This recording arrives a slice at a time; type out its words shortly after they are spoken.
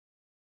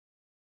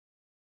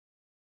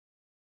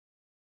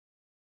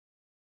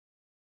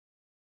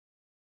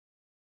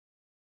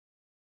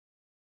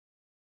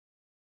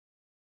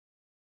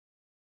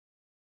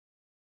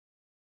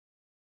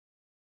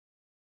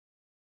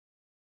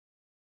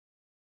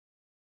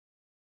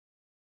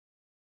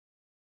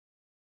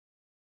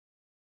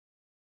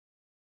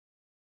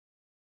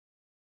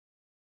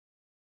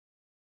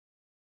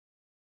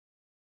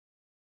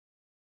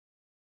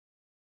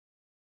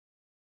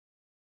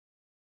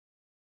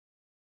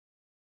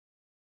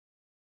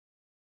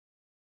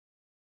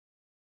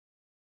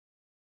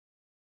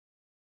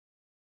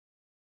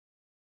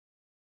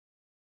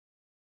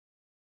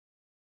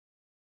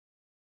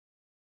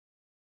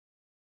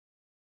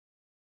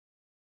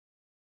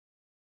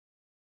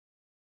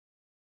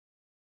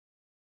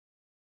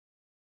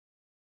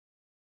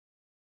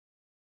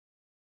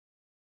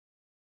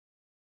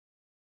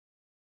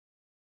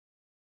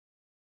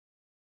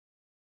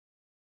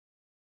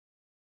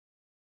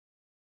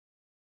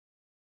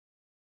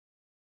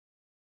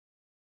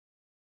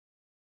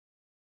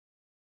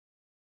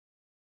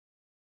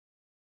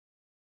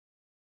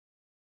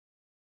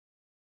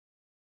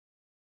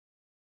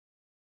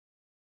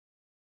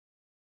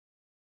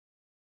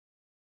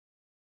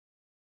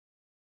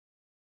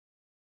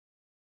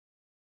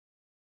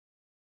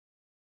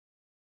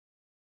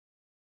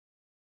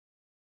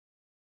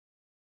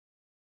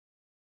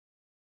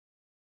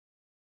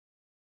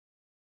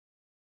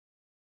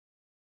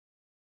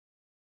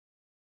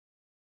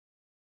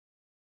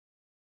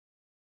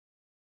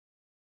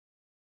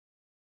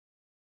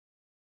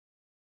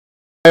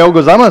Ohayou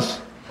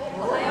gozaimasu.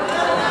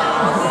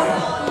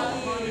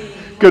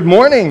 Good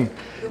morning.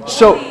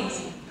 So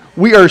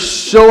we are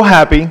so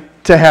happy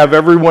to have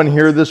everyone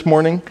here this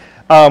morning.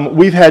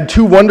 We've had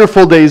 2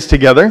 wonderful days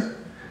together.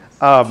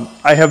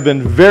 I have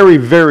been very,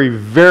 very,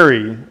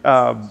 very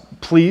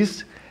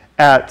pleased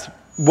at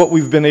what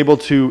we've been able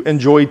to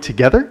enjoy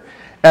together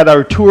at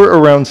our tour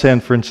around San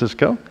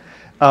Francisco.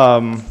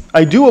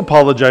 I do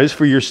apologize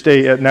for your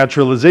stay at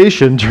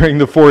Naturalization during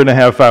the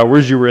 4.5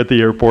 hours you were at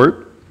the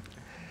airport.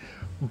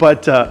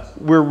 But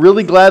we're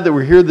really glad that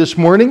we're here this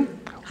morning.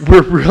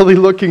 We're really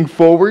looking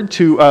forward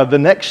to the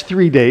next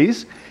 3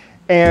 days.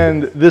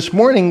 And this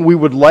morning, we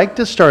would like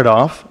to start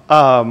off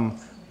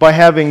by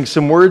having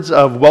some words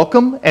of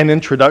welcome and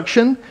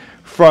introduction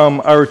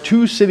from our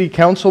 2 city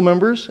council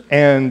members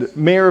and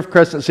Mayor of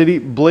Crescent City,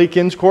 Blake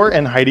Inscore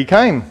and Heidi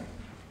Keim.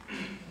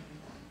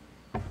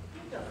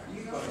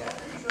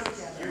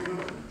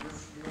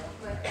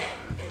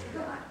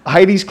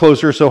 Heidi's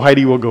closer, so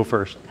Heidi will go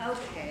first.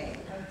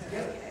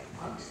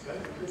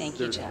 Thank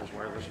you, Jeff.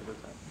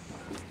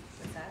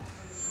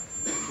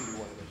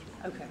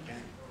 Okay.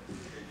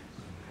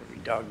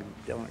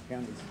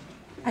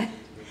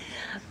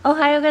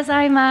 Ohayou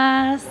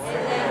gozaimasu.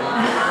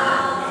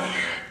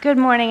 Good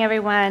morning,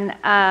 everyone.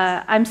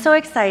 I'm so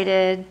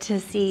excited to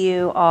see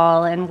you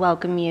all and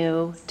welcome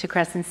you to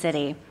Crescent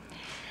City.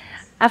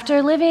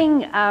 After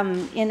living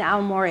in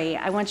Aomori,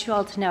 I want you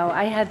all to know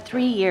I had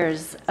 3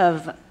 years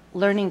of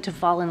learning to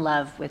fall in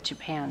love with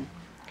Japan.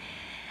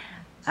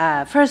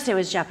 First, it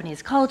was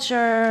Japanese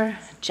culture,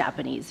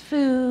 Japanese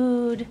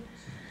food,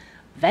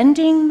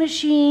 vending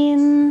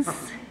machines,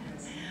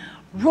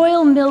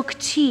 royal milk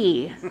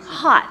tea,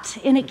 hot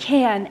in a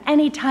can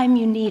anytime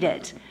you need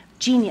it.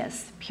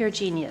 Genius, pure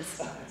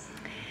genius.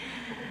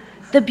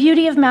 The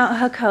beauty of Mount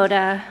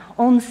Hakoda,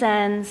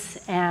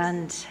 onsens,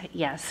 and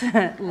yes,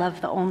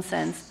 love the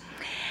onsens.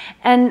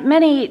 And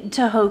many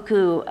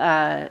Tohoku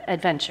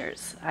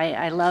adventures.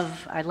 I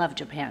love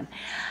Japan.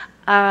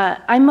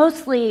 I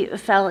mostly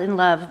fell in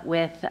love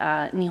with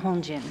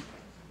Nihonjin.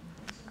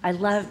 I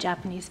love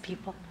Japanese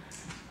people.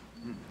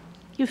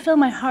 You fill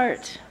my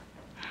heart,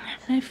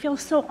 and I feel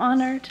so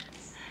honored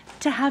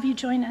to have you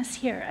join us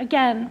here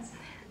again.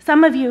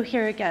 Some of you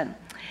here again.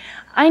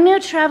 I knew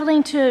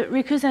traveling to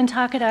Rikuzen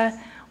Takeda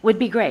would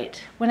be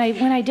great. When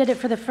I did it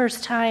for the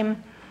first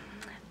time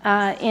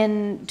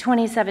in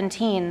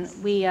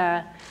 2017, we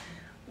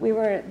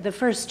were the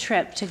first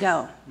trip to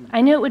go.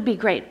 I knew it would be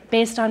great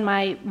based on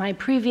my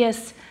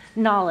previous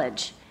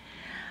knowledge,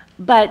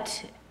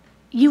 but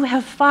you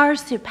have far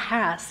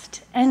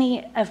surpassed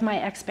any of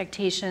my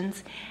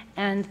expectations,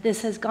 and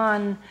this has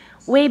gone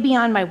way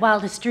beyond my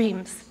wildest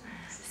dreams.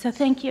 So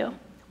thank you,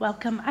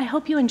 welcome. I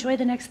hope you enjoy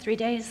the next 3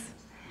 days.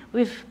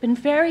 We've been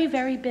very,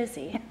 very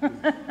busy,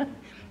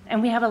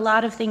 and we have a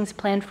lot of things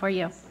planned for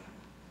you.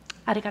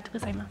 Arigatou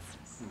gozaimasu.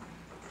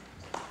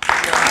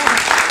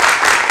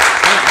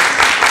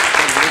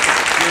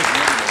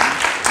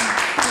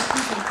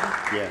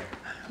 Yeah.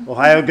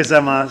 Ohayou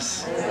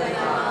gozaimasu.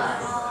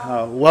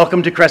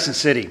 Welcome to Crescent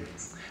City.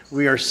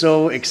 We are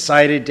so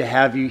excited to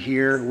have you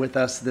here with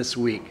us this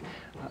week.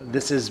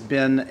 This has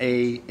been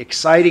an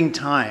exciting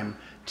time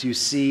to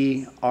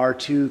see our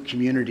 2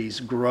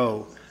 communities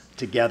grow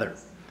together.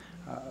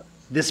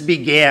 This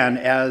began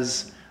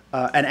as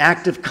an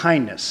act of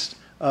kindness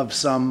of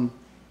some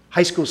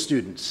high school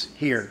students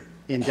here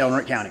in Del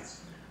Norte County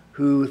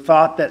who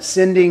thought that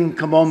sending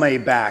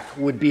Kamome back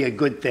would be a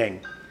good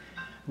thing.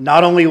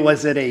 Not only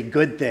was it a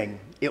good thing,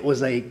 it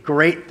was a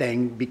great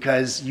thing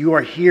because you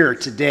are here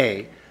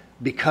today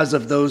because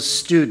of those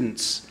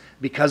students,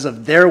 because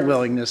of their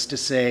willingness to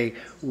say,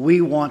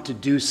 we want to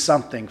do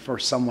something for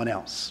someone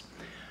else.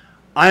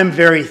 I'm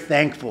very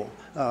thankful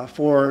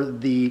for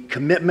the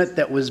commitment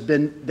that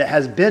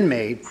has been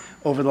made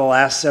over the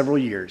last several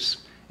years,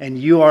 and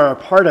you are a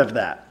part of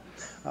that.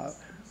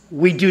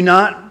 We do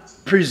not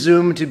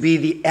presume to be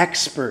the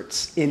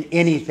experts in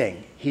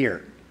anything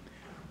here.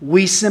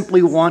 We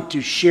simply want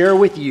to share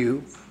with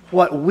you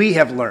what we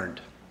have learned.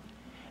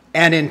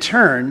 And in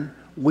turn,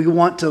 we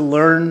want to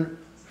learn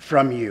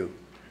from you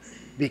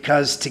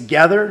because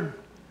together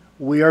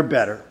we are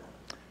better.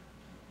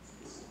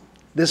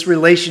 This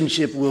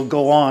relationship will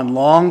go on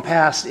long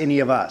past any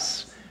of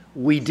us.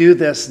 We do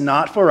this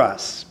not for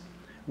us.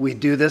 We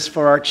do this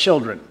for our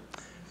children.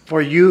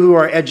 For you who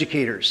are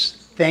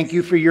educators, thank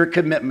you for your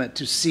commitment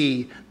to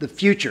see the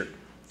future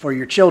for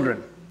your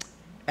children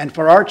and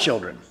for our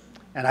children.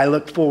 And I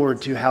look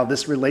forward to how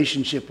this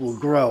relationship will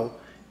grow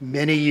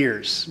many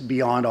years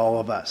beyond all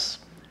of us.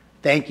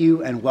 Thank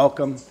you and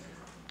welcome.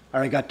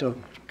 Arigatou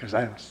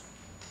gozaimasu.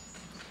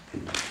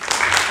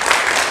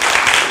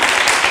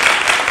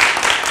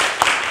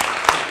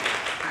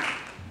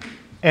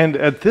 And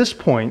at this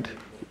point,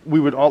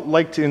 we would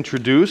like to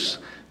introduce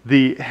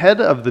the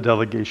head of the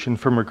delegation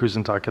from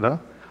Rikuzen Takeda,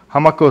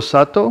 Hamako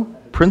Sato,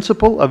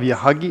 principal of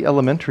Yahagi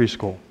Elementary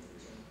School.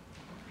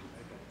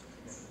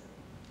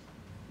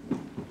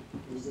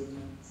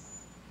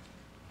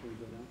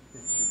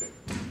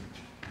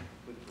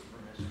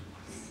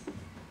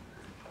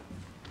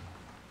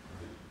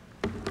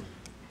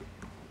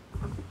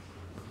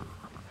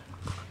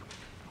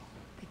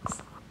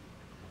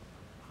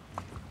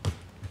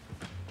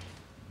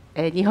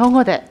 日本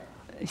語で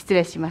失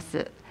礼しま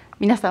す。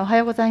皆さんおは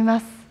ようござい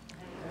ます。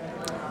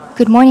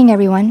Good morning,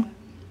 everyone.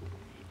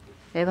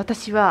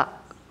 私は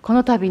こ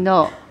の度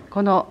の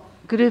この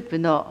グループ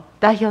の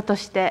代表と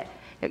して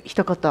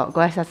一言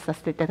ご挨拶さ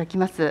せていただき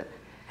ます。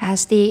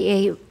As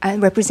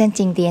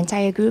representing the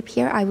entire group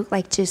here, I would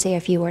like to say a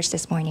few words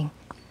this morning.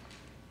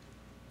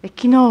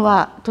 昨日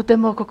はとて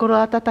も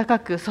心温か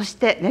く、そし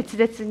て熱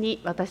烈に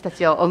私た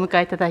ちをお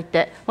迎えいただい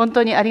て本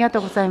当にありがと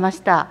うございま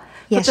した。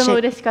とても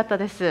嬉しかった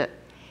です。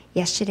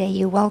Yesterday,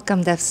 you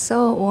welcomed us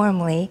so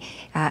warmly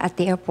at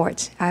the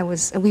airport.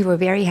 We were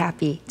very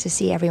happy to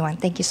see everyone.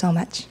 Thank you so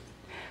much.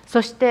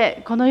 そし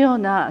てこのよう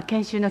な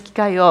研修の機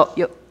会を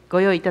ご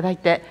用意いただい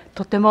て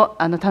とても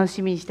楽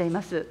しみにしてい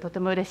ます。とて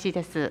も嬉しい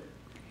です。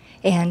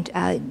And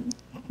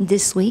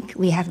this week,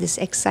 we have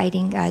this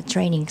exciting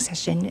training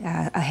session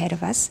ahead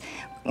of us,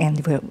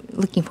 and we're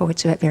looking forward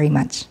to it very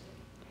much.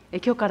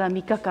 今日から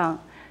3日間、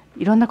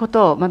いろんなこ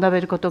とを学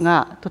べること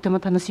がとても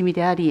楽しみ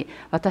であり、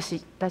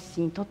私た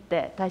ちにとっ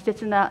て大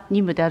切な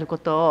任務であるこ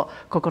とを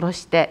心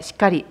してしっ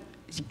かり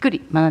じっく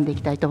り学んでい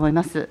きたいと思い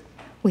ます。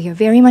We are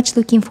very much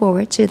looking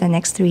forward to the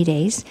next 3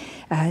 days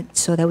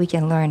so that we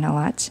can learn a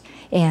lot.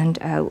 And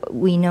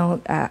we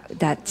know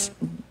that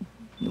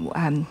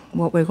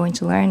what we're going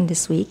to learn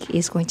this week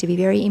is going to be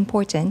very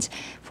important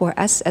for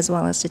us as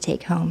well as to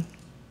take home.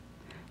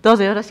 どう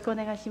ぞよろしくお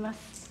願いしま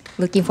す。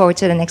Looking forward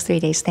to the next 3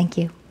 days. Thank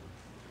you.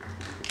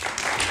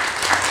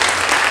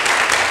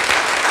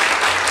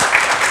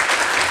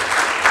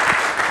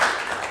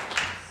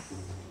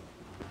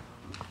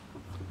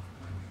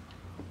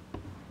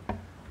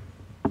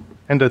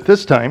 And at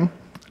this time,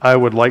 I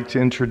would like to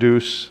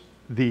introduce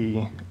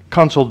the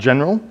Consul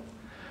General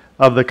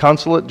of the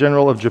Consulate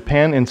General of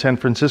Japan in San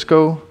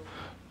Francisco,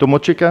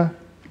 Tomochika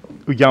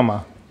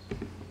Uyama.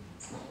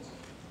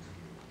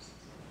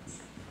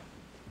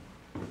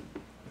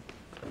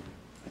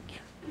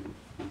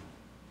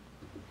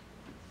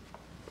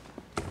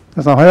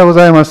 皆さんおはようご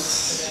ざいま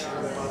す。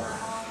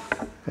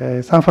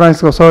サンフランシ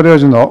スコ総領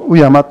事の宇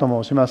山と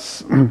申しま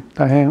す。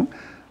大変、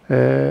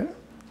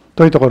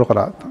遠いところか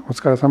らお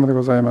疲れ様で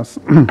ございます。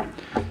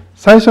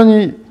最初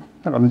に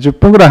10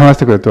分ぐらい話し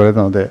てくれと言われ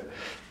たので、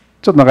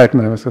ちょっと長く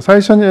なりますが、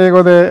最初に英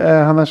語で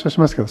話をし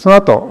ますけど、その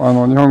後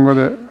日本語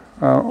で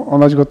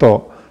同じこと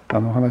をお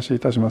話しい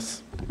たしま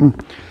す。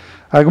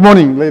Good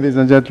morning, ladies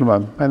and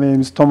gentlemen. My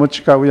name is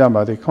Tomochika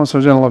Uyama, the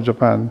Consul General of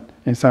Japan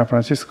in San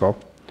Francisco.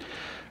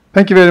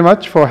 Thank you very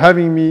much for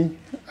having me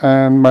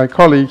and my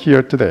colleague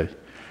here today.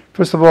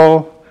 First of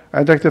all,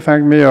 I'd like to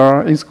thank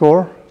Mayor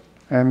Inscore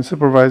and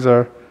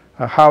Supervisor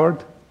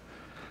Howard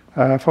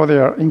for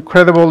their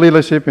incredible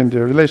leadership in the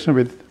relation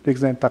with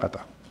Representative Takata.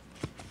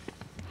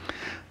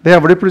 They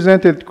have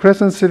represented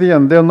Crescent City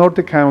and Del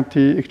Norte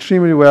County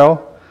extremely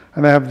well,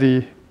 and I have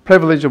the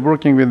privilege of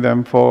working with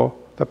them for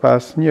the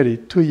past nearly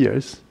 2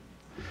 years.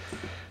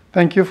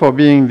 Thank you for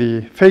being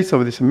the face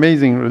of this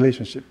amazing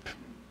relationship.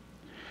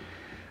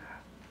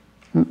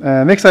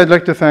 Next, I'd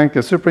like to thank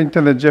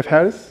Superintendent Jeff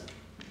Harris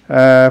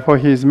for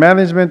his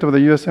management of the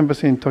U.S.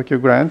 Embassy in Tokyo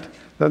grant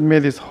that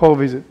made this whole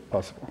visit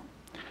possible.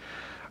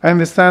 I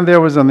understand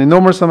there was an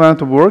enormous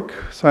amount of work,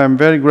 so I'm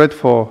very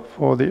grateful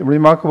for the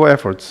remarkable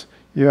efforts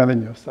you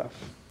and your staff.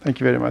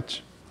 Thank you very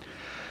much.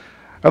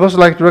 I'd also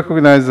like to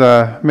recognize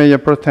Mayor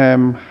Pro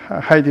Tem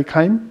Heidi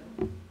Keim,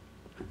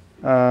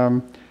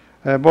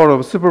 Board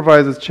of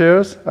Supervisors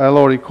Chairs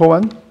Lori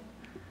Cohen,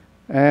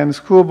 and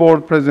School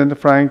Board President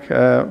Frank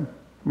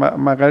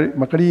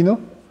Macarino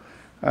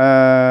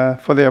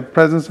for their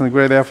presence and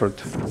great effort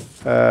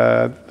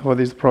for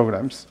these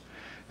programs.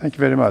 Thank you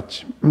very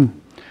much.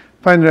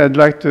 Finally, I'd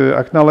like to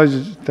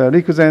acknowledge the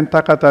Rikuzen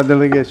Takata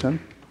delegation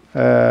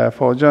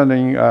for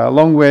journeying a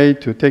long way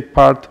to take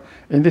part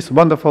in this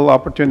wonderful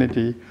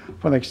opportunity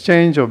for an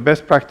exchange of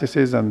best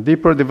practices and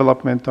deeper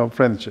development of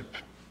friendship.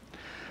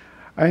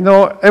 I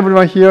know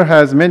everyone here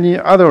has many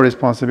other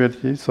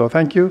responsibilities, so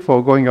thank you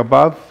for going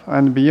above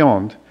and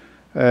beyond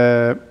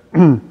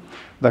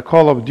the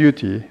call of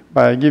duty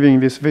by giving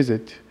this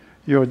visit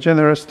your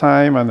generous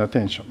time and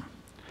attention.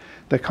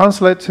 The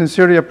Consulate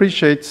sincerely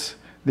appreciates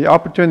the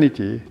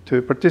opportunity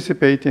to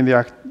participate in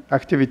the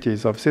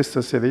activities of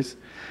sister cities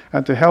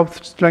and to help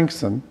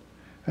strengthen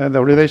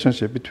the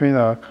relationship between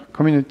our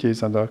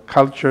communities and our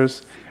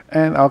cultures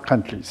and our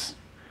countries.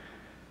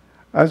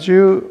 As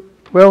you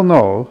well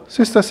know,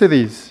 sister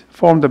cities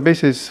form the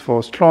basis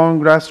for strong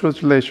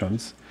grassroots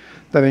relations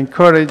that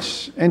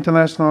encourage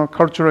international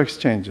cultural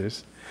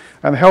exchanges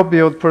and help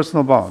build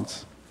personal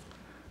bonds.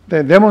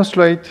 They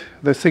demonstrate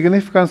the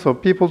significance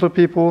of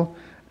people-to-people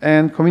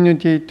and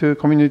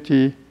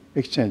community-to-community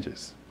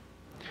exchanges.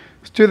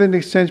 Student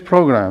exchange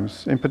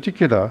programs, in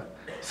particular,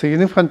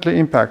 significantly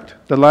impact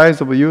the lives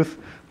of youth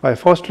by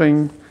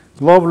fostering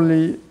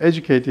globally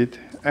educated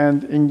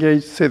and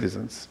engaged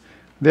citizens,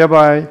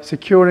 thereby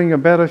securing a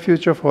better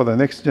future for the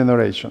next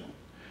generation.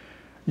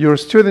 Your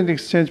student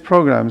exchange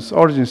program's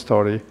origin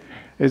story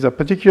is a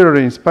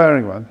particularly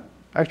inspiring one.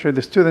 Actually,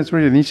 the students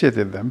really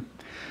initiated them,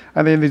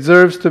 and it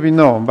deserves to be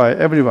known by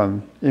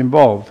everyone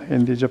involved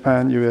in the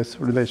Japan-US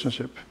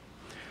relationship.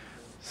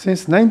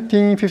 Since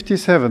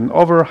 1957,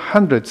 over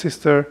 100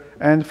 sister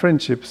and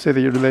friendship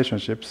city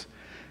relationships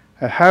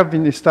have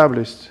been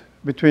established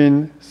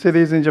between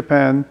cities in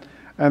Japan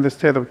and the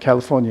state of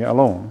California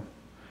alone.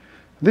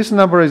 This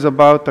number is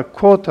about a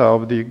quarter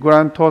of the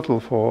grand total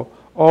for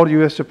all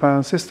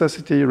US-Japan sister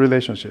city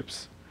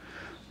relationships.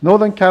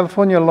 Northern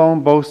California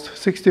alone boasts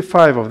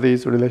 65 of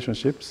these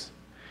relationships,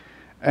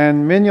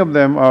 and many of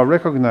them are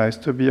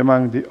recognized to be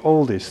among the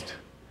oldest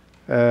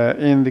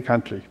in the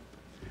country.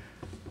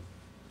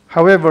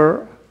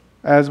 However,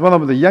 as one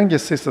of the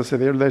youngest sister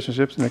city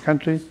relationships in the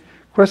country,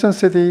 Crescent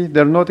City,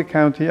 Del Norte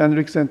County, and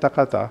Rikuzen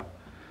Takata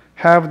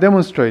have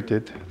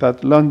demonstrated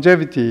that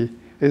longevity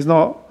is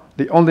not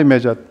the only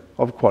measure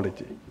of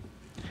quality.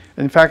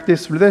 In fact,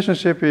 this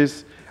relationship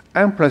is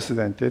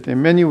unprecedented in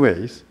many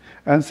ways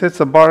and sets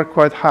the bar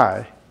quite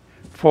high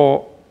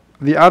for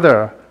the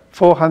other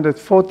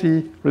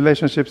 440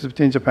 relationships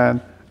between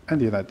Japan and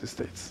the United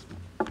States.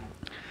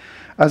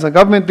 As a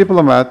government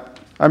diplomat,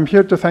 I'm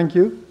here to thank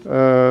you,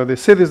 the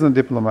citizen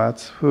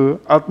diplomats who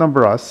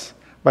outnumber us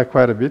by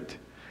quite a bit.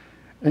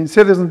 In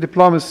citizen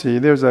diplomacy,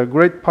 there's a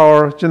great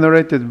power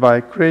generated by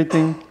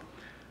creating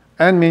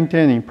and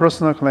maintaining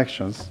personal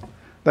connections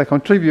that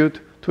contribute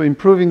to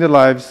improving the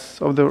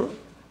lives of the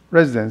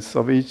residents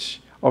of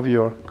each of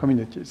your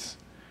communities.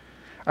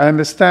 I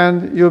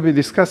understand you'll be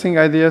discussing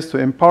ideas to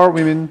empower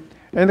women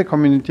in the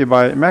community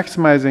by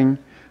maximizing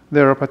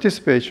their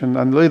participation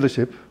and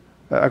leadership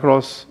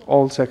across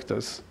all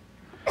sectors.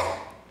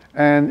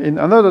 And in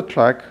another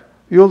track,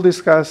 you'll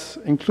discuss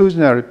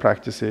inclusionary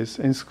practices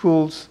in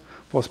schools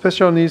for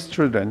special needs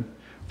children,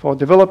 for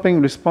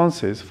developing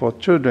responses for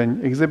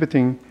children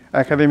exhibiting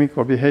academic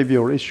or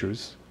behavioral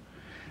issues,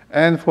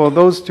 and for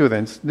those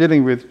students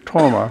dealing with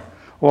trauma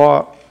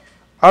or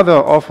other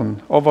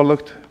often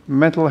overlooked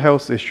mental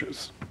health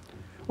issues.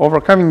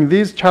 Overcoming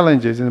these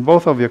challenges in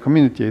both of your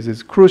communities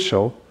is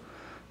crucial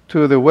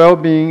to the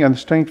well-being and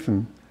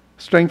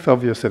strength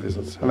of your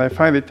citizens. And I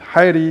find it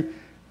highly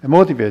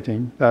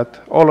motivating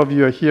that all of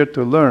you are here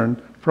to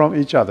learn from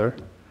each other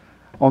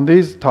on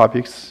these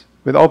topics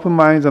with open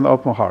minds and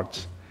open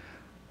hearts.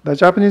 The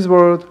Japanese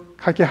word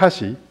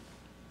kakehashi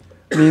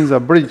means a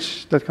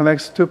bridge that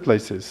connects two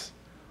places.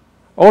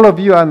 All of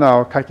you are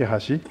now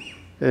kakehashi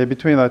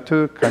between our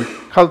two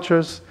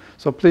cultures,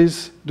 so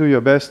please do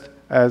your best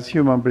as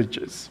human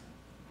bridges.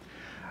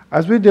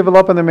 As we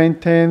develop and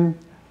maintain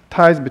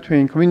ties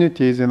between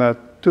communities in our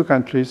two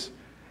countries,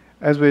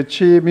 as we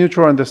achieve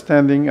mutual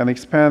understanding and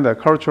expand our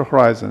cultural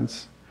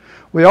horizons,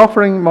 we're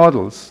offering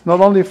models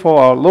not only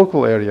for our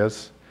local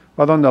areas,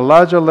 but on a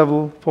larger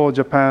level for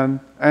Japan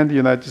and the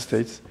United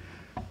States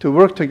to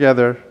work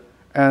together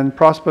and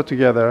prosper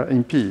together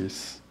in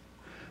peace.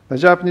 The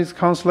Japanese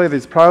consulate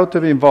is proud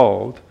to be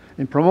involved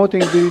in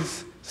promoting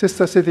these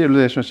sister city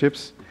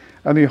relationships,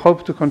 and we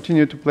hope to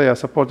continue to play a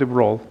supportive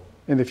role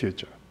in the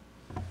future.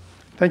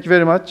 Thank you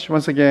very much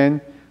once again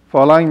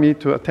for allowing me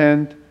to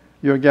attend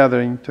your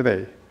gathering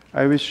today.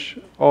 I wish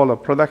all a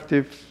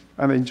productive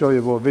and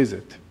enjoyable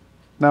visit.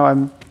 Now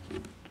I'm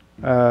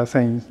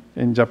saying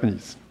in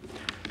Japanese.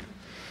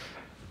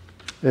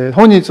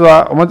 本日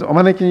はお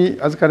招きに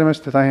預かりま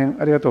して大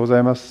変ありがとうござ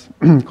います。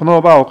こ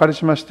の場をお借り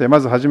しまして、ま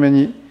ずはじめ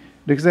に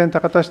陸前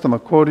高田市との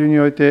交流に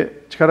おい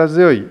て力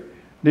強い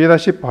リーダー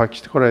シップを発揮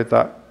してこられ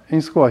たイ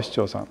ンスコア市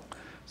長さん、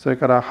それ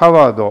からハ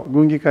ワード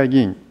郡議会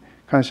議員、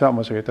感謝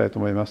申し上げたいと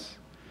思います。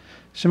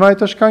姉妹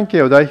都市関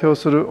係を代表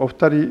するお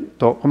二人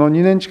とこの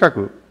2年近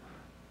く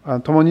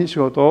共に仕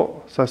事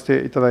をさせ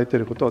ていただいてい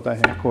ることを大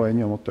変光栄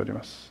に思っており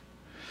ます。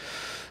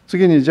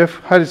次にジェ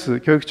フ・ハリス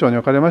教育長に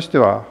おかれまして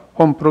は、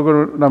本プロ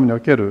グラムにお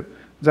ける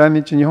在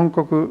日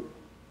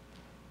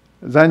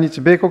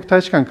米国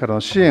大使館から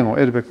の支援を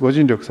得るべくご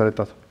尽力され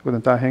たということ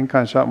で大変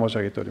感謝申し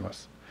上げておりま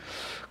す。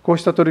こう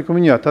した取り組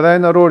みには多大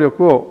な労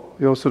力を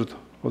要すると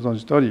ご存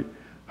じており、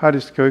ハリ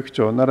ス教育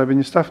長並び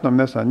にスタッフの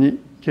皆さんに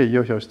敬意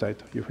を表したい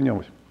というふうに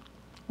思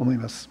い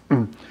ます。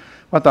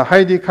また、ハ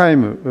イディ・カイ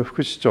ム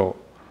副市長、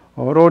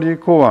ローリー・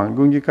コーアン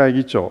郡議会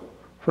議長、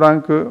フラ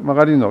ンク・マ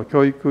ガリーノ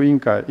教育委員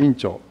会委員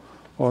長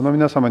の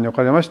皆様にお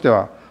かれまして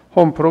は、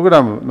本プログ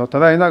ラムの多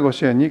大なご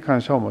支援に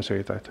感謝を申し上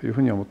げたいというふ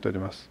うに思っており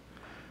ます。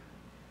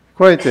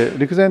加えて、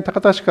陸前高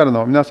田市から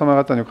の皆様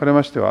方におかれ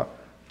ましては、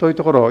遠い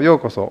ところをよう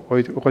こそお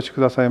越しく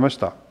ださいまし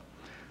た。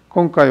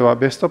今回は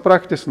ベストプラ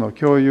クティスの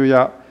共有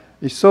や、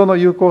一層の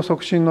友好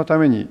促進のた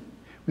めに、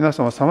皆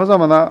様さまざ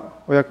まな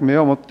お役目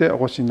を持って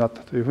お越しになっ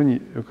たというふう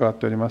に伺っ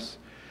ております。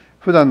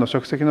普段の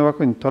職責の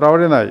枠にとらわ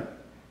れない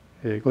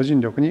ご尽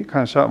力に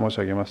感謝申し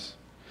上げます。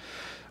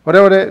我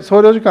々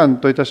総領事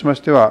館といたしまし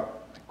ては、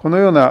この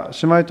ような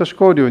姉妹都市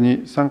交流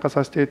に参加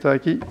させていただ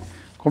き、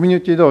コミュ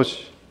ニティ同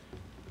士、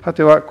果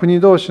ては国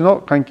同士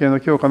の関係の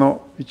強化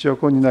の一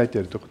翼を担えて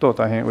いるということを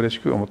大変嬉し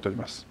く思っており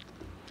ます。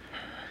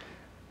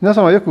皆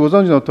様よくご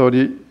存知のとお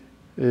り、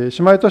姉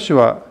妹都市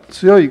は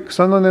強い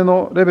草の根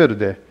のレベル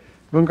で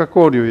文化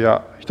交流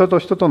や人と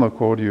人との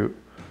交流、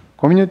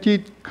コミュニテ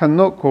ィ間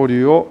の交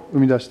流を生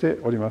み出して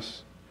おりま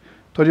す。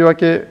とりわ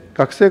け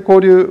学生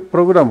交流プ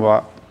ログラム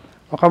は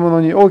若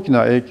者に大き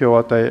な影響を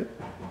与え、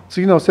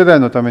次の世代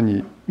のため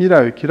に未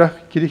来を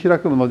切り開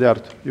くものである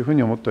というふう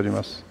に思っており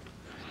ます。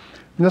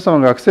皆様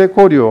が学生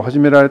交流を始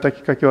められたき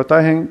っかけは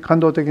大変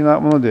感動的な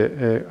もの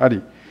であ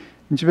り、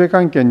日米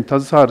関係に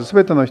携わるす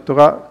べての人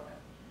が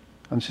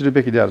知る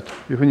べきであると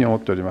いうふうに思っ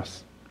ておりま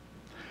す。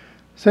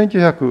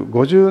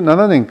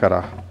1957年か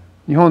ら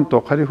日本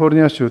とカリフォル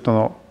ニア州と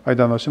の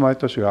間の姉妹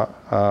都市が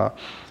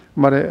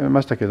生まれ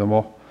ましたけれど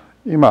も、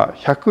今、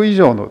100以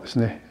上のです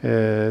ね、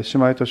姉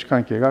妹都市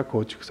関係が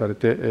構築され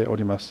てお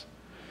ります。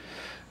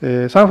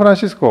サンフラン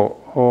シス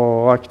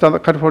コは北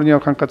カリフォルニアを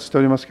管轄して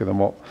おりますけれど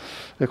も、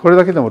これ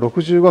だけでも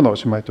65の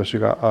姉妹都市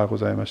がご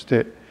ざいまし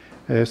て、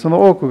そ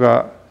の多く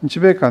が日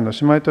米間の姉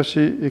妹都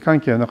市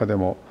関係の中で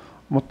も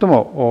最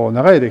も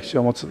長い歴史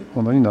を持つ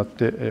ものになっ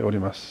ており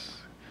ま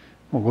す。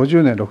もう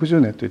50年、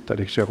60年といった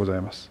歴史がござい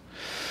ます。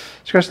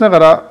しかしなが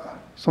ら、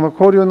その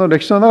交流の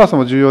歴史の長さ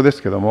も重要で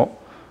すけれども、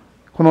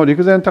この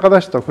陸前高田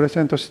市とクレ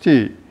セントシテ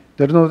ィ、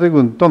デルノーテ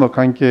郡との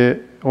関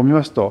係を見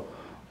ますと、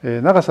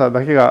長さ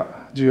だけ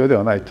が重要で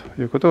はないと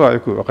いうことが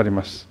よくわかり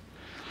ます。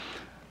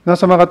皆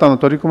様方の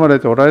取り組まれ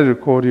ておられる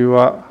交流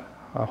は、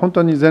本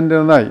当に前例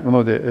のないも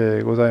の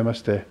でございま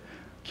して、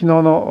昨日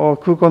の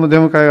空港の出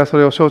迎えがそ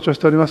れを象徴し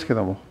ておりますけれ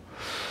ども、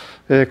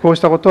こう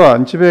したことは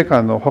日米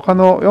間の他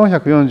の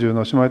440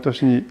の姉妹都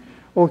市に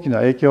大きな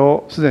影響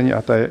をすでに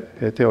与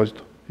えておる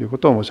というこ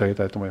とを申し上げ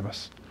たいと思いま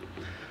す。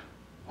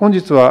本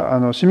日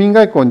は市民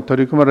外交に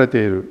取り組まれて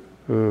いる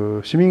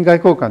市民外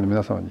交官の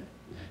皆様に、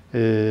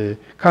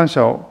感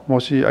謝を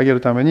申し上げる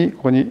ために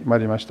ここに参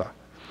りました。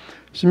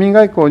市民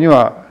外交に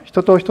は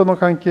人と人の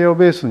関係を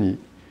ベースに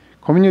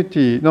コミュニテ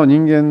ィの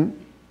人間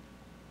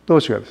同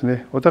士がです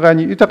ね、お互い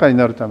に豊かに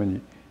なるため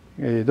に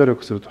努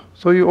力すると、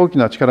そういう大き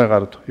な力があ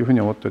るというふう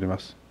に思っておりま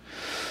す。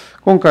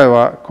今回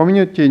はコミ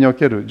ュニティにお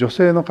ける女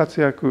性の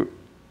活躍、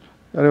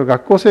あるいは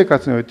学校生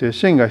活において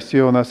支援が必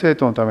要な生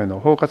徒のため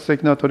の包括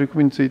的な取り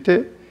組みについ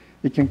て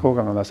意見交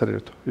換がなされ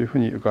るというふう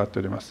に伺って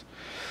おります。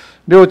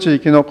両地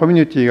域のコミ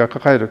ュニティが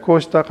抱えるこ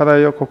うした課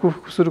題を克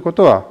服するこ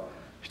とは、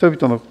人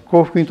々の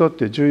幸福にとっ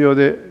て重要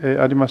で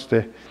ありまし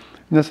て、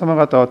皆様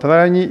方は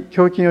互いに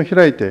胸襟を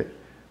開いて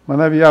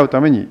学び合うた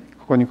めに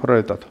ここに来ら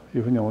れたとい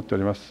うふうに思ってお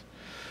ります。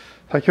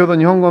先ほど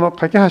日本語の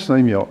架け橋の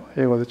意味を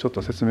英語でちょっ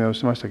と説明を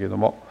しましたけれど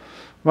も、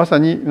まさ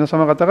に皆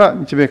様方が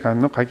日米間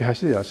の架け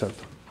橋でいらっしゃる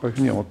と、こういうふ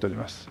うに思っており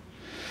ます。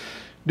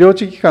両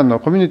地域間の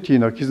コミュニティ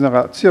の絆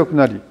が強く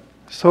なり、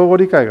相互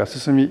理解が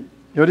進み、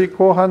より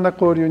広範な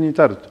交流に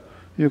至ると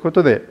いうこ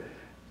とで、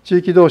地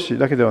域同士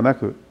だけではな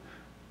く、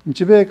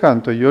日米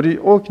間というより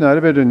大きな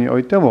レベルにお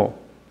いても、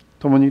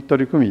共に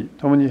取り組み、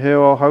共に平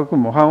和を育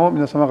む模範を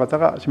皆様方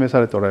が示さ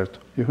れておられると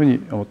いうふう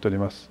に思っており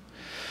ます。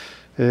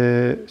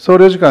総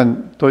領事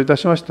館といた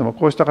しましても、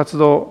こうした活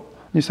動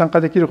に参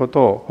加できるこ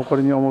とを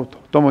誇りに思うと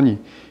ともに、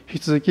引き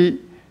続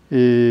き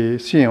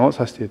支援を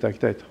させていただき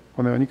たいと、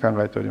このように考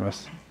えておりま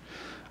す。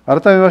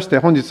改めまして、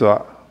本日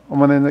はお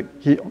招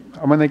き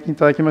い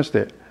ただきまし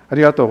て、あ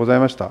りがとうござい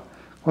ました。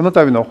この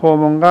度の訪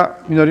問が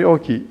実り大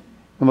きい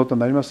ものと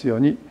なりますよう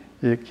に、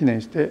記念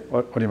して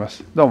おりま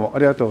す。どうもあ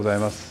りがとうござい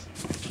ます。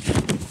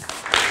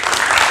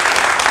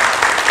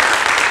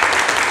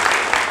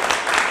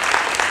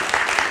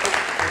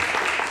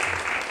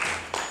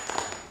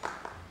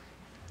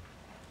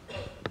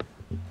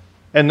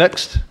And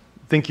next,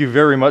 thank you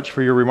very much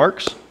for your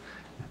remarks.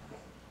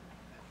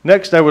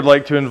 Next, I would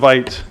like to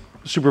invite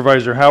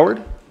Supervisor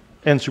Howard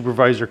and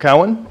Supervisor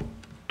Cowan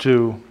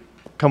to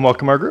come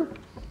welcome our group.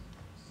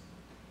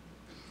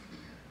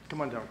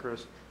 Come on down,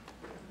 Chris.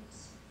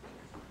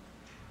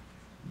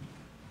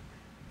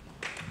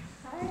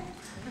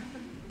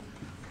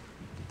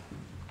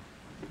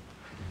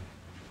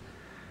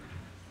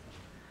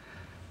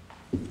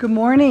 Good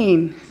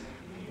morning.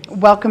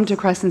 Welcome to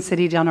Crescent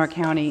City, Del Norte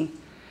County.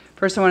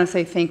 First, I want to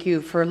say thank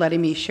you for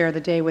letting me share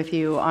the day with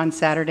you on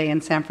Saturday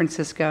in San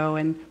Francisco,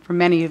 and for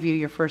many of you,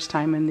 your first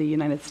time in the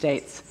United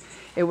States.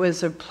 It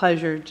was a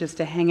pleasure just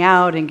to hang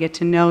out and get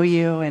to know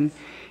you,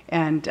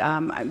 and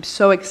I'm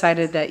so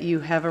excited that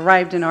you have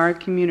arrived in our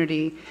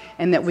community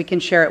and that we can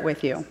share it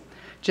with you,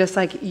 just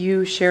like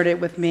you shared it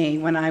with me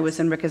when I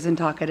was in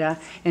Rikasintakada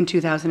in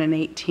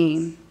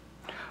 2018.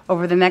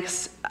 Over the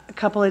next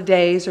couple of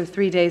days or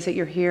 3 days that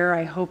you're here,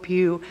 I hope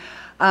you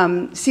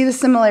see the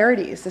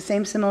similarities, the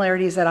same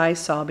similarities that I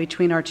saw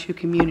between our two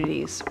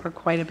communities. We're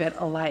quite a bit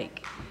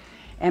alike.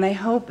 And I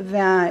hope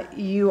that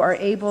you are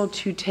able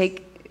to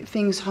take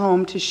things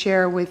home to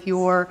share with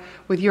your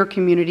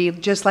community,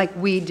 just like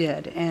we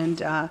did,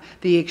 and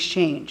the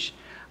exchange.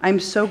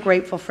 I'm so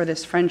grateful for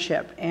this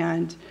friendship,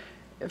 and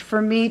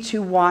for me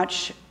to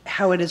watch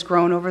how it has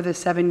grown over the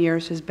 7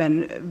 years has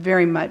been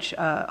very much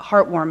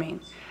heartwarming.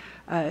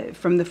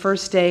 From the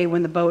first day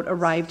when the boat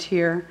arrived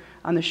here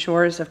on the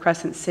shores of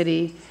Crescent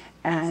City,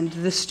 and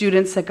the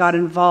students that got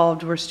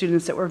involved were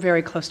students that were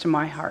very close to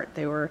my heart.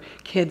 They were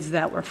kids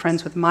that were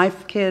friends with my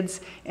kids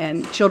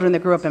and children that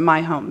grew up in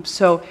my home.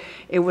 So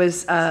it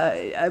was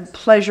a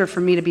pleasure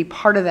for me to be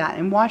part of that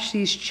and watch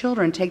these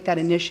children take that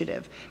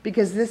initiative,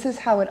 because this is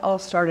how it all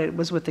started,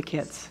 was with the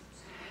kids.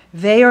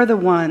 They are the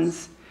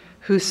ones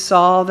who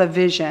saw the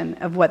vision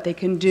of what they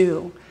can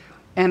do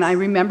And I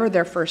remember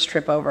their first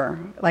trip over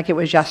like it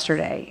was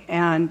yesterday.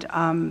 And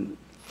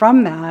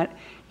from that,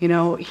 you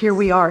know, here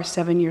we are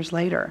 7 years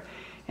later.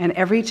 And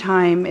every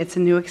time it's a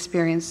new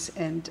experience.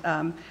 And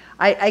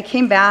I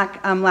came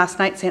back last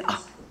night saying,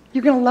 oh,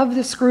 you're going to love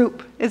this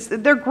group.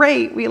 They're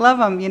great. We love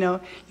them. You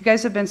know, you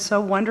guys have been so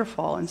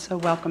wonderful and so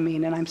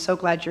welcoming, and I'm so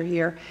glad you're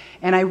here.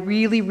 And I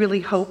really, really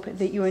hope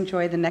that you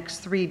enjoy the next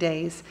 3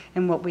 days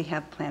and what we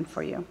have planned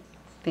for you.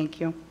 Thank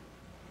you.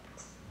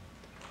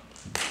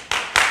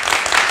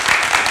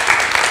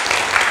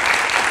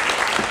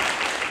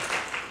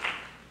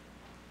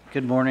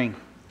 Good morning.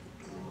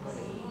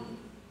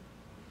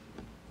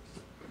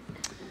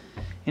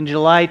 In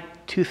July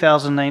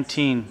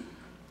 2019,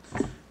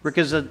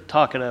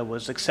 Rikazakata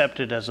was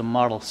accepted as a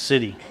model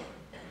city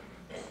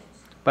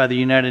by the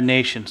United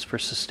Nations for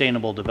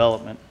Sustainable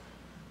Development.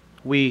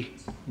 We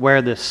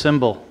wear this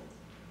symbol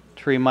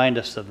to remind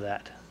us of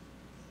that.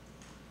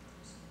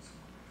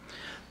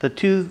 The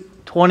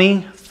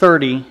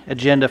 2030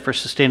 Agenda for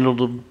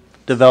Sustainable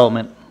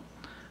Development,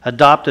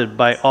 adopted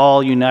by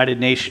all United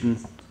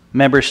Nations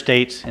member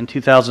states in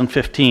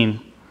 2015,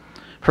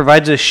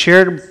 provides a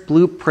shared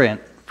blueprint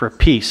for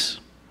peace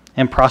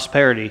and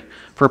prosperity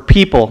for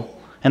people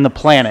and the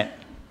planet,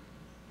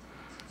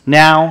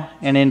 now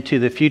and into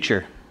the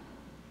future.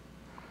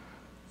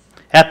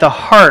 At the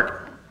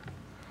heart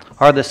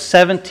are the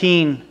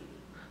 17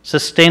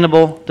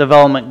 Sustainable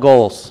Development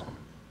Goals,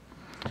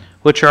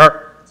 which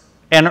are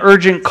an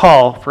urgent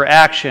call for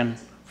action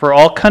for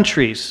all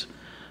countries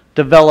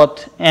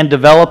developed and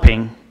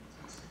developing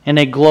in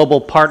a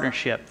global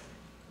partnership.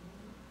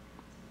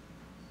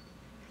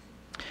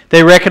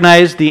 They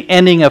recognize the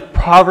ending of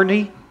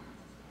poverty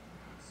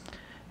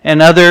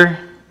and other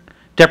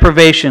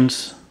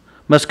deprivations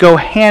must go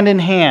hand in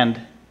hand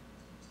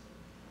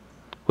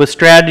with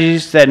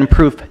strategies that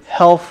improve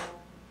health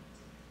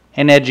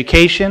and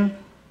education,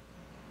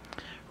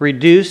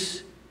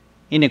 reduce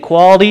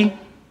inequality,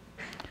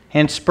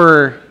 and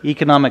spur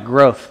economic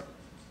growth.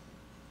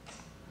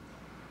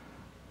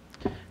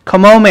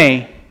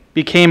 Kamome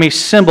became a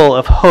symbol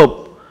of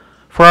hope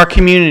for our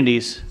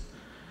communities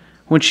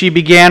when she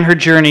began her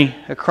journey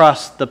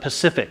across the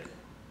Pacific.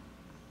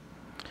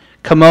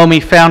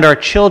 Kamome found our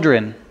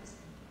children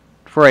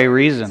for a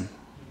reason.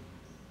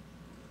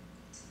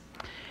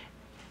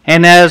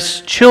 And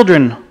as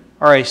children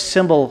are a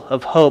symbol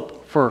of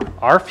hope for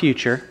our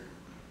future,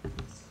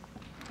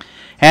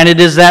 and it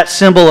is that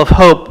symbol of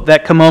hope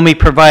that Kamome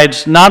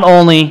provides not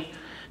only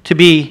to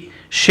be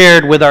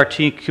shared with our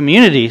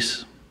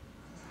communities,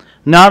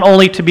 not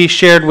only to be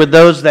shared with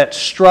those that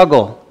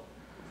struggle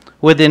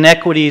with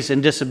inequities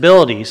and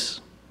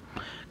disabilities.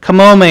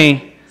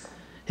 Kamome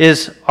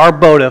is our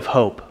boat of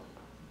hope.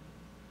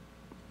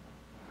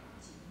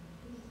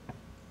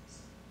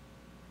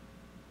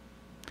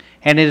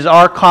 And it is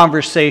our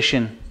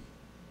conversation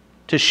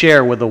to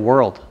share with the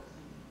world.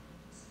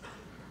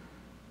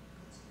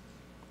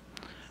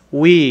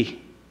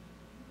 We,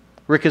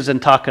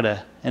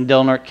 Rikazakata and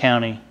Del Norte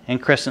County and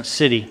Crescent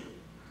City,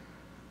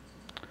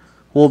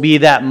 will be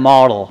that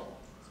model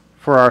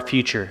for our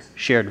future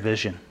shared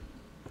vision.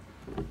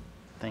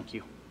 Thank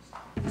you.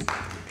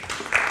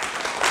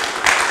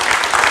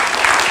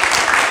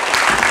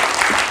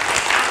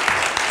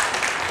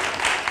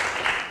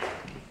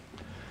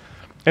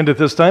 And at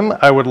this time,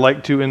 I would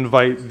like to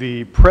invite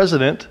the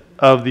president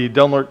of the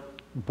Del Norte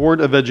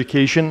Board of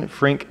Education,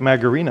 Frank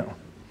Magarino.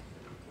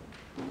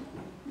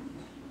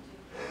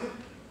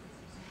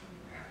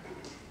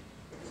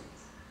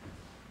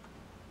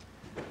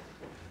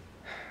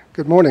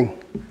 Good morning.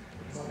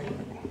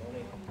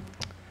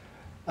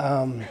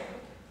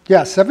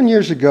 Yeah, 7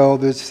 years ago,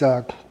 this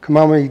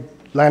Kamome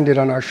landed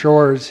on our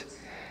shores,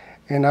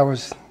 and I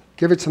was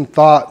giving it some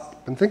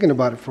thought, been thinking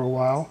about it for a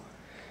while,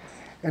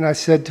 and I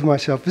said to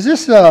myself, is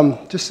this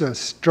just a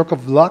stroke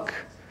of luck,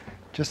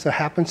 just a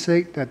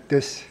happenstance that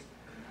this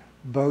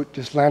boat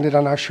just landed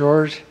on our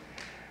shores,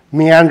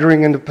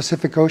 meandering in the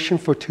Pacific Ocean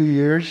for 2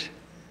 years,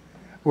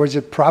 or is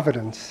it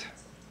providence?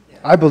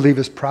 I believe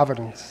it's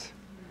providence.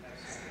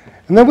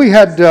 And then we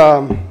had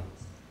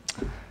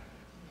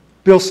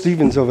Bill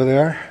Stevens over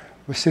there.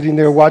 We're sitting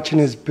there watching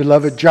his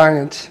beloved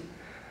Giants.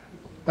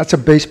 That's a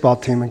baseball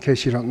team, in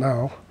case you don't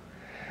know.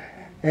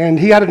 And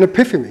he had an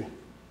epiphany.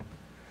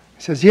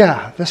 He says,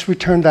 yeah, let's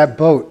return that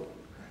boat,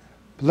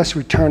 but let's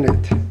return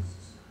it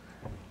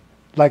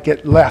like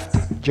it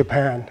left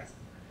Japan.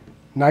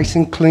 Nice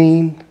and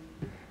clean,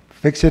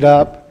 fix it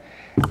up.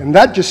 And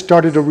that just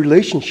started a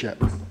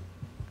relationship.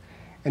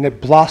 And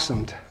it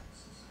blossomed.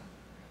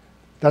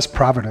 That's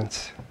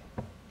providence.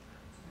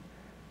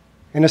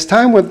 And as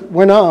time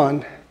went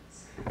on,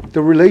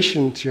 the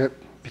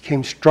relationship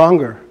became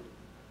stronger.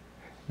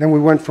 Then we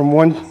went from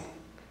one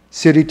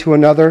city to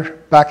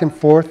another, back and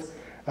forth.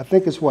 I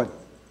think it's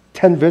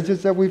 10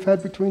 visits that we've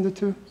had between the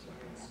two?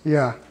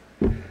 Yeah.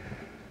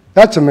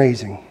 That's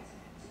amazing.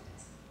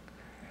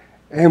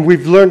 And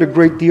we've learned a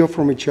great deal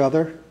from each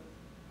other,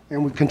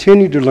 and we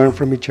continue to learn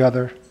from each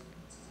other.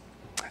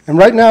 And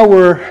right now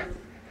we're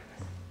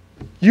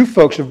You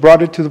folks have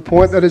brought it to the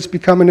point that it's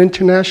become an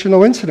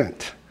international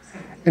incident,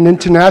 an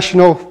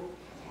international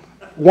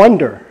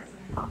wonder.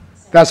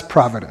 That's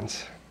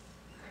providence.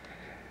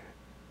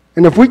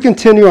 And if we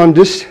continue on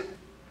this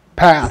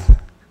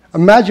path,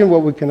 imagine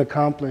what we can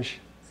accomplish.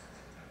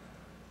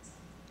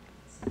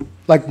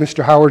 Like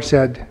Mr. Howard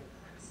said,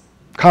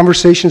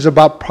 conversations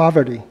about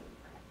poverty,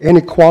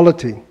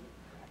 inequality,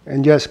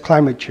 and yes,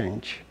 climate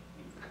change.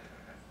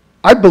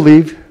 I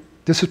believe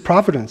this is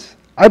providence.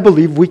 I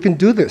believe we can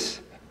do this.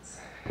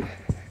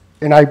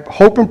 And I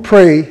hope and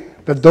pray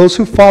that those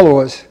who follow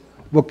us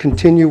will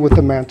continue with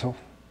the mantle.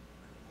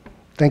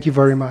 Thank you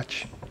very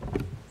much.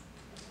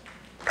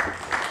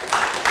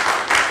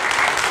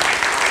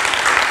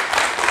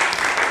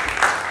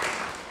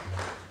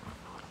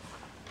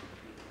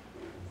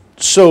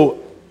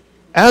 So,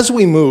 as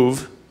we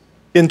move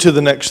into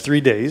the next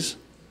 3 days,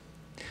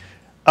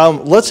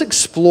 let's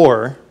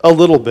explore a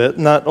little bit,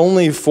 not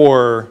only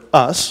for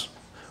us,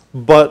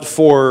 but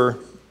for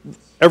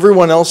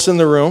everyone else in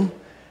the room,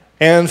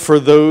 and for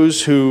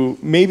those who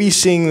may be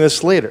seeing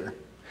this later.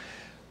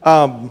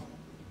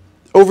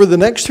 Over the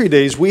next 3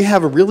 days, we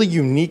have a really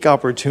unique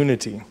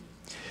opportunity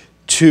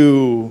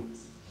to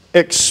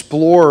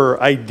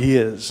explore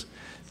ideas,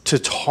 to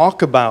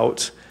talk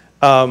about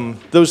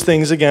those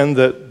things, again,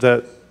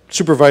 that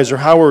Supervisor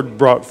Howard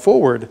brought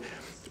forward,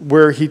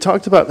 where he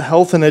talked about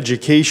health and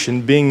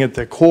education being at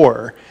the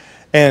core.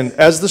 And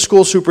as the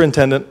school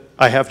superintendent,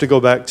 I have to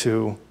go back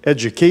to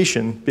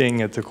education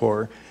being at the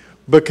core,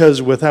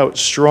 because without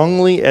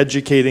strongly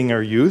educating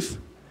our youth,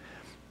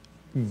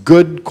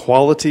 good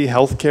quality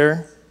health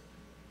care,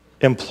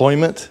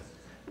 employment,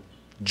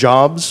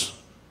 jobs,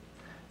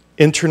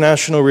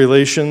 international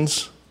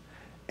relations,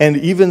 and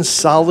even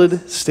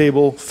solid,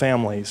 stable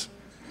families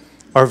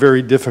are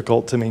very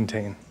difficult to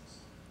maintain.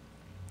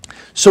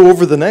 So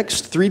over the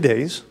next 3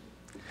 days,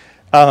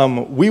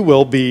 we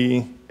will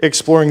be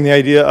exploring the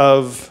idea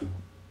of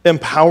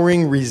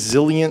empowering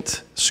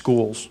resilient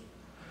schools.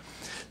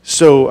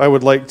 So I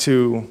would like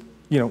to,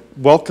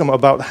 welcome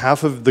about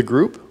half of the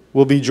group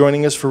will be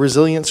joining us for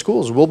Resilient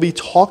Schools. We'll be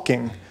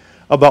talking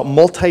about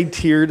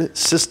multi-tiered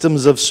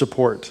systems of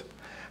support.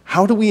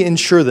 How do we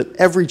ensure that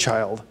every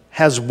child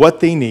has what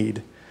they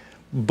need,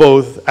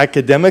 both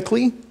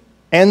academically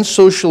and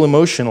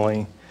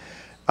social-emotionally?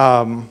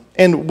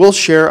 And we'll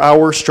share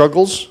our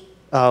struggles.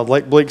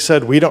 Like Blake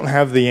said, we don't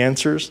have the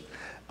answers.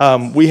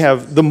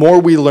 The more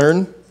we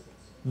learn,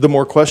 the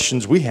more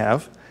questions we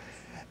have.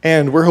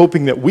 And we're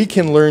hoping that we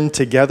can learn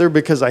together,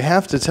 because I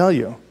have to tell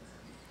you,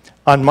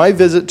 on my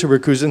visit to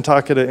Rikuzen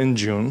Takeda in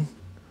June,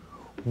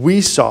 we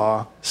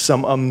saw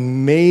some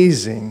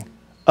amazing,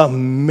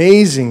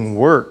 amazing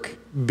work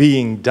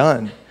being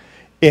done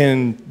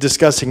in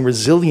discussing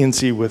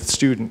resiliency with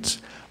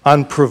students,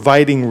 on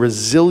providing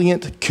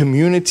resilient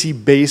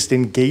community-based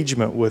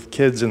engagement with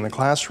kids in the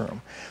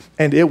classroom.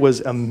 And it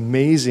was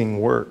amazing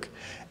work.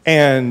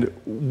 And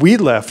we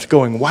left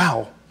going,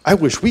 wow, I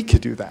wish we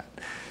could do that.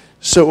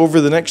 So over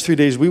the next 3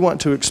 days, we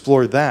want to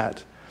explore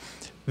that.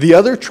 The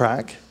other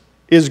track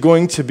is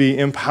going to be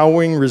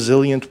empowering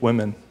resilient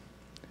women.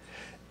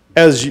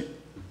 As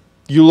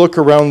you look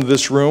around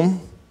this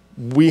room,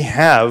 we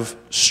have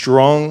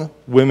strong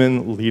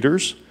women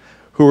leaders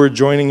who are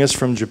joining us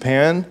from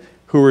Japan,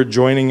 who are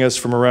joining us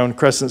from around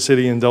Crescent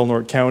City and Del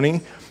Norte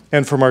County,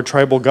 and from our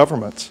tribal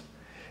governments.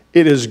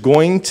 It is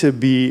going to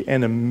be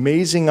an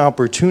amazing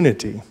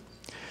opportunity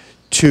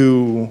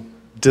to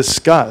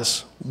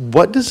discuss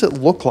what does it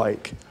look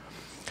like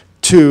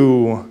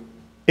to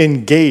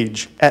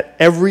engage at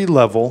every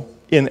level,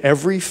 in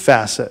every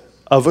facet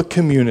of a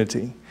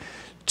community,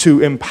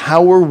 to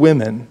empower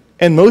women,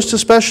 and most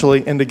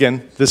especially, and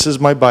again, this is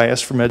my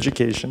bias from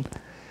education,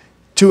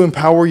 to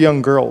empower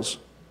young girls,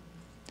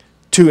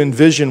 to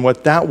envision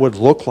what that would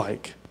look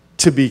like,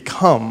 to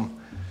become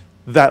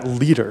that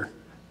leader,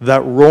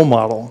 that role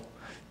model,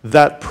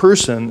 that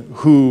person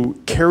who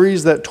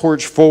carries that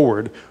torch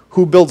forward,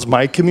 who builds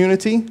my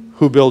community,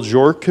 who builds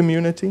your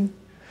community,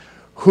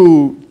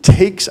 who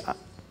takes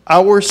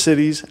our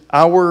cities,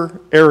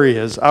 our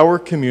areas, our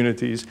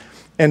communities,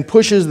 and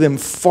pushes them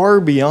far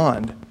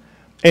beyond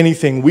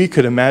anything we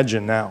could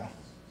imagine now.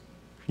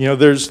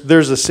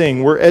 There's a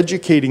saying, we're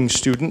educating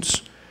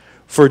students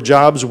for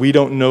jobs we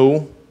don't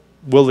know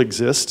will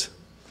exist.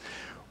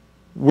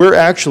 We're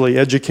actually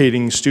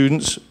educating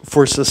students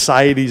for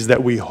societies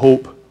that we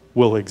hope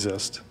will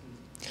exist.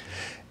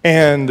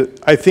 And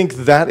I think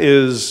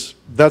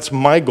that's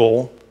my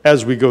goal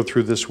as we go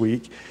through this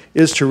week,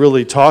 is to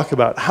really talk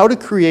about how to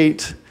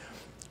create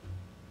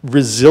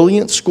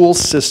resilient school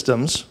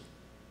systems.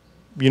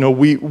 We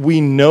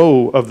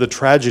know of the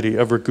tragedy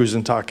of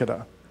Rikuzen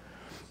Takeda,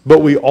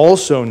 but we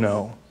also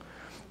know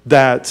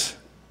that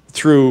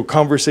through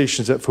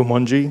conversations at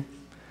Fumonji,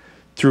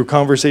 through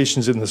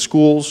conversations in the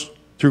schools,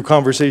 through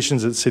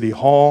conversations at City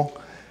Hall,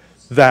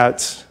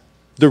 that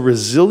the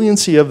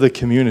resiliency of the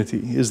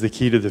community is the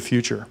key to the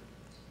future.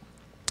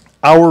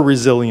 Our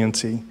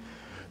resiliency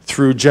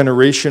through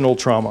generational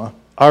trauma,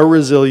 our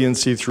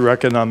resiliency through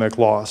economic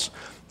loss,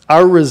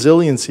 our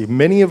resiliency.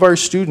 Many of our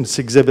students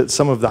exhibit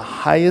some of the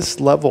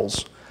highest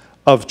levels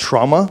of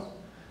trauma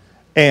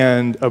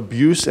and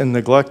abuse and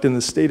neglect in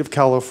the state of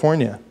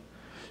California.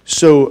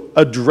 So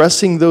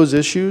addressing those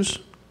issues,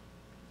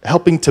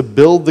 helping to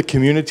build the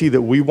community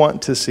that we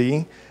want to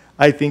see,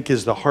 I think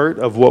is the heart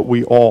of what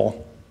we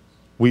all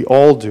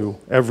do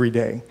every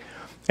day.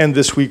 And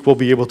this week we'll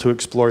be able to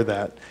explore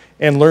that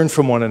and learn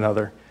from one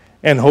another.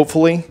 And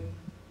hopefully,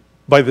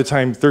 by the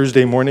time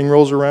Thursday morning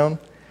rolls around,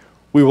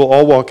 we will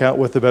all walk out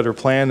with a better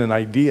plan and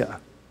idea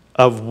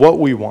of what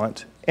we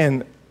want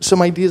and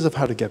some ideas of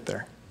how to get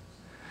there.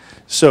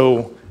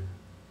 So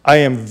I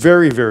am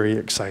very, very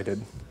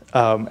excited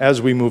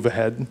as we move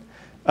ahead.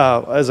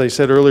 As I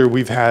said earlier,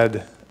 we've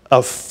had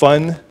a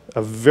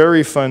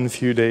very fun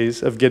few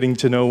days of getting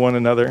to know one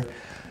another.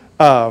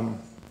 The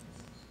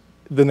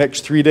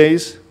next 3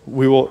 days,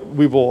 we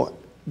will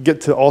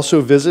get to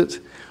also visit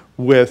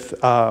with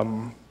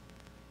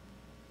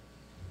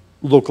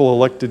local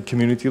elected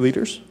community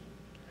leaders.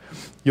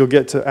 You'll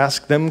get to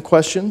ask them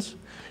questions.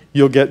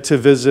 You'll get to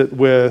visit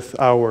with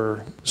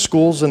our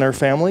schools and our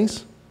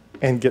families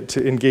and get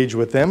to engage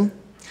with them.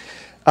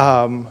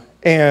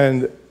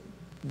 And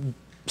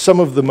some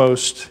of the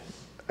most,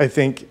 I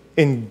think,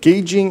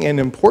 engaging and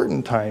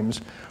important times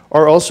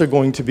are also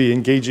going to be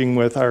engaging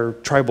with our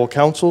tribal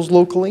councils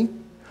locally,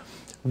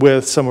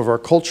 with some of our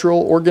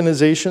cultural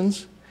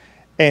organizations,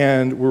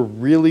 and we're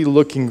really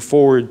looking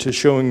forward to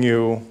showing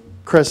you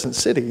Crescent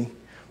City,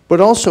 but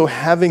also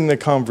having the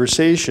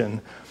conversation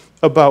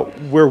about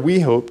where we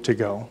hope to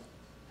go.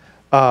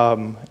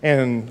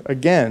 And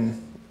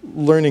again,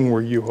 learning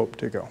where you hope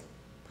to go.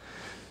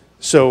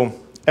 So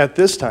at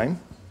this time,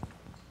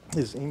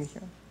 is Amy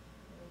here?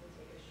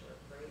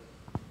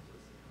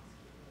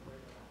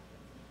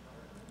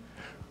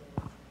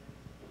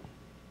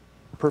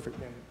 Perfect.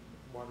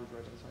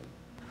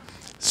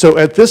 So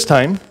at this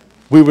time,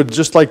 we would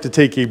just like to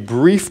take a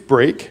brief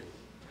break.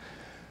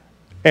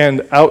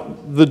 And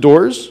out the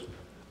doors,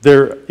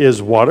 there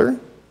is water.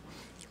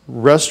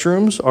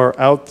 Restrooms are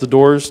out the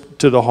doors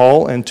to the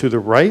hall and to the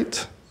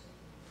right.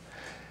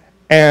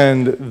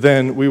 And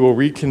then we will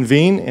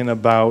reconvene in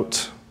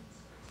about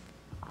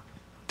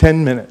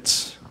 10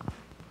 minutes.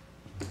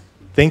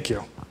 Thank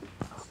you.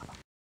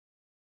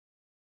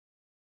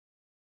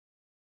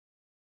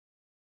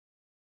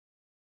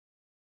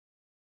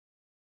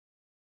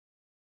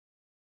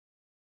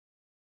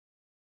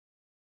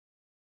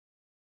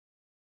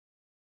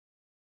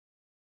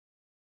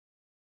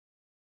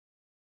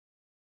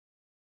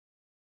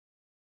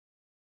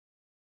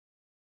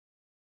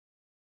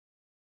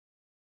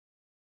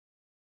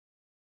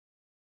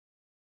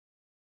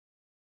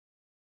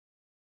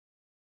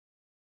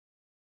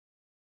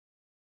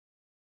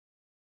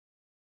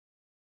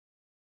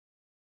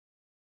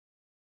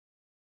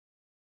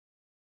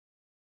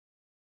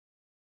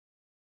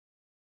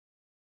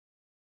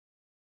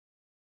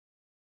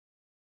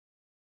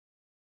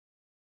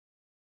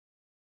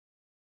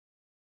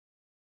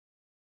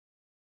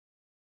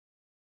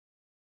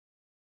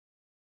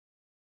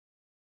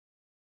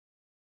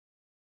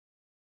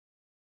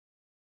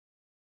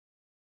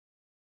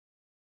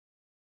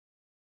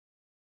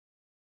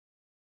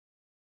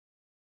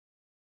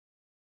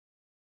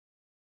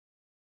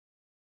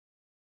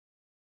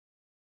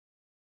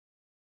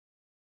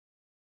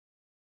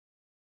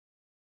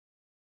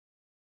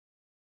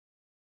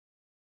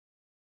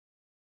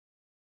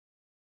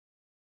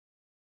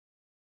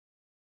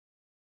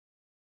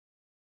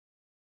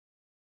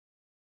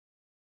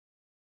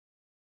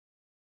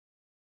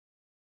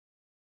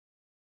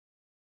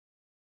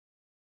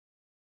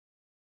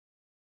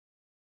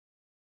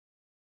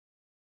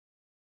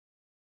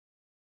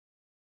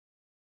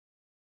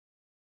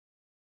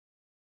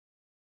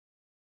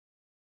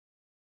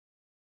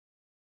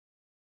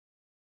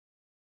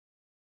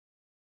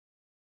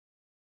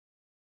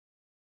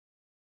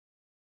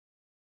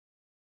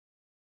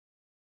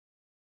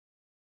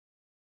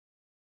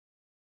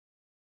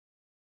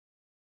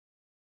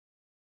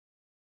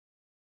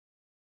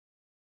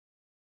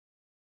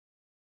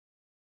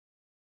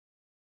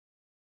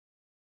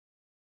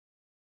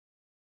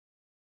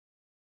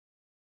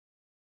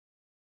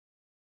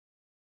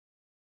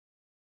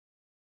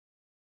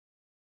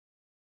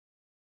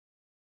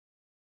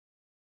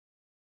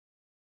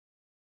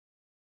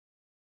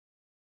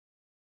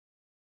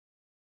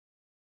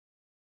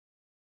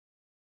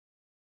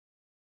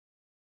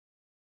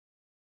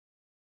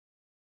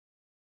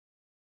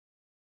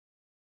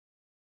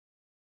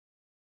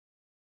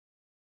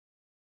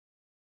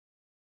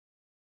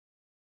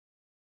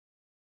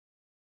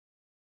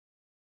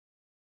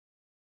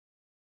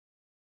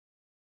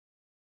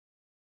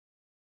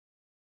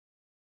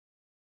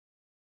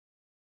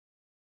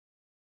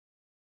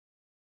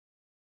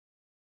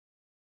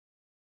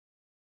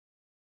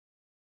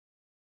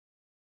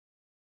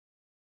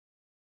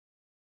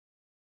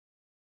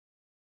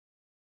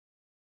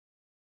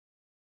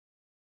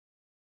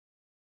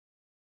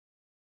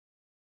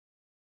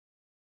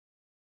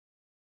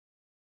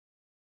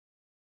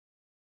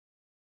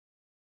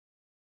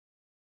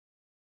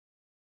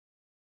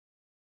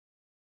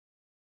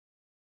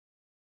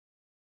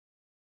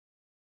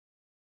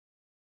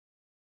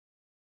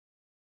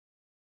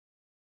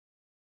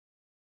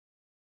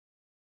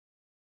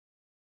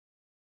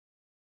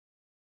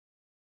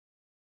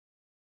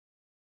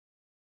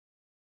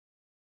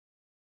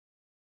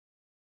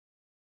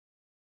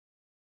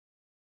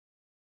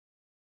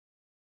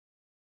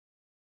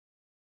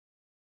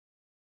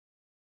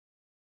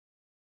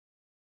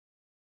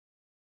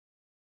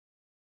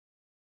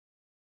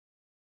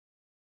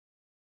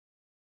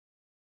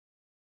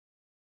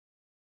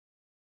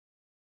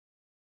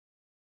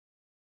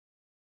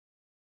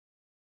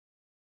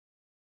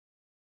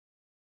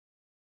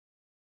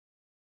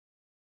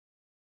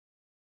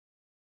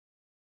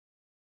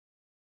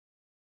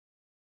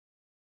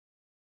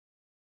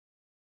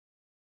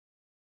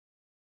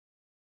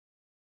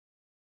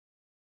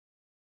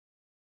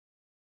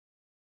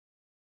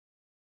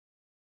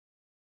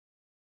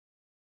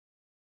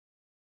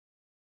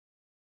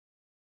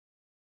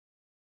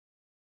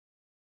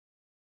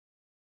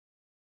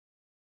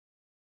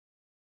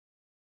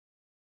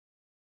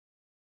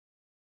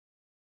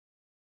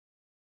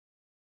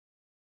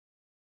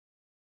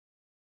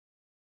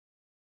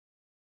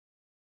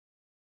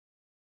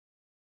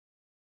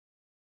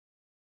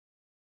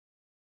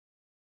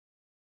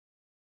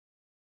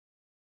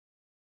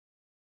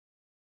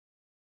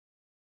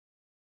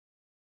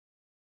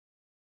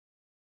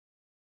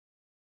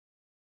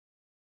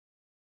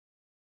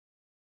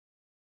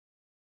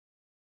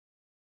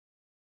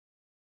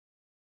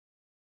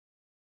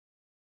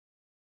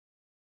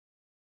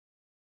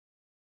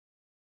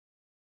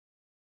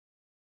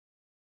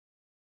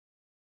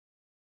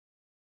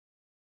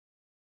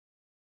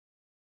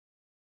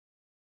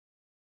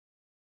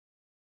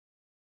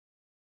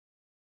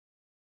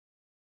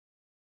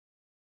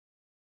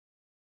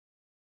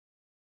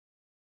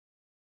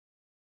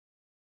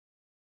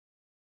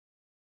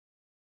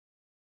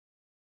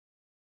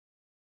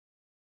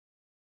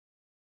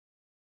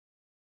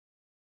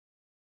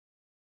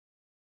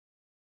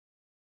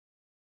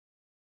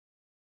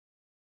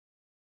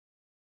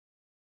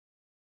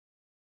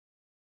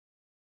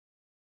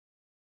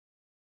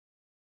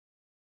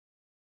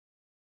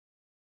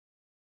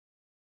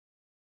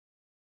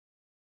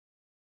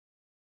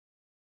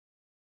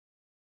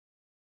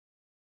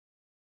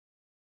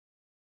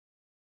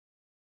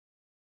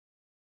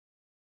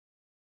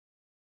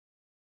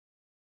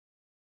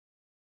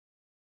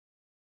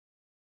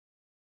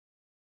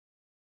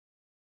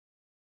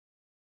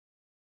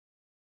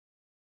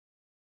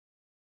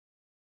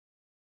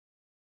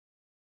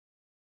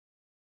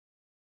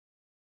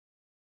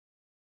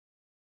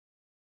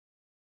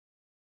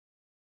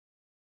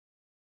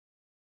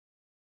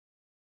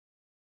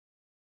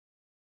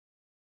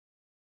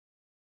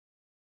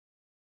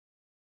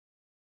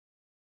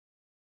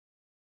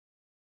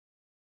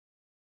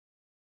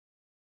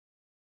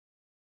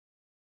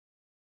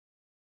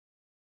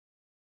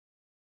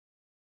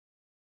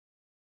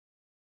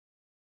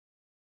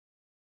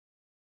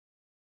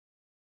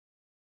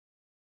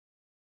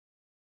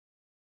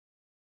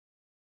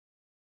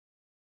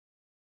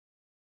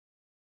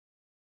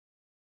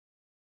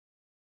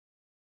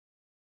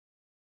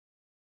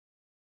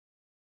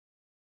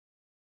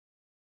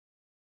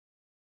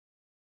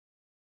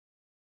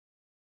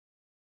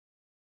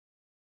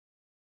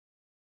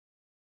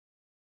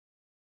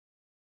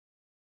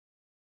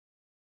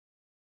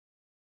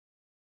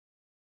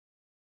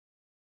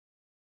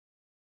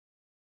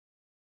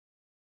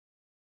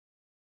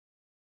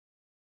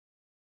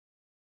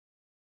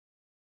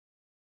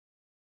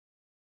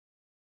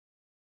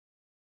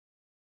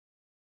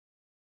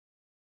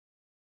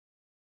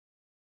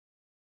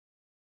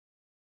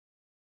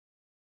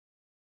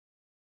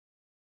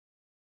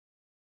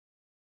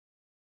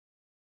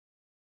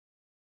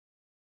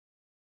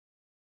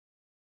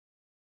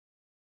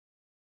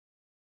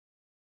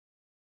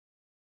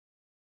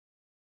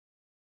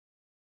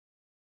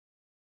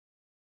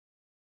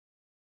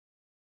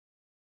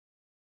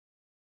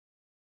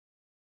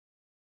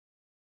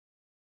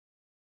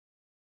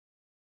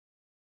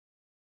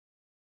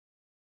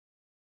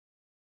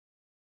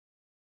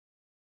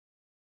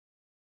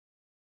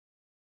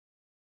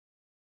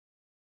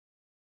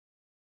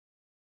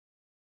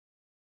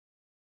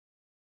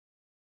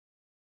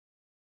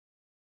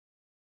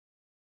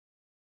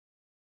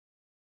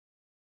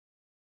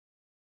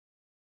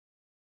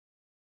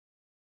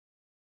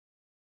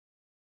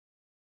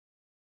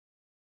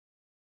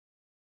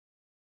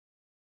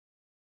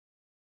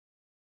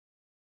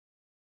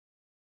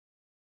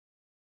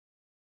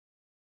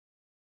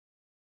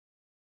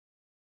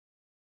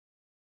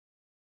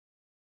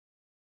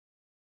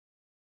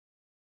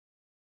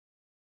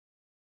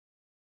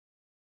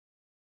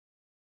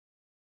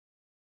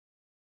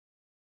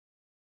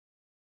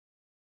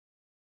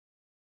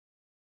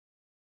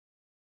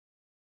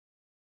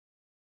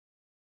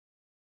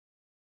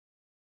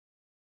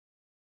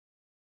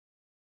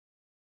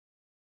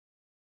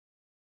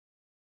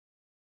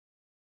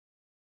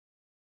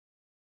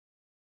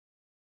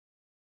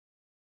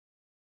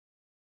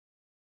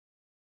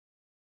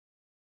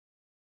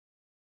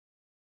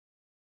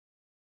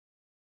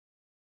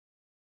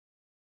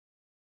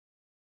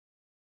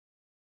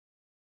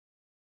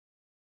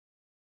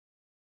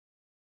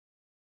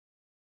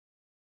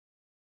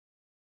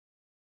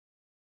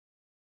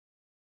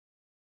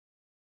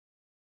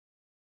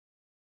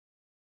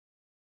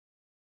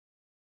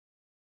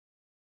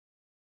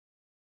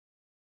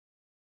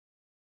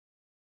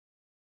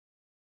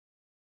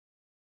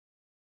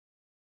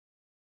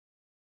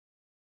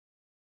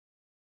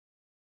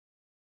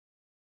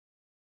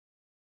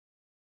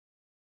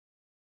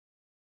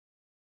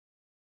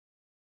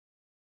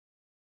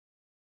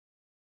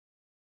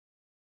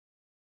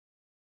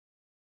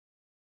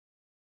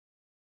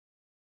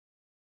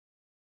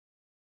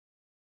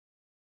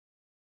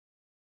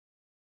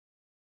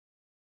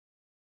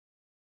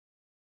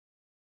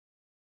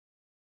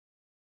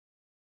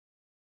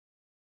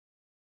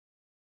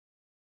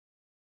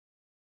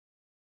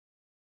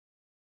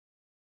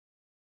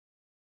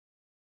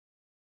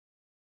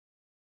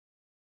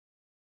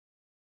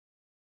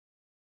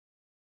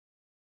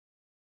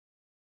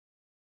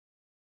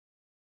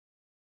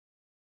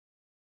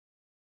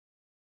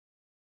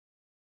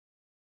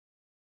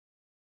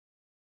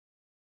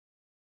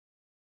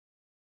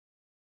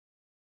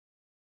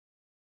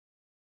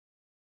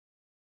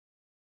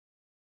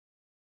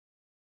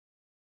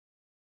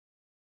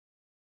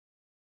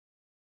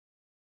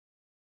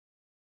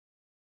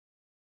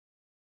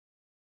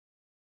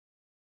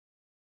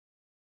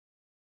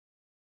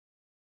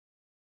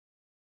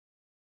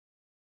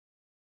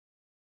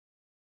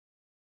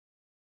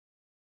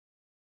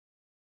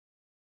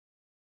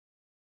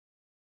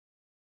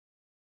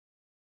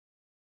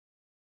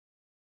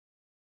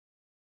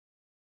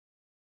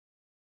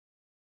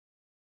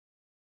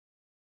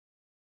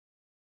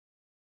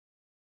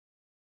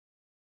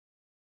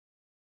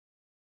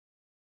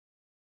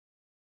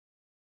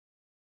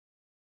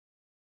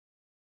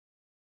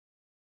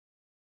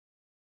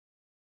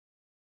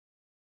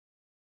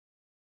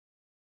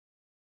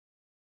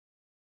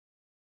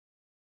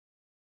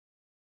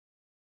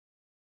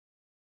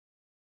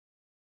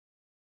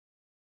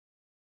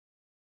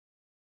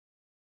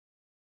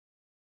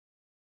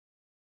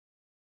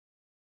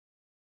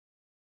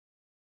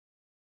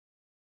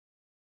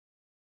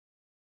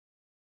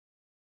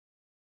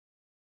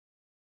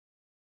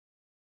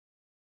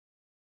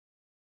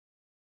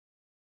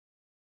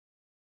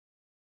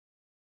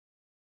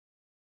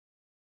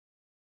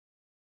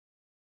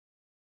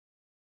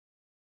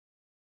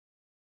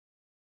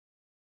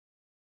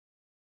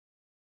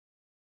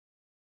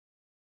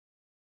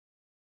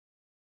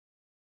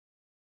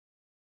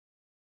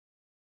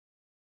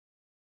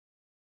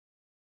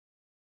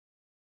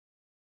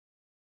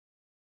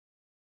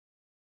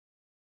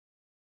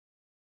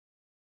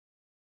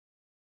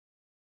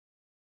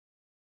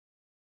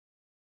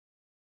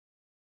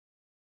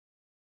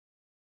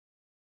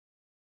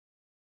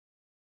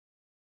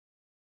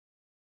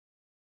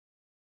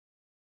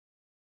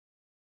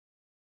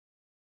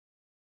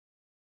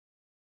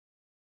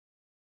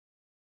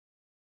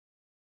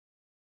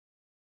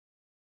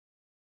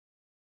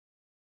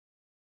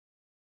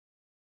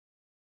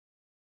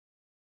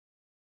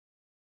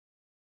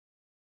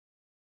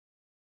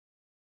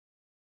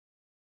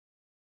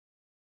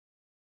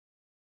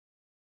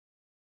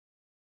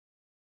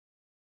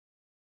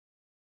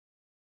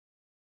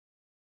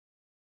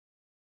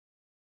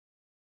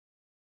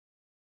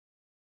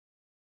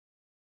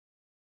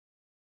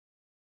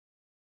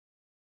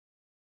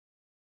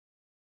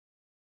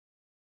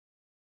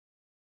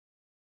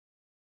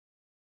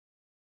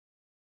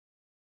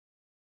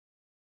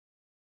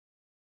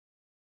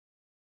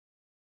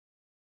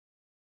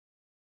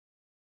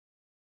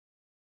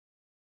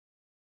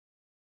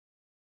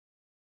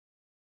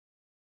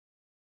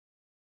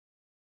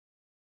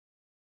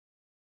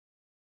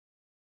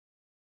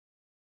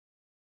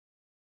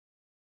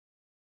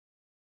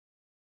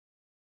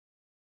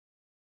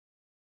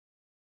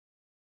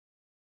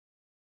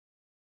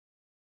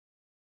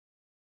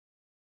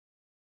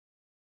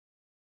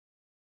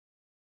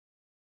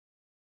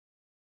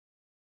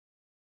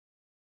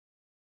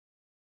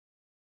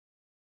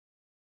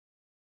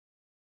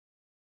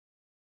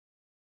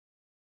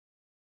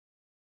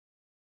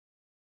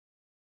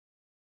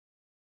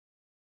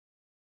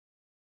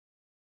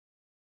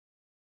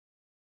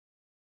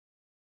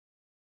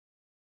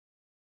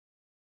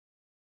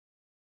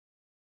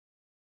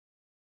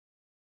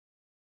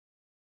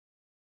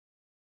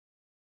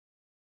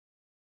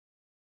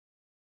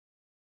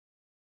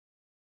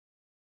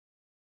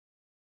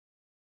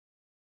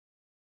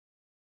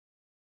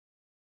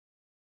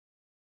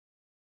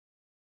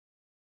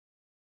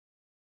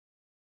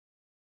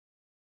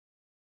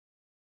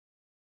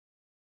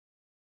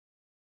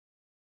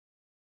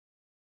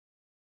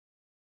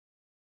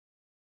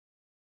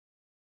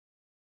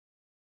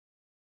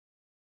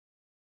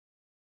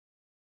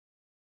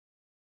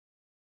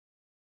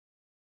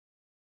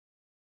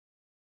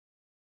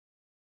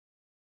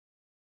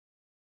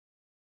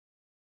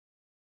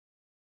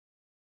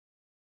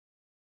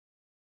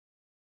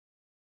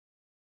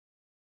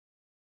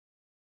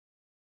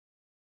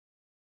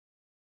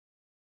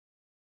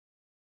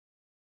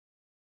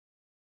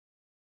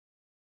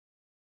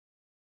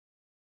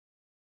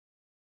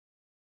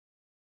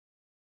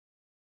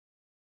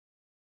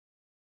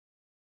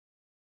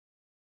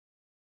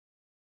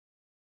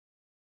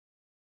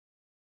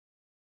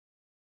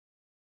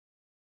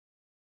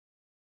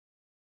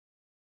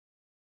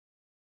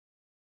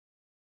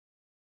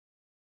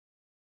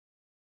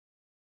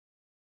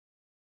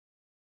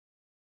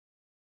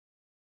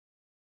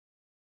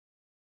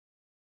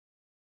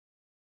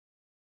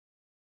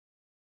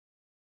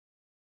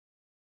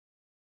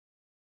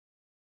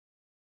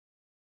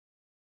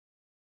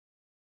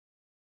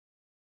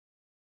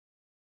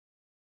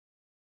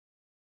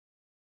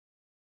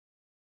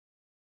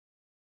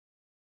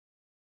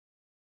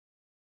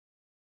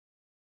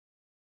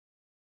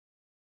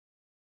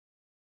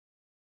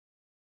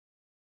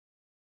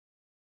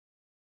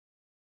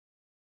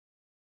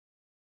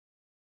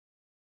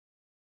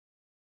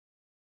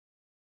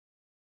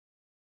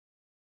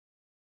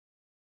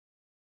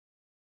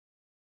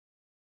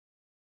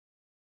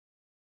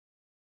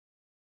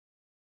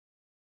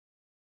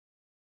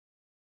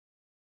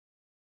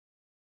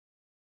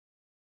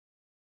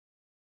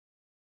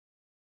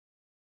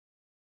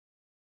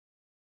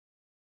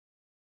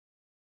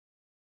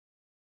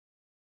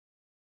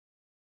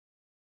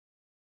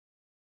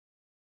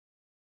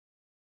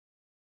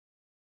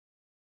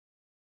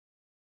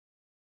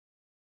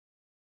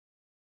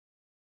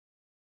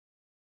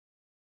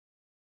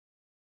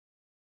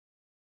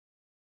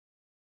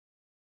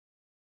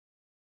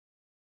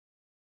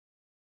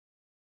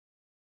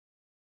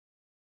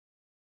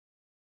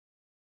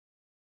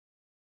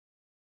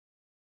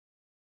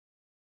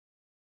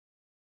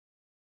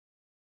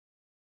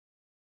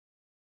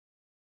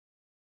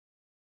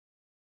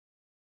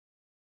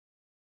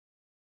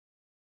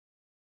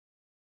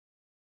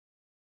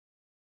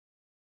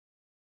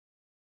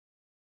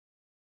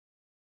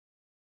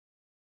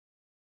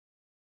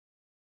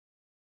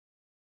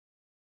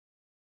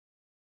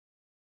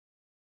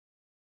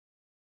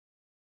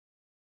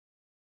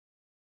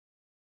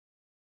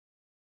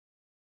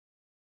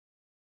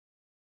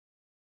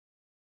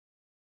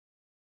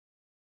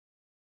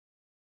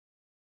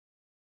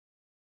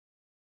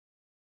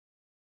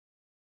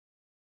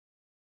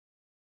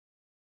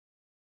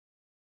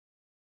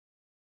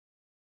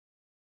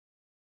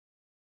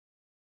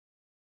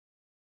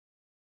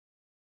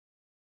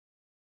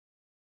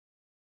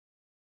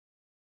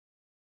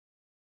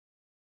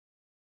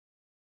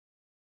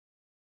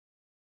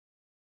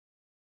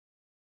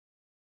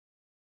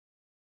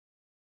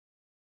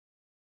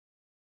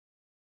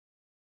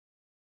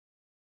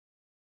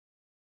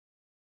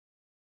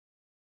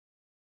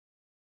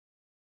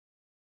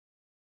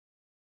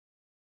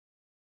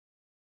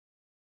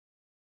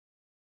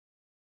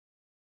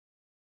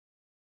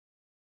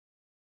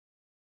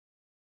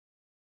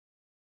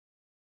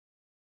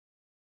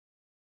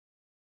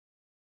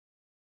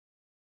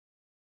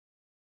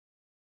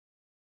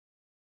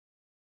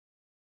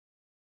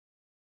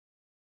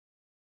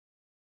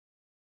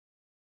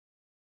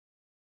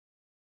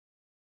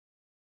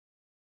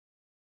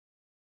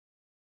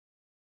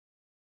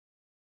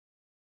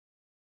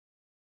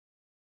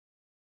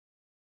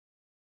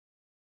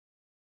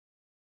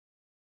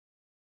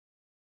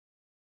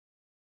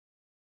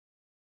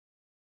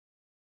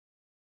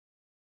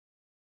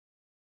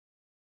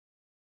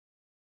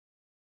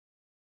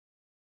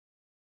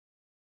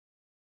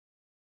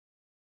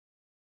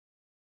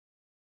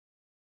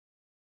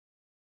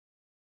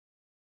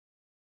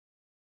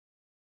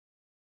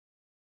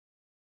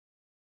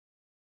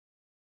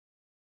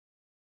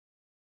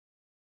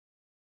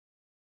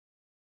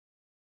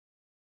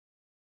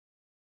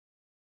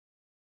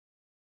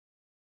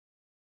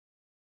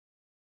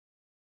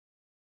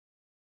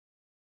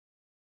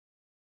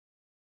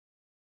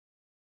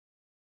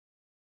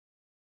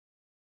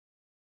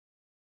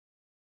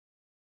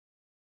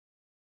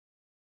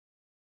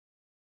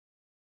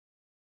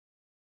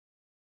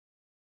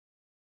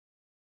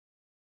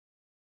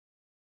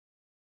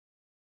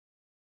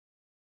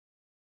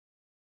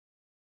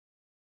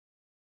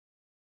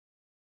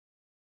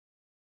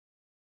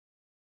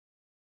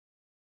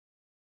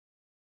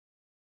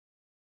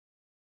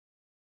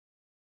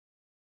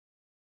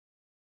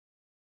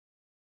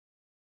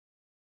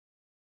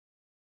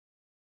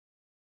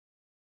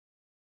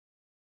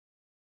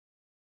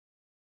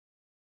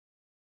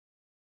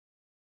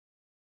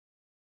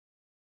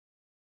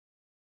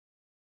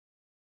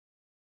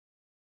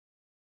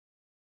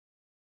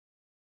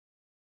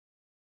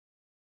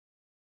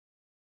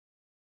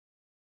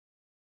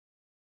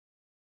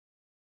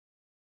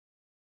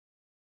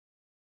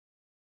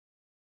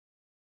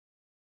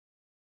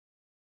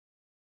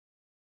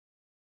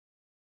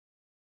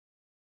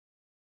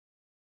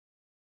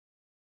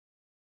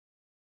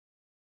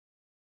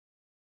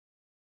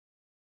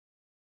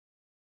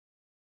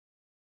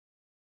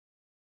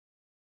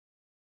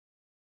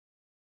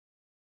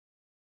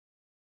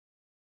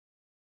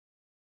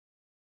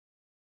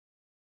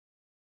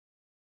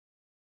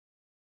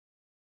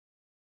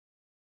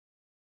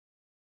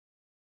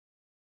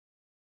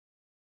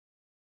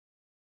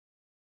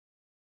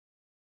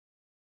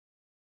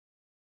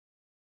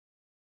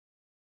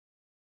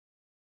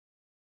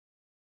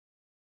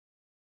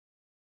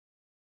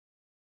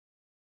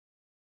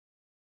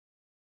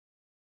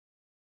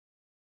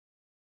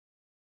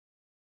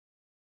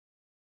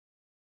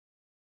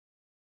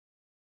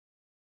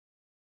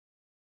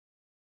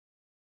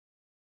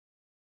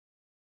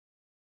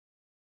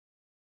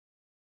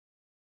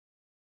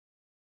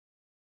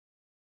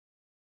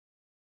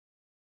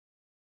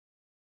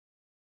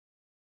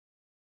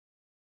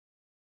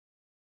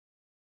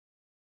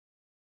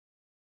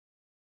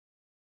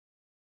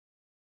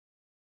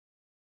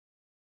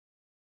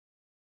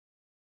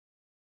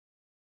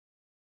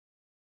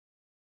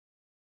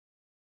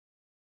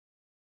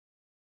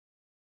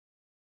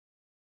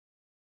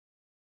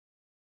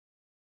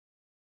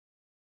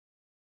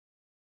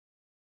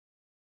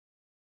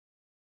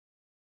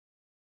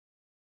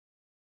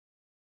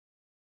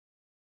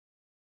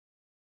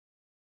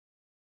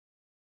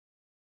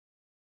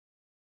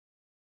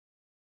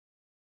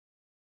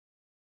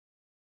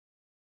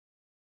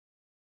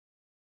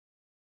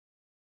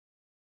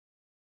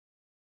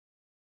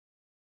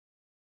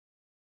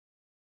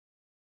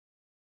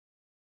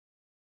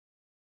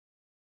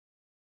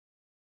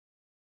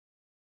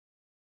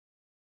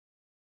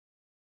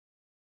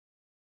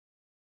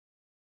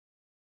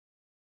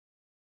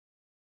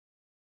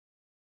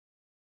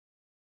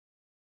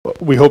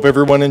 We hope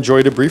everyone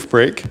enjoyed a brief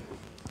break.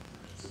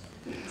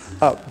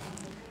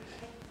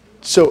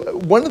 So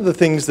one of the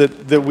things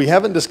that we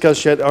haven't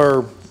discussed yet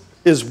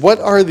is what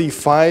are the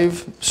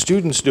 5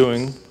 students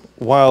doing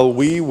while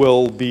we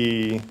will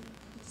be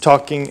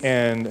talking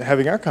and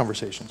having our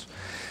conversations.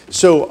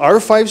 So our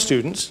 5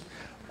 students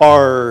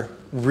are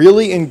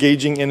really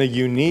engaging in a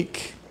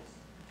unique,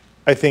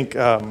 I think,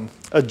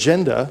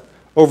 agenda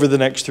over the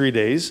next 3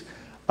 days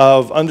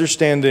of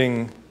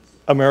understanding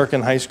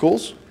American high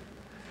schools,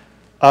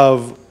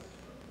 of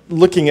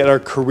looking at our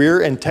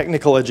career and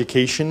technical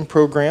education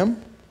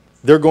program.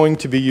 They're going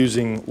to be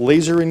using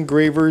laser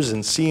engravers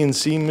and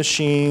CNC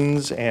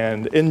machines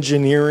and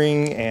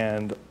engineering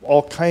and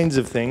all kinds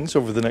of things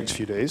over the next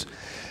few days.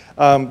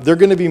 They're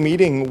going to be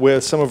meeting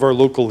with some of our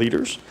local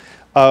leaders,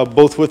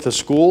 both with the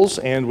schools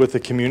and with the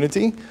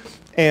community,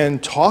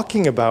 and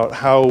talking about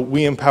how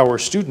we empower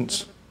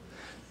students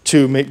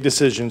to make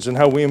decisions and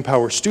how we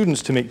empower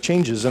students to make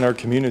changes in our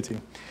community.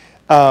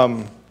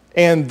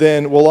 And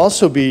then we'll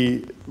also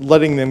be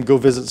letting them go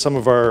visit some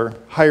of our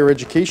higher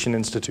education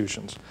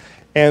institutions.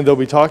 And they'll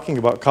be talking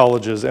about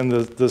colleges and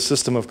the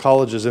system of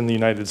colleges in the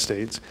United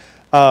States.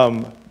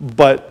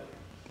 But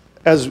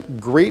as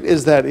great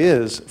as that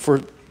is, for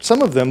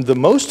some of them, the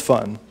most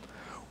fun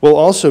will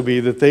also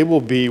be that they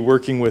will be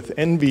working with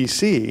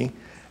NBC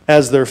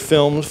as they're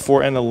filmed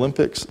for an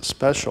Olympics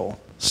special.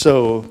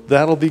 So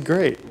that'll be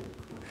great.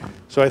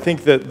 So I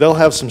think that they'll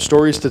have some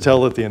stories to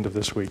tell at the end of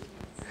this week.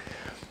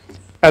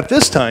 At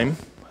this time,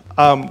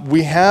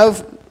 we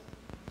have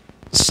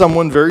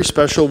someone very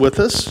special with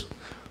us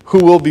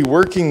who will be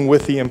working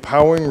with the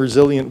Empowering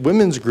Resilient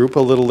Women's Group a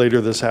little later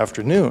this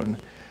afternoon.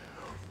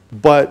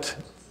 But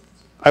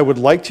I would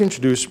like to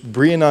introduce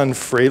Brianon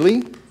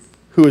Fraley,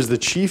 who is the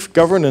Chief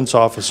Governance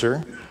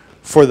Officer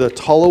for the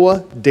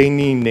Tolowa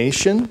Dene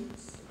Nation,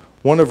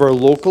 one of our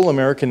local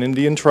American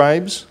Indian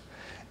tribes.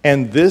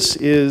 And this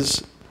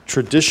is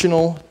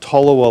traditional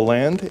Tolowa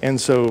land. And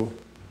so,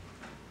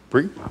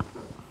 Bri?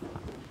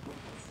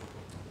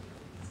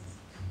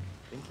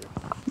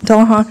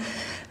 Taloha.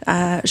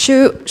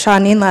 Shu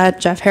Shaninla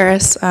Jeff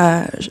Harris.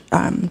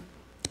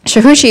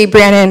 Shahushi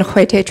Brannon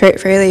Hoite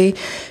Trait Fraley.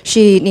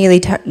 She Neely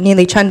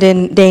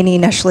Chundin Dani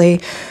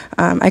Neshle.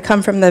 I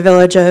come from the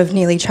village of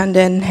Neely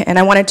Chundin, and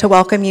I wanted to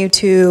welcome you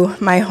to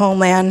my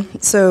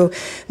homeland. So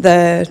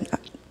the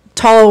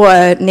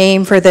Tolowa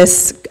name for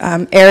this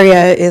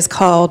area is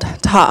called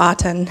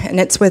Ta'atan, and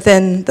it's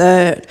within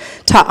the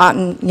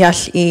Ta'atan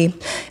Yashi.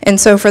 And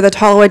so for the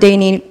Tolowa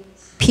Dene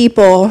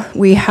people,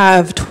 we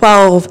have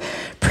 12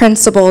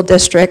 principal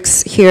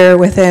districts here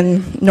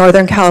within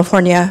Northern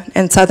California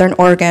and Southern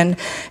Oregon,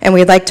 and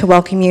we'd like to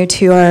welcome you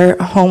to our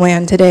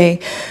homeland today.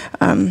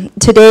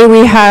 Today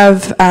we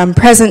have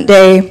present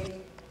day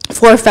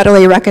 4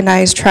 federally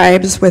recognized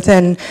tribes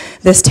within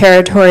this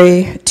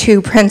territory,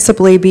 2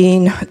 principally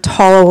being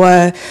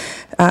Tolowa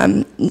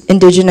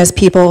indigenous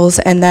peoples,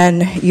 and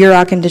then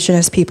Yurok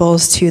indigenous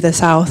peoples to the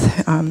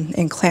south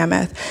in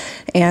Klamath.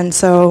 And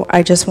so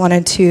I just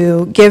wanted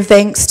to give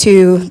thanks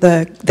to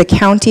the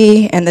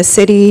county and the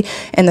city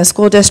and the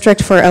school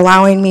district for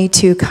allowing me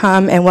to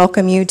come and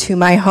welcome you to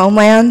my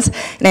homelands.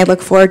 And I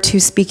look forward to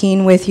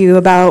speaking with you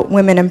about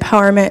women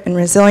empowerment and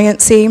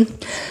resiliency.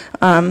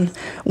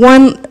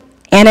 One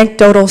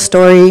anecdotal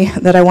story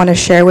that I want to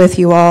share with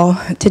you all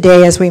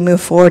today as we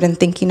move forward in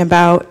thinking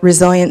about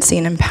resiliency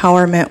and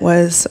empowerment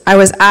was, I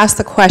was asked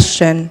the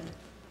question,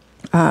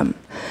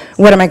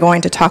 what am I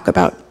going to talk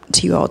about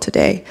to you all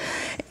today?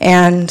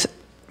 And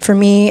for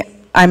me,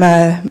 I'm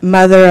a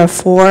mother of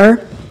 4,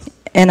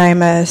 and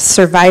I'm a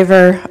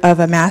survivor of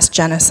a mass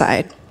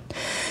genocide.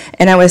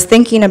 And I was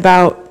thinking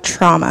about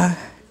trauma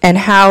and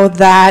how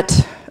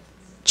that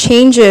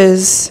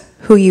changes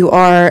who you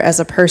are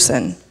as a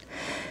person.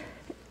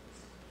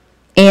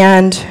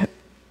 And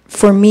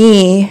for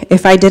me,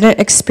 if I didn't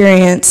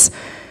experience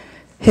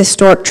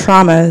historic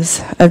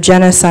traumas of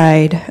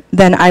genocide,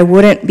 then I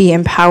wouldn't be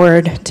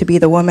empowered to be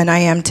the woman I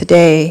am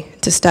today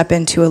to step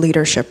into a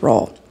leadership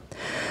role.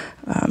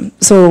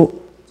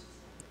 So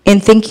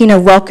in thinking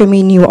of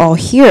welcoming you all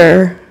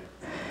here,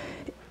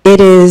 it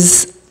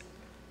is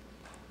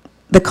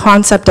the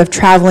concept of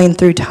traveling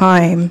through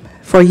time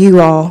for you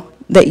all,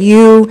 that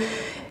you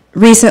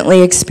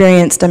recently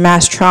experienced a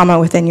mass trauma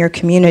within your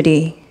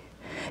community,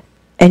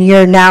 and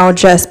you're now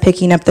just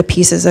picking up the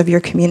pieces of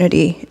your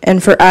community.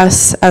 And for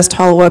us as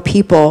Tolowa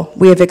people,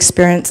 we have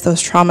experienced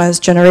those traumas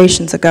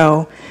generations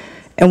ago,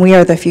 and we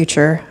are the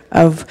future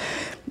of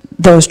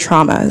those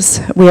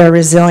traumas. We are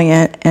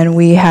resilient, and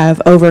we have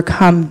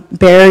overcome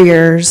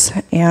barriers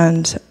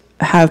and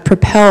have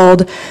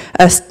propelled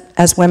us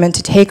as women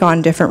to take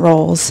on different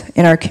roles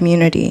in our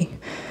community.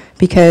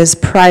 Because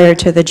prior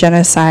to the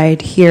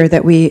genocide here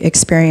that we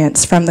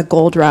experienced from the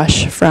gold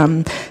rush,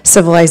 from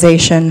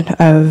civilization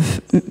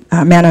of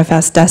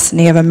manifest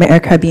destiny of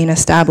America being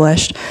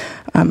established,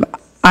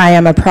 I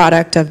am a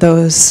product of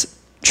those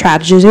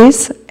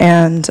tragedies,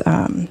 and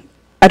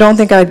I don't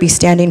think I would be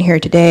standing here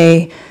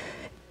today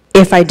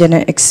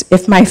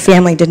if my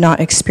family did not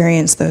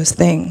experience those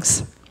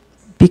things.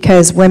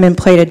 because women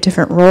played a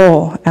different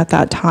role at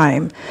that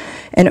time.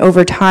 And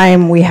over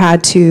time, we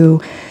had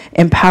to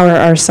empower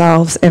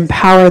ourselves,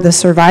 empower the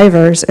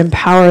survivors,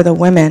 empower the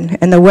women.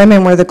 And the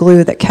women were the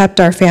glue that kept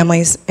our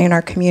families and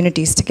our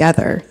communities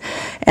together.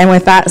 And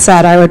with that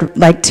said, I would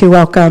like to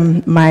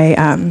welcome my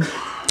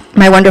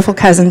wonderful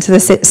cousin to the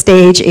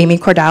stage, Amy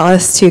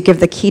Cordalis, to give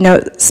the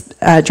keynote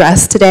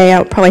address today.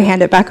 I'll probably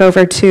hand it back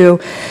over to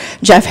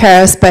Jeff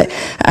Harris. But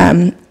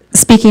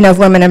speaking of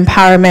women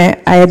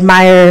empowerment, I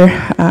admire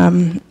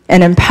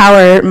and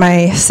empower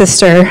my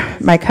sister,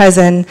 my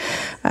cousin,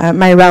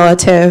 my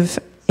relative,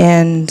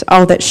 and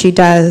all that she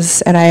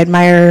does. And I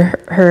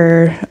admire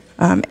her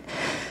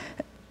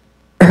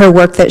her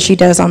work that she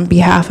does on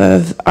behalf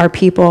of our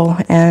people,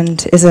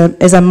 and is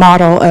a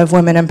model of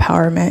women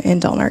empowerment in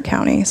Del Norte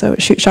County. So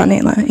shoot shot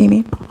Naila,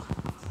 Amy.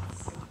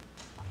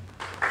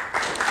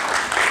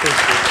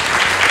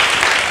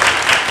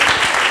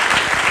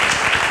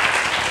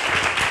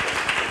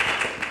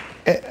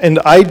 And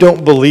I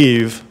don't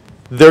believe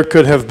there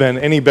could have been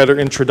any better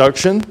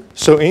introduction.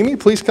 So Amy,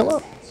 please come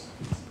up.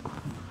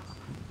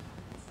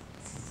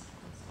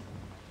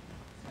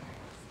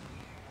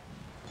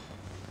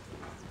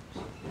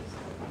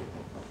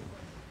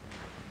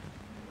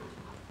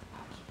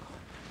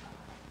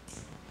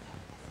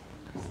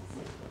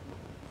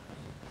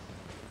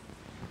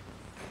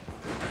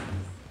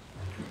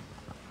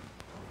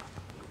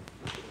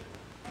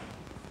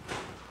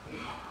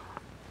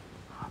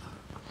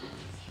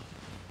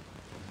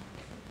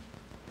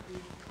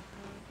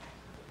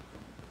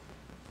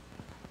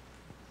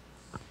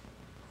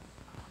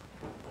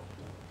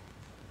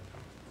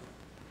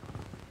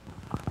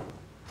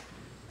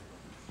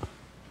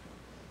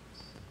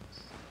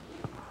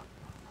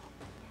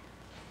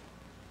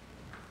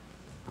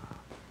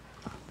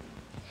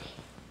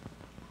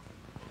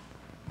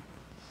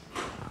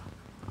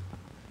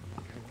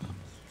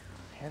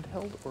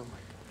 Handheld or mic?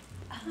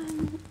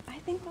 I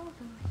think I'll go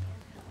with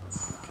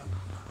handheld.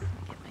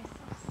 Get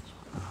myself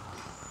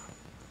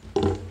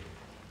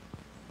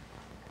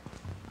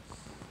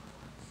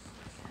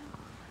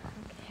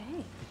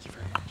okay. Thank you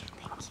very much.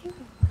 Thank you.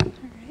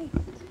 All right.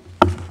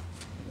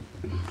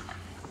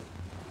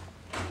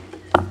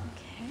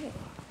 Okay.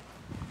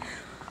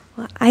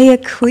 Well,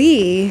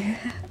 Ayakui.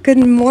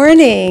 Good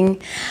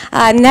morning.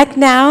 Nek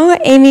now,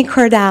 Amy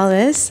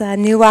Cordalis,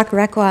 Nuwak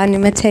Rekwa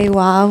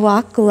Numatewa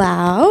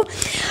Waklau.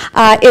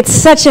 It's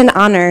such an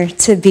honor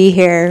to be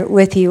here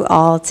with you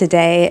all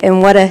today,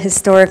 and what a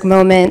historic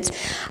moment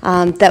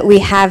that we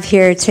have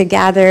here to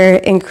gather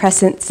in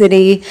Crescent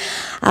City.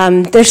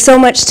 There's so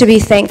much to be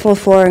thankful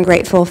for and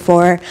grateful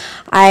for.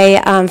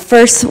 I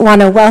first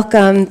want to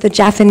welcome the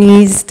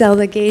Japanese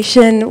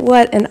delegation.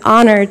 What an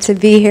honor to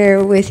be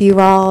here with you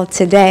all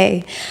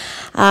today.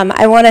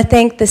 I want to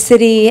thank the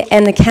city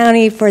and the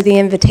county for the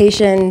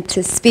invitation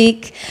to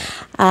speak.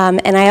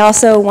 And I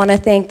also want to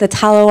thank the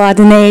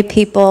Talawadene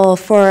people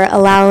for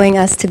allowing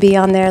us to be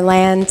on their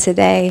land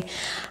today.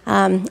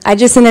 I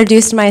just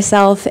introduced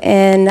myself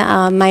in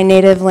my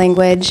native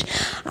language.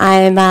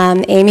 I'm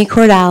Amy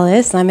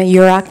Cordalis. I'm a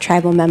Yurok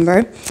tribal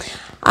member.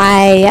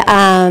 I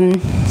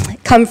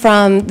come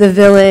from the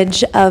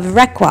village of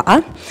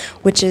Rekwa,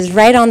 which is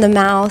right on the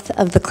mouth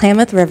of the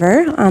Klamath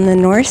River on the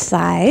north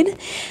side.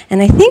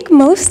 And I think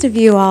most of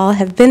you all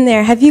have been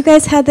there. Have you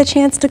guys had the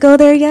chance to go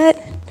there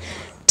yet?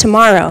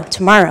 Tomorrow.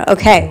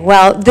 Okay,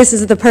 well, this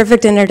is the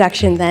perfect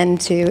introduction then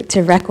to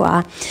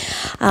Rekwa.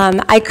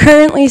 I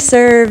currently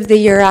serve the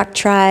Yurok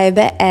tribe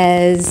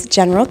as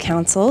general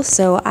counsel,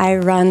 so I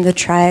run the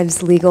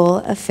tribe's legal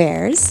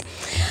affairs.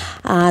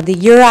 The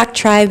Yurok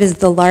tribe is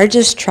the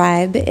largest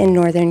tribe in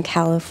Northern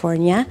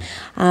California.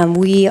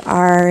 We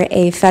are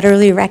a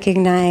federally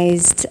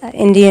recognized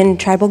Indian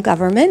tribal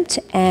government,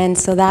 and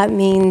so that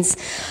means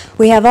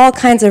we have all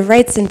kinds of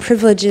rights and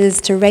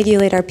privileges to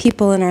regulate our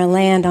people and our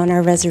land on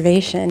our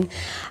reservation.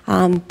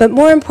 But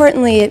more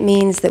importantly, it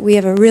means that we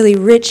have a really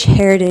rich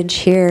heritage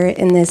here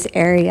in this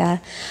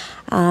area.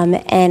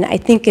 And I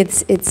think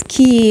it's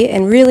key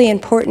and really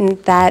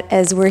important that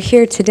as we're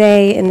here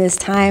today in this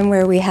time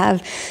where we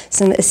have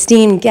some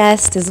esteemed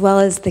guests as well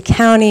as the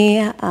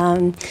county,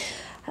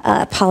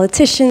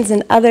 politicians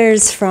and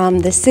others from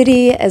the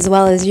city, as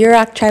well as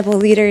Yurok tribal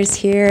leaders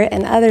here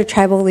and other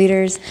tribal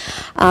leaders,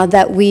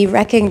 that we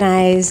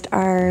recognized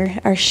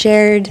our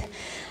shared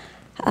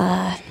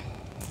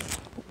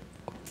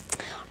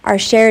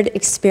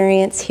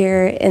experience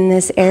here in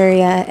this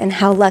area and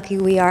how lucky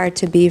we are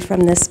to be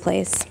from this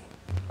place.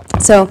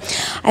 So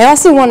I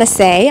also want to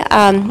say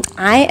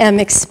I am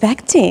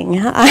expecting.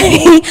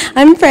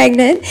 I'm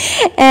pregnant,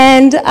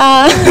 and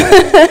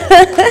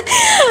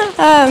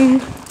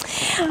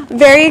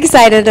very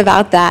excited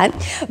about that.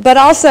 But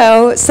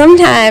also,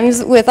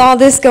 sometimes with all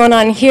this going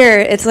on here,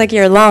 it's like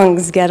your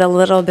lungs get a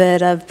little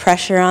bit of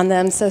pressure on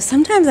them. So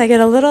sometimes I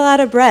get a little out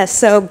of breath.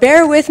 So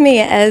bear with me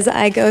as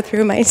I go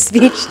through my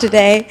speech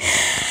today.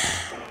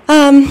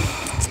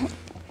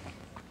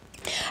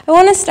 I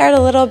want to start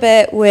a little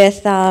bit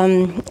with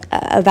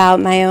about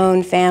my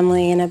own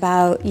family and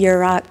about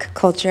Yurok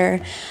culture.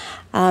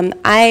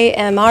 I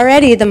am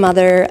already the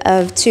mother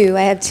of two.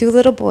 I have two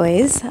little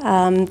boys.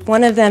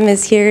 One of them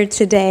is here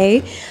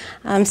today,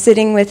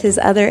 sitting with his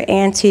other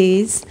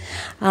aunties.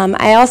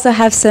 I also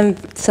have some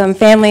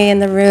family in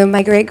the room.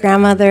 My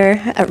grandmother,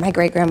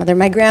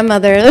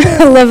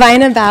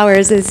 Lavina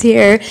Bowers is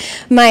here.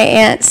 My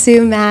Aunt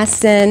Sue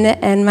Maston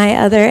and my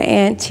other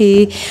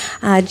auntie,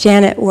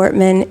 Janet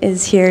Wortman,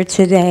 is here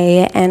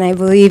today. And I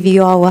believe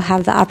you all will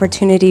have the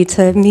opportunity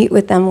to meet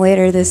with them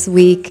later this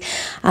week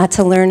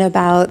to learn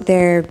about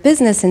their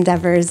business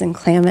endeavors in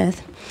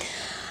Klamath.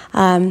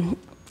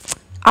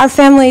 Our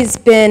family's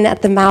been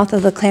at the mouth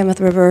of the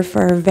Klamath River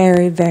for a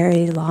very,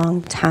 very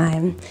long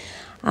time.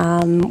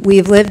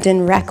 We've lived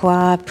in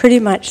Requa pretty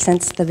much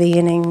since the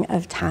beginning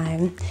of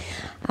time.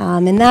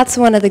 And that's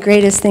one of the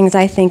greatest things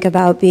I think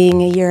about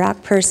being a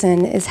Yurok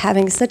person, is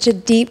having such a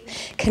deep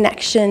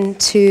connection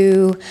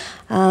to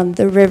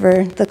the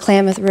river, the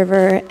Klamath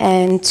River,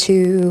 and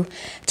to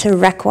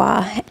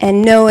Requa,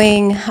 and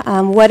knowing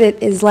what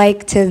it is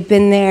like to have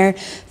been there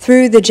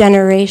through the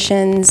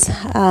generations,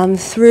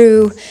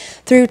 through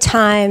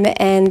time,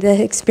 and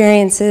the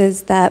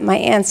experiences that my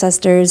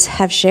ancestors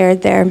have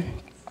shared there.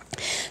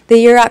 The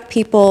Yurok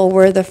people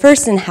were the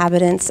first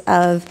inhabitants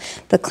of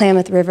the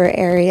Klamath River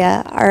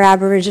area. Our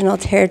Aboriginal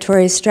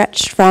territory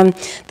stretched from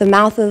the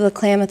mouth of the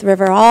Klamath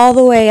River all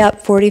the way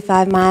up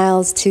 45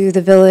 miles to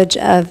the village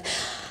of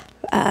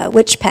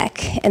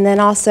Witchpeck, and then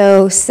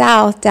also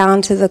south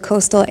down to the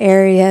coastal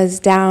areas,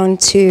 down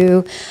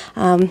to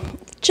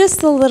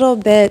just a little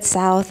bit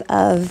south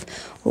of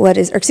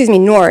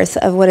north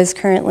of what is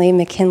currently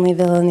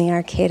McKinleyville in the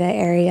Arcata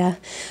area.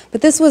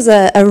 But this was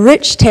a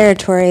rich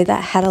territory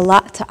that had a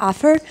lot to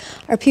offer.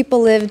 Our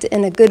people lived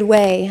in a good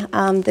way.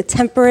 The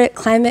temperate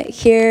climate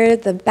here,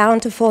 the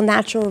bountiful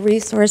natural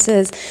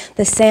resources,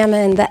 the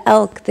salmon, the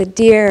elk, the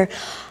deer,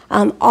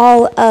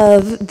 all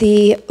of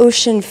the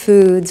ocean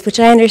foods,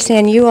 which I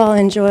understand you all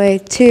enjoy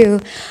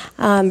too,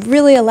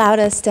 really allowed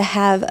us to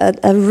have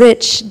a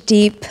rich,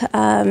 deep,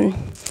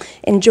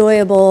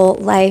 enjoyable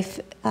life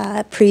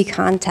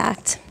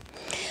pre-contact.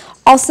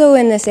 Also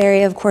in this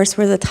area, of course,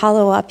 were the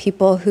Talowa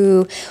people,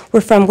 who were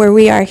from where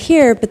we are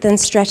here, but then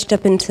stretched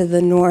up into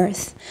the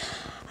north.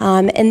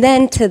 And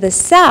then to the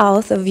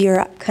south of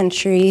Yurok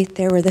country,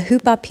 there were the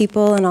Hupa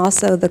people and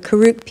also the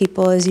Karuk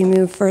people as you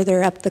move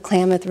further up the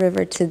Klamath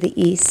River to the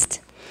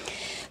east.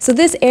 So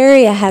this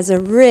area has a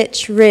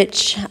rich,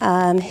 rich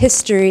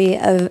history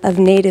of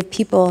Native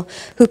people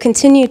who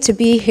continue to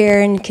be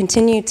here and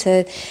continue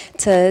to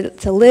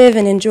live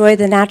and enjoy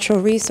the natural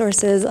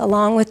resources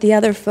along with the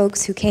other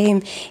folks who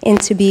came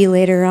into be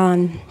later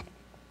on.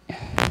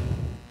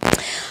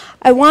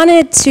 I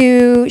wanted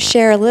to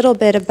share a little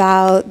bit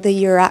about the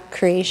Yurok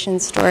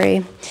creation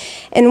story.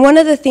 And one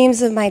of the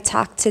themes of my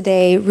talk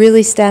today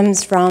really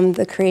stems from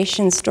the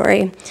creation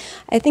story.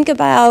 I think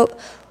about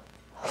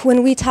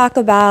when we talk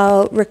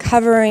about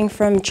recovering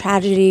from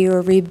tragedy or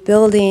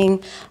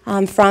rebuilding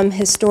from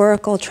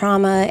historical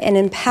trauma and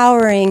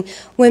empowering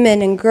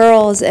women and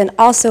girls and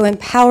also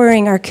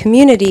empowering our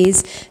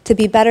communities to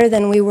be better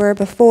than we were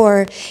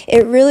before,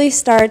 it really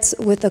starts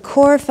with the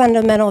core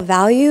fundamental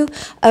value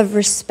of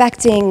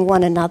respecting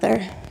one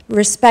another,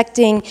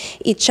 respecting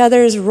each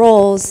other's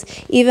roles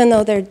even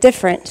though they're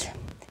different,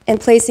 and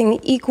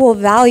placing equal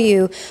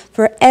value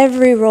for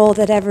every role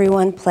that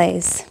everyone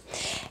plays.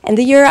 And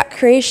the Yurok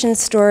creation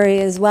story,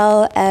 as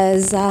well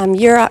as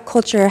Yurok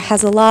culture,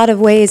 has a lot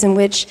of ways in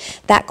which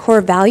that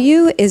core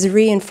value is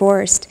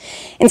reinforced.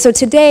 And so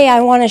today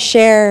I want to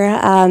share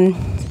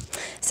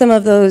some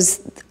of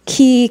those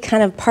key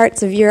kind of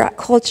parts of Yurok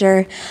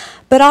culture,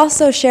 but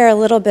also share a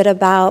little bit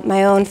about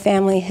my own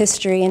family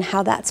history and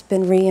how that's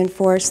been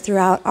reinforced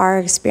throughout our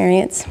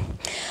experience.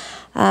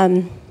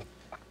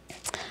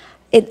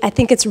 I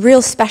think it's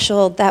real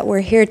special that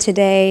we're here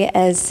today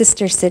as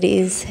sister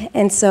cities,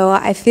 and so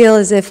I feel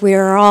as if we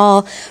are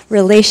all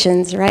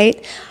relations,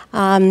 right?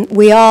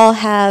 We all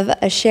have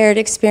a shared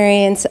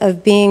experience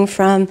of being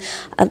from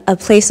a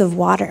place of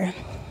water.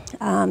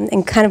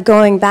 And kind of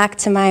going back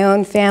to my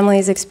own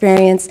family's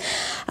experience,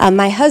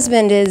 my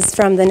husband is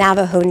from the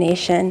Navajo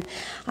Nation.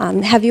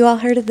 Have you all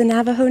heard of the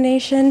Navajo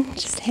Nation?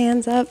 Just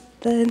hands up.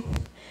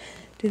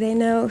 Do they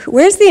know?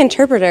 Where's the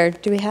interpreter?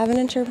 Do we have an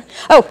interpreter?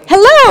 Oh,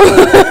 hello!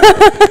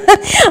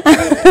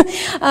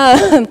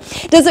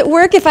 Does it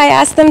work if I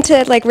ask them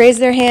to raise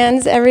their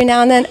hands every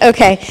now and then?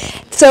 Okay.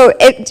 So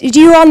do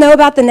you all know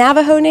about the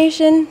Navajo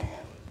Nation?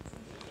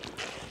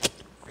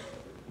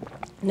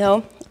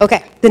 No?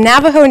 Okay. The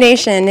Navajo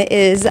Nation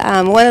is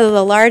one of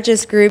the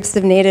largest groups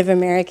of Native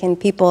American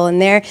people,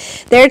 and their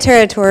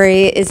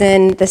territory is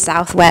in the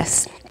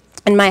Southwest.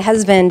 And my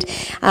husband,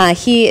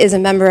 he is a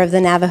member of the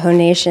Navajo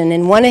Nation,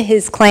 and one of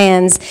his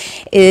clans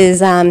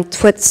is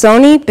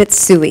Twotsoni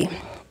Bitsui.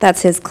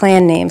 That's his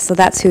clan name, so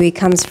that's who he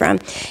comes from.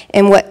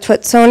 And what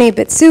Twotsoni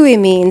Bitsui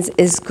means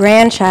is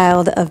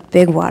grandchild of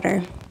Big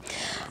Water.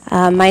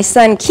 My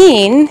son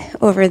Keen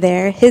over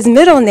there, his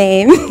middle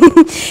name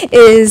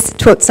is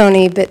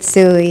Twotsoni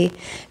Bitsui,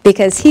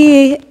 because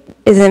he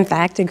is in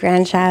fact a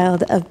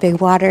grandchild of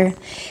Big Water.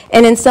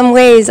 And in some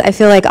ways, I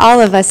feel like all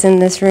of us in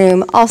this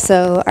room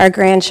also are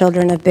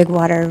grandchildren of Big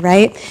Water,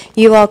 right?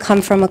 You all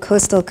come from a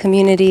coastal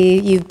community.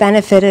 You've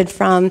benefited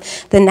from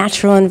the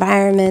natural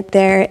environment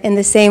there in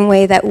the same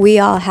way that we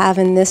all have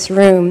in this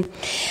room.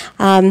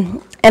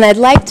 And I'd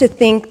like to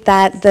think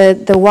that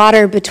the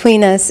water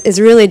between us is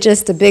really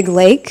just a big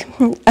lake,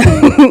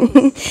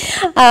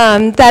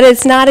 that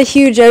it's not a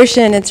huge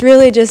ocean, it's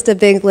really just a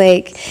big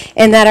lake,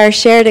 and that our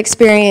shared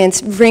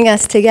experience bring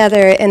us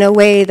together in a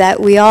way that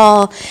we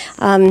all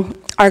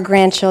are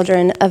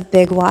grandchildren of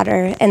Big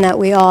Water, and that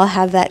we all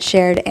have that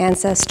shared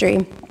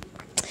ancestry.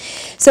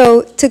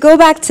 So to go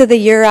back to the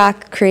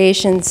Yurok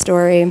creation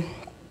story,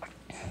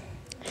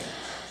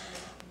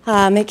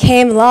 it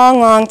came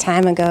long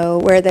time ago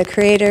where the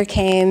Creator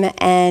came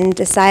and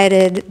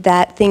decided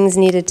that things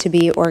needed to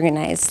be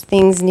organized.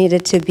 Things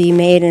needed to be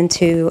made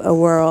into a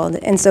world.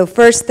 And so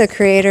first the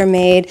Creator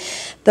made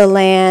the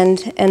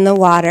land and the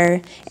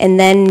water, and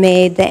then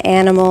made the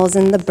animals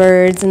and the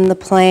birds and the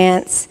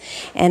plants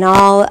and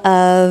all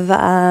of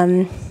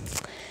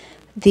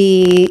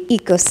the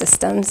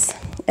ecosystems.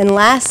 And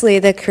lastly,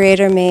 the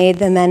Creator made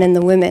the men and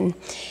the women.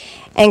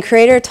 And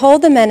Creator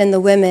told the men and the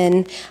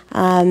women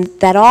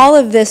that all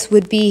of this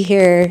would be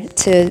here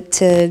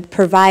to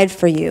provide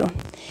for you,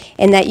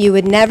 and that you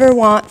would never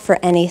want for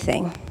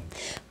anything.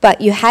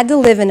 But you had to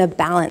live in a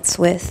balance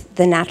with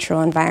the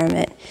natural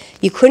environment.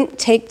 You couldn't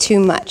take too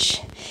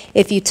much.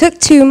 If you took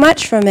too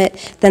much from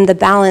it, then the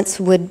balance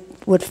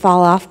would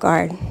fall off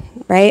guard,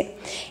 right?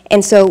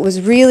 And so it was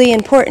really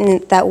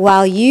important that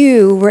while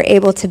you were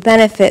able to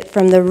benefit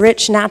from the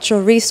rich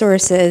natural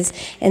resources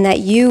and that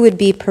you would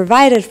be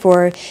provided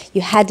for,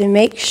 you had to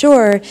make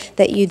sure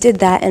that you did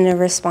that in a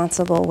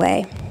responsible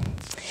way.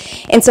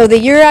 And so the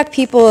Yurok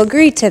people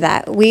agreed to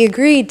that. We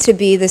agreed to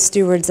be the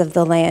stewards of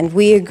the land.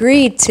 We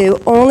agreed to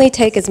only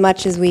take as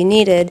much as we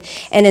needed,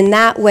 and in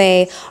that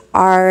way,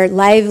 our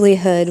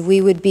livelihood,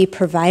 we would be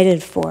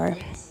provided for.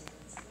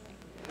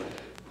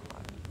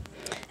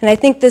 And I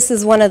think this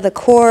is one of the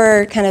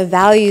core kind of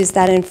values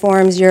that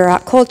informs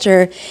Yurok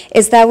culture,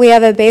 is that we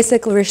have a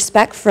basic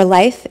respect for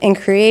life and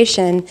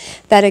creation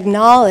that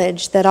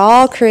acknowledge that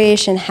all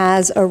creation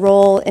has a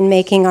role in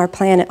making our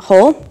planet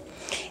whole.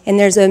 And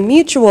there's a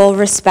mutual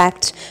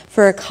respect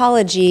for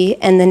ecology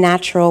and the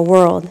natural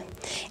world.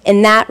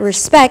 And that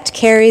respect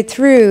carried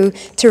through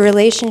to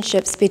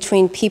relationships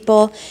between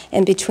people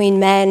and between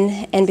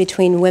men and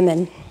between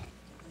women.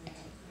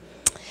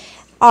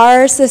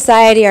 Our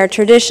society, our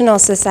traditional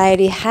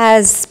society,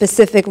 has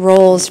specific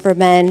roles for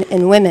men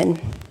and women.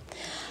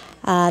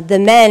 The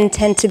men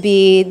tend to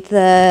be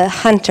the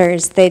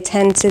hunters. They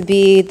tend to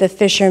be the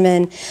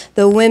fishermen.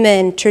 The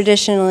women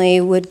traditionally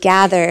would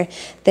gather.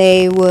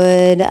 They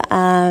would,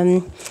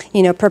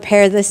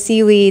 prepare the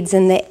seaweeds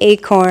and the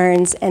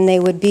acorns, and they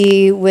would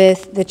be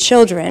with the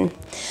children.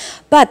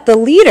 But the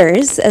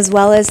leaders, as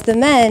well as the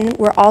men,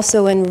 were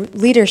also in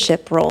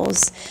leadership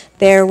roles.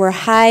 There were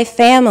high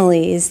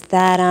families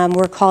that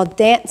were called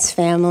dance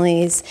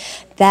families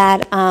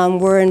that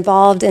were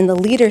involved in the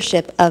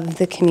leadership of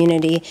the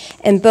community.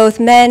 And both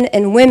men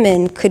and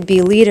women could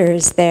be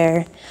leaders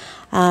there.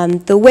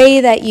 The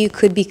way that you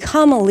could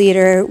become a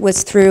leader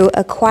was through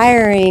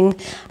acquiring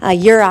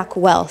Yurok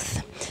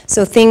wealth.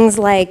 So things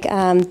like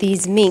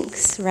these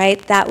minks,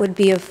 right? That would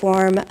be a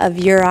form of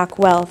Yurok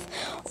wealth.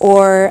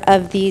 Or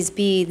of these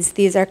beads.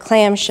 These are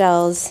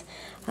clamshells.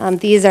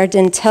 These are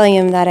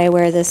dentilium that I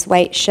wear, this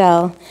white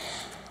shell.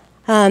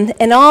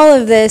 And all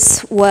of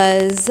this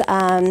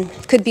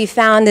could be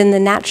found in the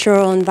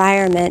natural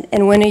environment.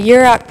 And when a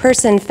Yurok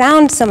person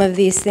found some of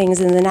these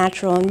things in the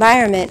natural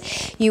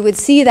environment, you would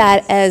see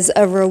that as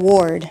a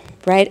reward,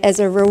 right? As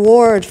a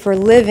reward for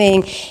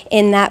living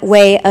in that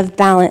way of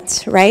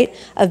balance, right?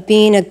 Of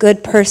being a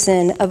good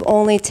person, of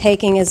only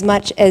taking as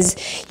much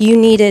as you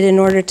needed in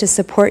order to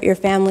support your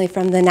family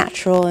from the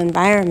natural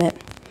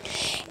environment.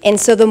 And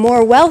so the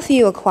more wealth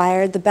you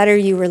acquired, the better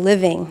you were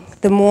living.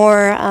 The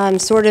more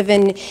sort of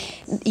in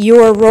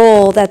your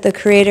role that the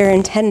Creator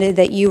intended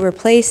that you were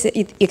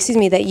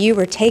that you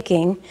were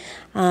taking,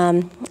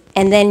 and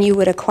then you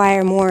would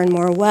acquire more and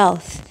more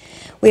wealth.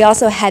 We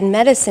also had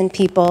medicine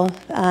people,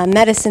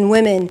 medicine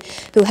women,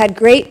 who had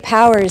great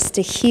powers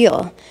to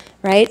heal,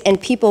 right?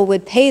 And people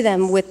would pay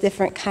them with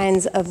different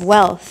kinds of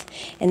wealth.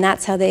 And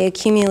that's how they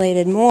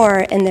accumulated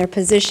more, and their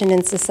position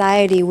in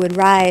society would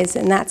rise,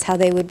 and that's how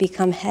they would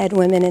become head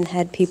women and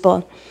head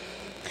people.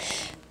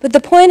 But the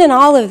point in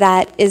all of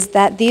that is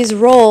that these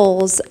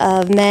roles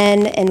of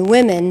men and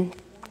women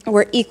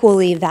were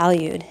equally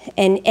valued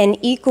and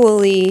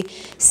equally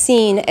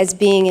seen as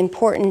being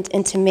important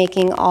into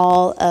making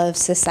all of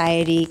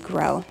society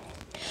grow.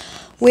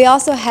 We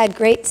also had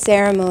great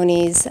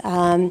ceremonies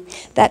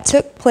that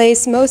took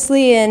place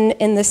mostly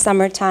in the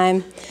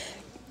summertime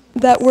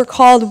that were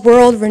called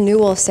world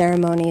renewal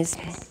ceremonies.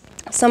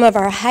 Some of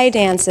our high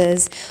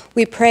dances,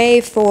 we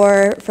pray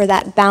for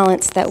that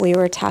balance that we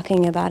were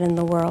talking about in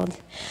the world.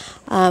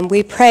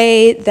 We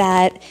pray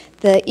that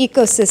the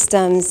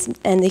ecosystems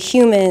and the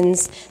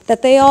humans,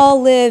 that they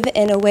all live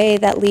in a way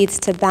that leads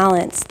to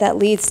balance, that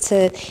leads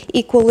to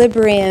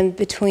equilibrium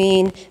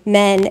between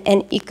men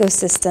and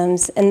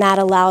ecosystems, and that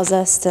allows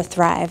us to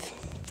thrive.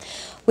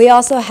 We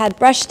also had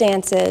brush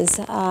dances,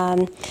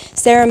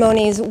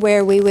 ceremonies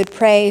where we would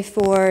pray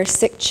for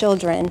sick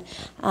children,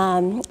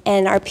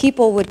 and our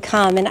people would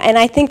come. And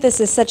I think this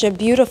is such a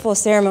beautiful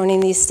ceremony,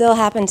 and these still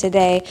happen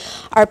today.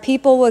 Our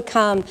people would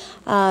come,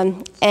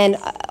 and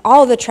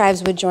all the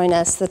tribes would join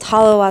us. The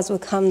Talawas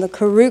would come, the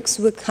Karuks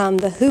would come,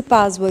 the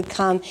Hupas would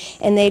come,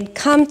 and they'd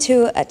come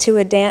to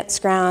a dance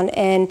ground,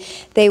 and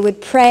they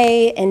would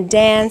pray and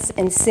dance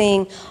and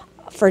sing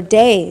for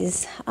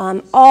days,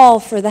 all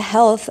for the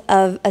health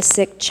of a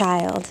sick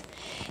child.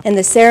 And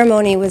the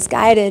ceremony was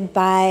guided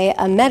by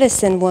a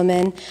medicine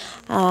woman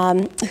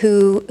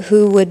who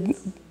would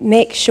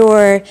make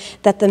sure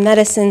that the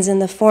medicines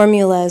and the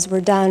formulas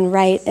were done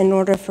right in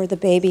order for the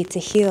baby to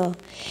heal.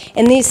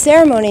 And these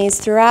ceremonies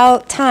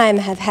throughout time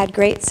have had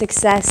great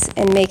success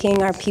in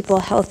making our people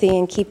healthy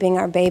and keeping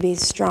our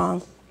babies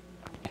strong.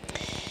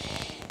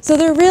 So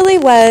there really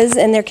was,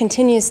 and there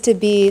continues to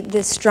be,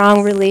 this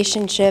strong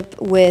relationship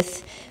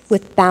with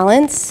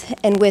balance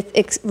and with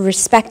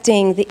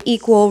respecting the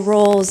equal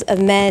roles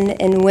of men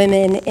and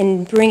women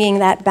in bringing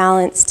that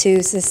balance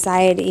to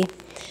society.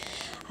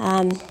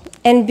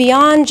 And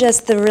beyond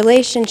just the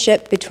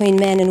relationship between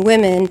men and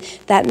women,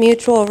 that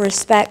mutual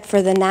respect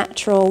for the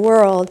natural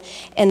world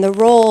and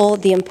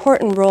the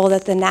important role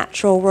that the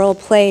natural world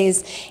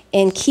plays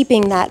in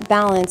keeping that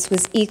balance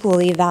was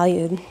equally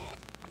valued.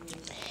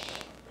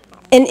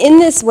 And in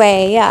this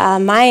way,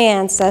 my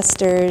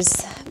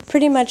ancestors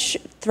pretty much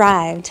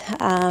thrived.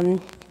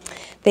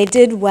 They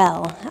did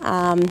well.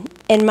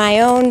 In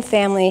my own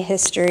family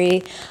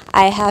history,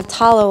 I have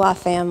Talawa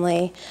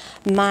family.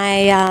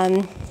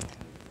 I'm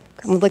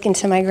looking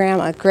to my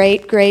grandma,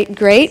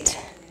 great,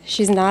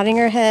 she's nodding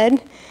her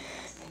head.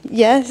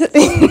 Yes.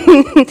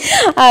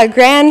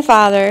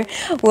 Grandfather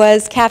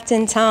was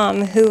Captain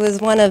Tom, who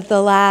was one of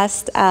the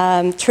last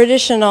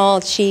traditional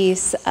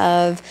chiefs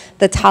of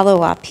the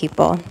Talawa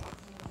people.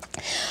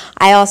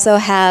 I also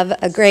have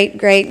a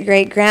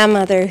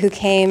great-grandmother who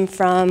came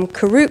from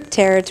Karuk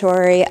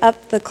territory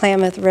up the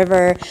Klamath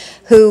River,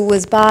 who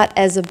was bought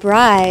as a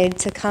bride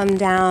to come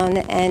down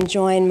and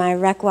join my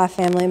Requa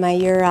family, my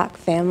Yurok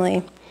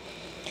family.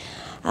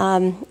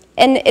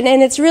 And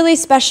it's really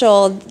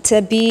special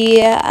to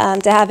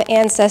have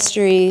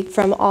ancestry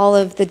from all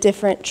of the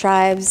different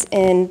tribes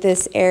in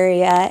this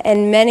area.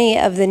 And many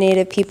of the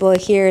Native people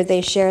here,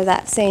 they share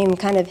that same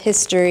kind of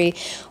history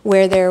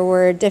where there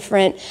were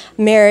different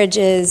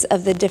marriages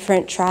of the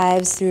different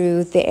tribes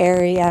through the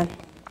area.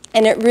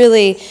 And it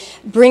really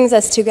brings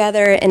us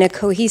together in a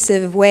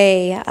cohesive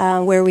way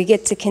where we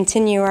get to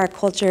continue our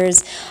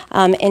cultures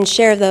and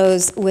share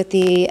those with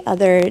the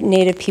other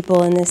Native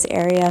people in this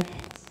area.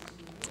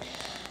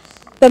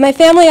 But my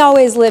family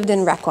always lived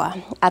in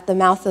Requa, at the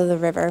mouth of the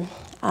river.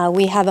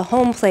 We have a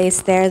home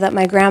place there that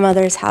my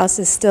grandmother's house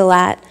is still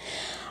at.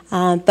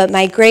 But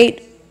my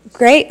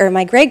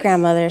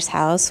great-grandmother's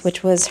house,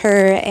 which was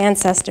her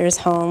ancestor's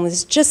home,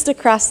 was just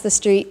across the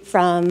street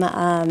from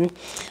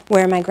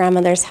where my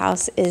grandmother's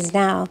house is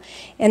now.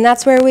 And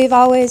that's where we've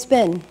always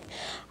been.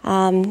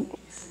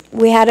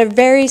 We had a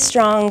very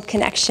strong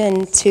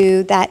connection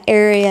to that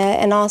area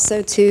and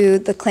also to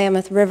the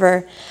Klamath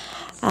River.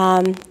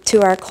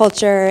 To our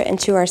culture and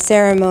to our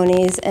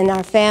ceremonies and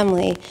our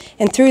family.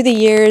 And through the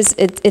years,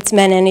 it's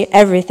meant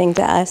everything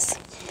to us.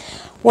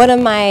 One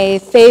of my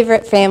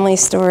favorite family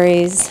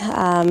stories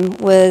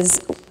was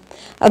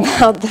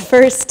about the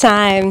first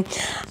time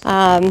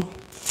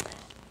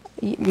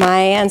my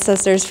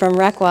ancestors from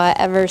Requa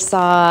ever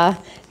saw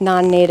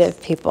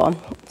non-native people.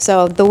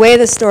 So the way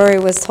the story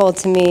was told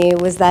to me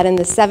was that in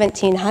the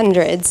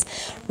 1700s,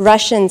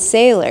 Russian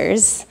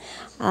sailors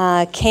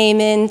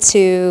came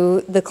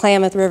into the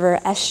Klamath River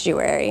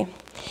estuary.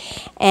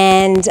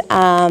 And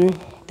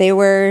they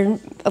were,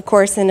 of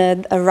course, in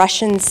a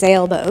Russian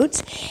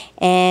sailboat,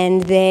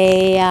 and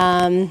they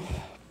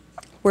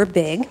were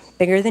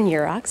bigger than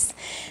Yuroks.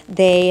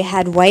 They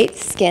had white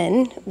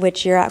skin,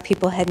 which Yurok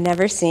people had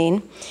never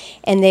seen,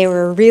 and they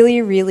were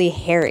really, really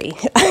hairy.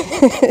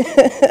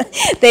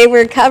 They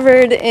were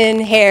covered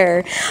in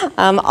hair,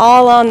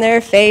 all on their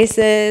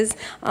faces,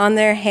 on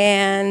their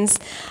hands.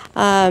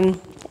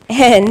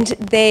 And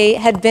they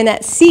had been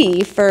at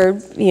sea for,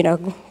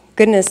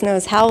 goodness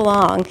knows how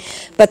long,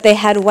 but they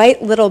had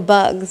white little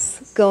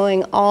bugs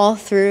going all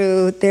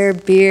through their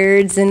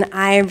beards and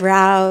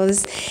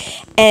eyebrows.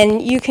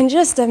 And you can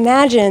just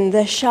imagine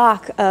the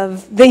shock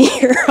of the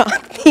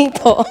Yurok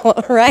people,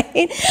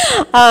 right?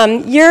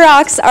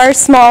 Yuroks are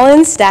small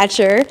in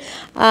stature.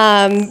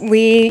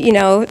 We,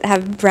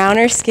 have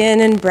browner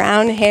skin and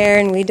brown hair,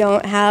 and we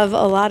don't have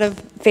a lot of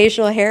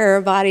facial hair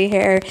or body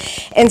hair.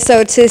 And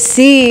so to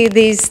see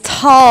these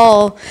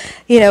tall,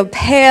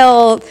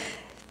 pale,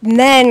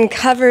 men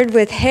covered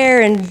with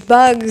hair and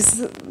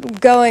bugs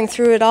going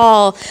through it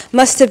all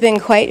must have been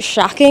quite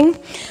shocking.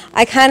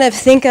 I kind of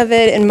think of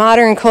it in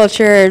modern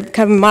culture,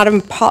 kind of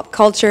modern pop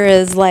culture,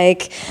 as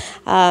like,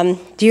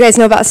 do you guys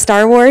know about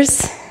Star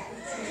Wars?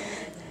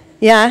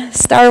 Yeah,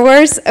 Star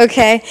Wars?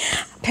 Okay.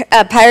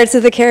 Pirates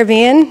of the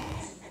Caribbean?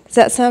 Does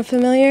that sound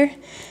familiar?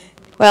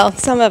 Well,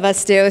 some of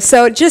us do.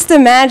 So just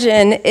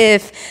imagine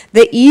if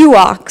the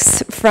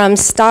Ewoks from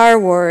Star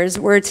Wars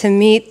were to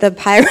meet the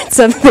Pirates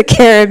of the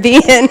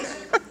Caribbean.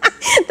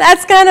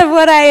 That's kind of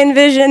what I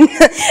envision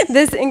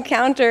this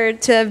encounter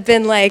to have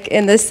been like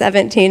in the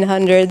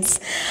 1700s.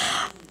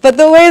 But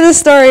the way the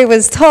story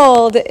was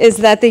told is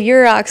that the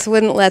Ewoks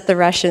wouldn't let the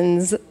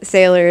Russian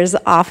sailors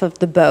off of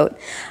the boat.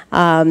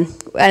 And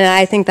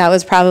I think that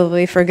was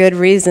probably for good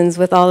reasons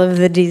with all of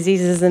the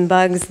diseases and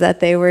bugs that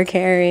they were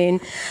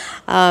carrying.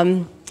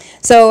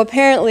 So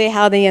apparently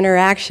how the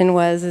interaction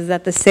was is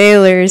that the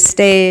sailors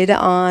stayed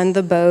on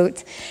the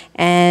boat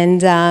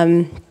and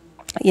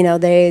you know,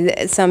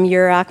 some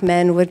Yurok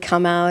men would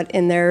come out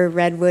in their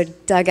redwood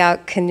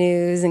dugout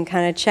canoes and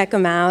kind of check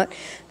them out.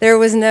 There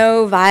was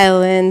no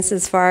violence,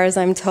 as far as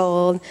I'm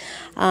told.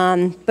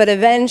 But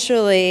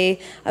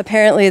eventually,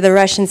 apparently, the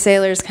Russian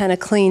sailors kind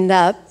of cleaned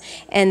up,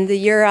 and the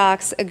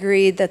Yuroks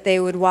agreed that they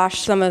would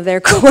wash some of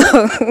their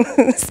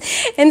clothes.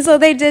 And so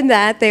they did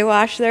that. They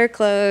washed their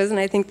clothes, and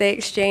I think they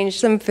exchanged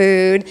some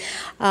food,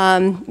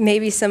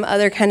 maybe some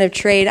other kind of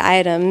trade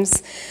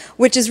items,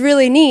 which is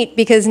really neat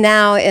because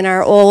now in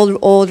our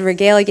old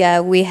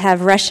regalia, we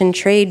have Russian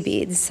trade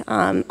beads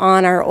on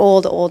our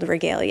old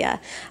regalia.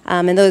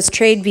 And those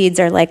trade beads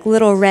are like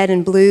little red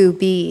and blue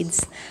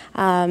beads.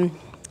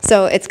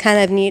 So it's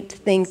kind of neat to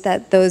think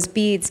that those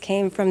beads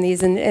came from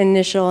these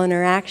initial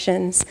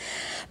interactions.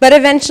 But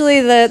eventually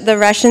the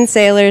Russian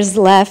sailors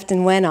left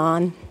and went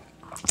on.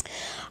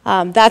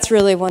 That's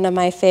really one of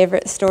my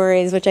favorite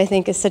stories, which I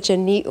think is such a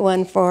neat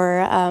one for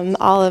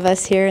all of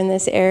us here in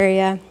this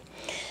area.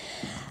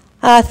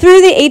 Through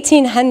the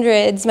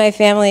 1800s, my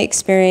family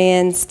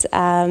experienced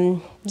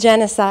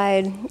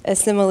genocide,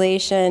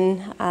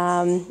 assimilation.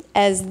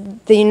 As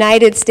the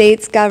United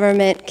States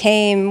government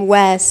came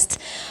west,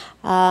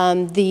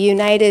 the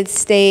United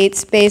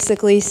States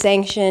basically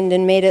sanctioned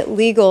and made it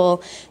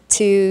legal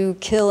to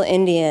kill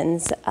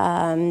Indians,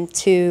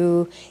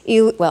 to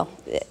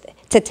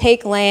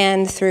take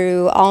land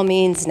through all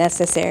means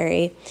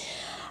necessary.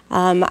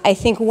 I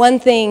think one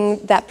thing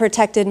that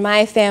protected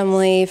my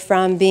family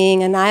from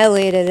being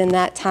annihilated in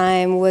that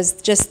time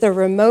was just the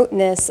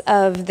remoteness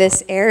of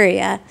this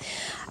area.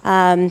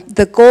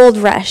 The gold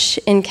rush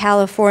in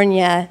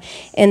California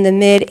in the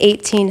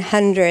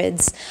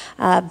mid-1800s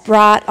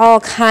brought all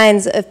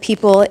kinds of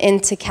people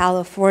into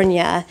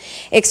California,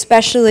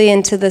 especially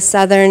into the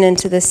southern and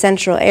to the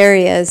central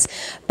areas.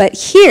 But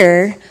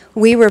here,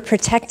 we were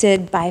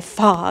protected by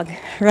fog,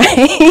 right?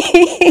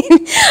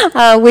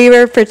 We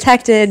were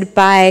protected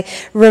by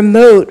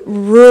remote,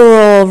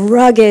 rural,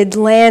 rugged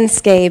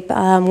landscape.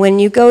 When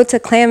you go to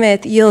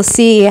Klamath, you'll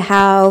see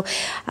how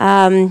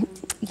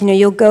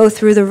you'll go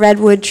through the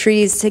redwood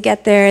trees to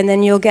get there, and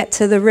then you'll get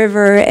to the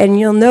river, and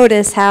you'll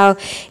notice how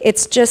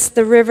it's just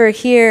the river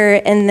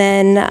here, and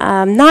then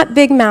not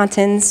big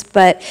mountains,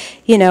 but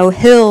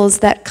hills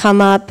that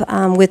come up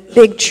with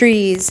big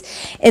trees.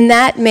 And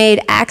that made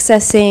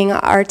accessing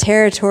our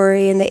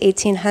territory in the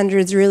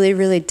 1800s really,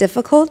 really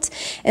difficult.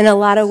 In a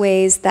lot of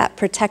ways, that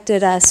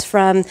protected us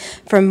from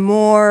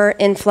more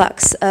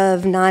influx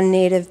of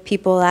non-native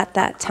people at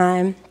that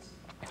time.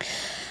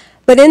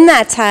 But in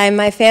that time,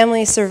 my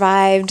family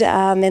survived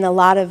in a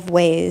lot of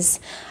ways.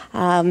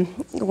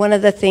 One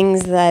of the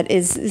things that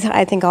is,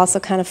 I think, also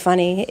kind of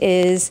funny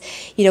is,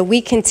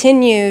 we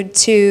continued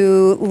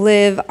to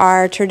live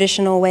our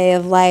traditional way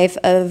of life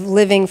of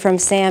living from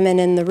salmon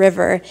in the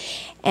river.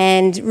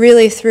 And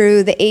really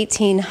through the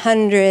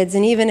 1800s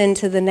and even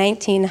into the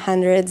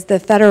 1900s, the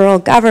federal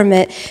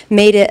government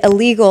made it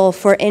illegal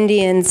for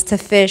Indians to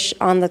fish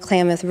on the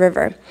Klamath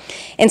River.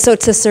 And so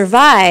to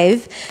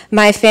survive,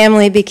 my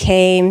family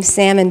became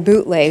salmon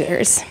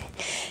bootleggers.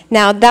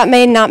 Now, that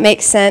may not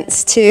make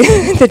sense to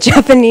the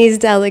Japanese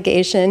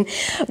delegation,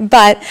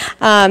 but,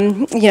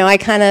 I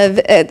kind of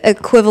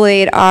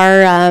equivalent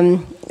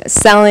our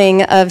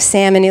selling of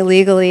salmon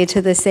illegally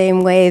to the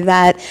same way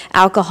that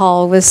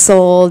alcohol was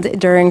sold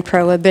during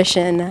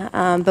Prohibition.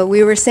 But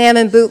we were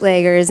salmon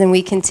bootleggers, and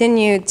we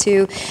continued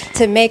to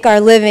make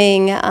our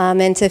living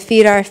and to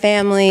feed our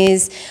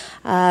families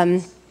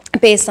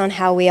based on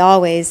how we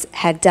always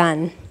had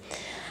done.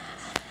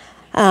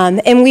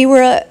 And we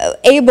were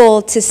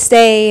able to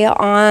stay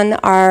on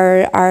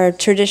our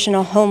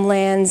traditional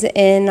homelands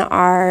in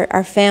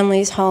our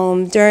family's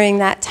home. During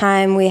that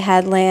time, we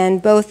had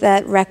land both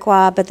at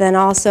Requa, but then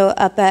also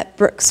up at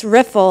Brooks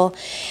Riffle,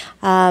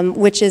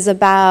 which is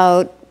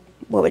about,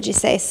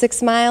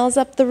 6 miles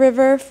up the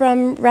river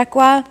from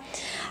Requa.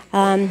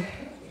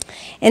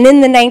 And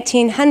in the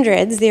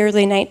 1900s, the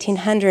early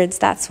 1900s,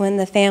 that's when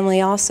the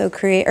family also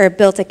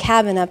built a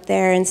cabin up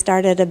there and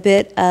started a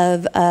bit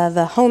of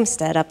a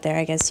homestead up there,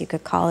 I guess you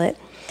could call it.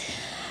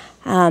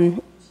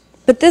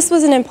 But But this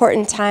was an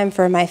important time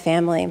for my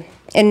family.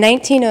 In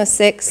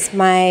 1906,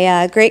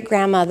 my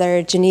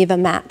great-grandmother, Geneva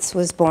Matz,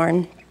 was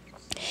born.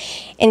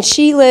 And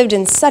she lived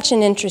in such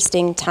an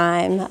interesting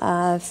time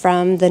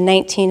from the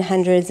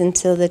 1900s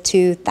until the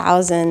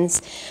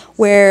 2000s,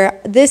 where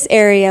this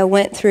area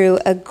went through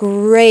a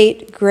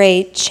great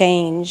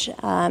change.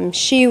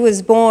 She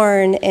was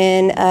born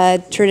in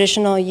a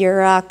traditional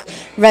Yurok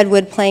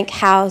redwood plank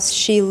house.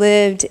 She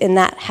lived in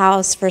that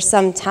house for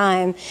some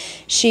time.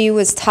 She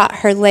was taught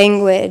her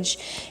language.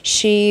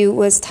 She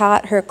was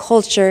taught her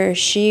culture.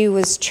 She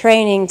was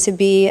training to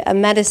be a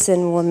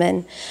medicine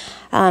woman.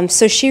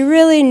 So she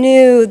really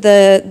knew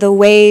the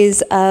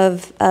ways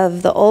of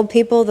the old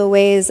people, the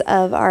ways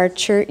of our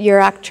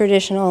Yurok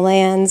traditional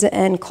lands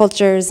and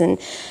cultures and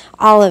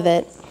all of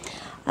it.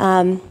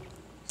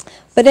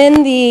 But in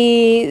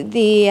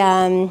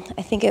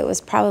I think it was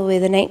probably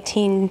the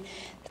 1915s,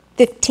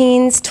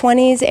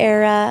 20s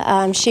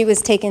era, she was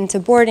taken to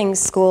boarding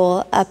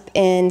school up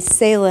in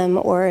Salem,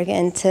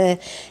 Oregon, to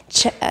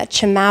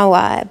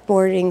Chemawa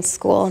boarding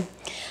school.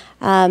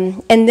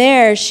 And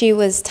there she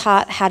was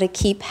taught how to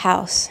keep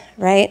house,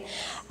 right?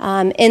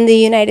 In the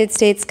United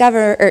States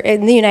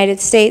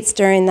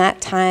during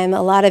that time,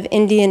 a lot of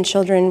Indian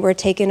children were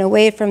taken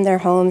away from their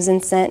homes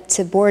and sent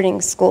to boarding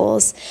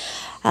schools.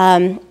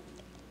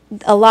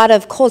 A lot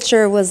of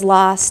culture was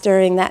lost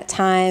during that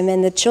time,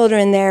 and the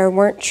children there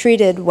weren't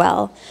treated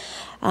well.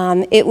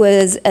 It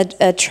was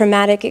a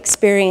traumatic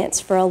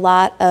experience for a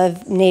lot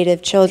of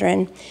Native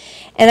children.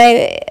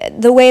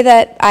 And the way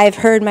that I've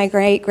heard my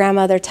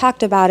great-grandmother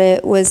talked about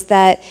it was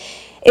that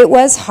it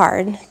was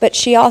hard, but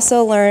she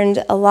also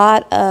learned a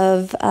lot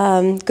of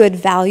good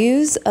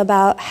values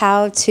about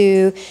how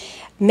to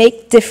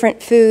make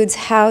different foods,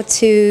 how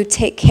to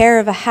take care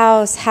of a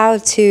house, how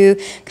to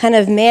kind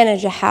of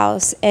manage a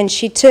house. And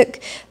she took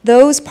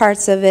those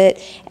parts of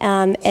it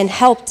and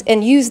helped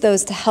and used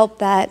those to help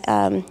that,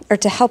 or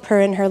to help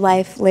her in her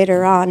life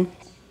later on.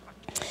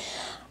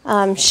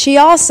 She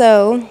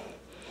also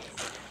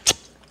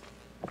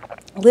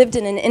lived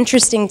in an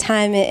interesting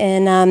time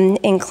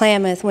in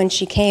Klamath when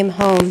she came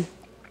home.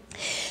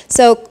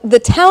 So the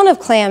town of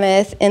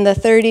Klamath in the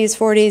 30s,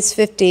 40s,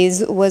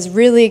 50s was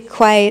really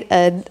quite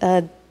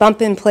a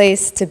bumping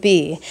place to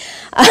be.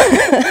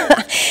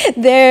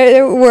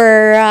 There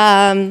were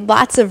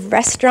lots of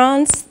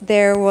restaurants,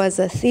 there was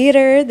a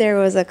theater, there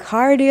was a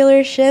car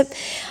dealership.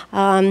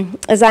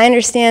 As I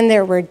understand,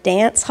 there were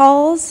dance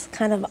halls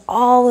kind of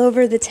all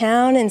over the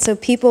town, and so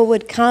people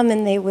would come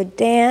and they would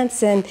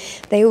dance and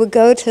they would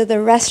go to the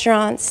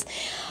restaurants.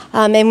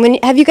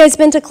 Have you guys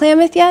been to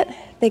Klamath yet?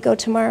 They go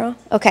tomorrow?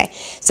 Okay.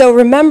 So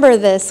remember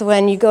this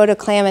when you go to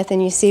Klamath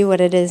and you see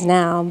what it is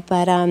now.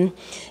 But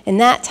in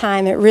that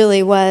time, it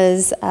really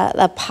was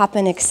a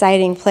poppin',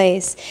 exciting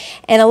place.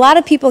 And a lot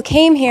of people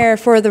came here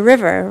for the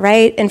river,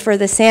 right? And for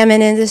the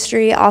salmon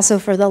industry, also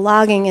for the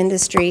logging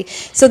industry.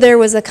 So there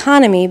was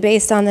economy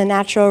based on the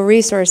natural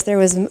resource. There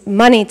was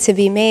money to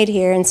be made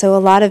here. And so a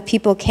lot of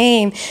people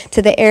came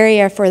to the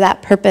area for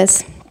that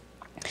purpose.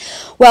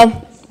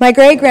 Well, my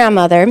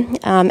great-grandmother,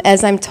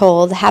 as I'm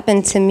told,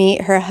 happened to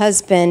meet her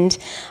husband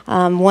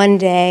one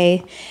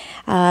day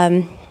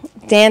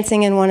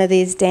dancing in one of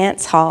these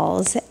dance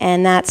halls,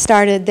 and that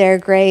started their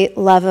great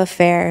love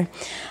affair.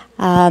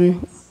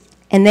 And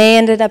they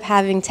ended up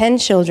having 10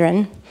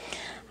 children.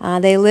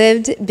 They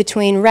lived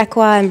between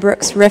Requa and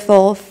Brooks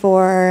Riffle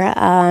for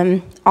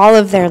all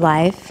of their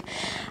life.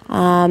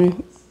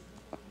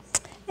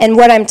 And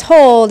what I'm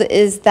told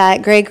is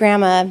that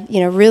great-grandma,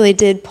 really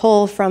did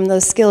pull from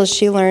those skills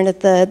she learned at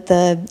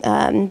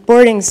the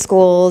boarding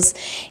schools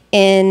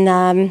in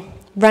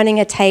running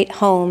a tight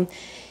home.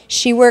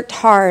 She worked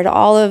hard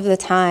all of the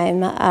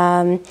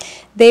time.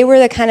 They were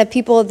the kind of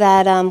people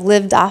that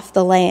lived off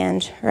the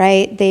land,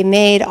 right? They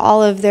made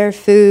all of their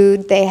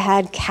food. They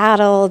had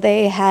cattle.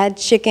 They had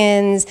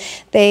chickens.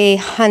 They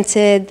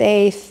hunted.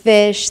 They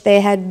fished. They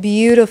had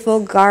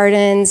beautiful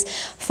gardens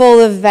full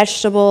of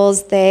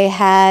vegetables. They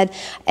had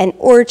an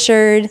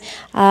orchard,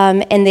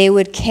 and they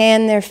would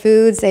can their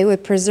foods. They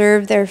would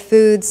preserve their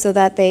foods so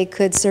that they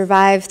could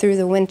survive through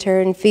the winter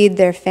and feed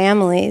their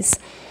families.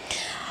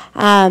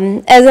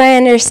 As I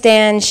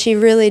understand, she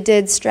really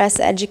did stress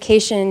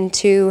education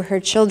to her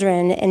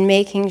children and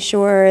making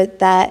sure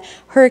that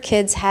her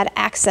kids had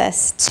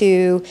access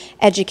to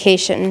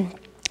education.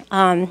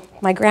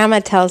 My grandma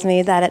tells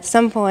me that at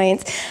some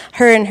point,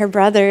 her and her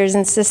brothers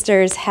and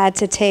sisters had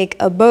to take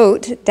a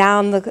boat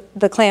down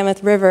the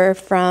Klamath River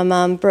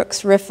from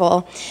Brooks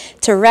Riffle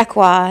to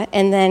Requa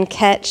and then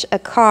catch a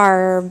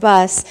car or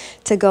bus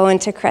to go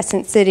into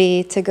Crescent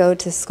City to go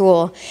to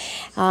school.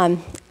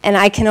 And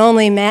I can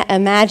only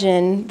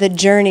imagine the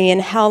journey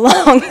and how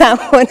long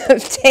that would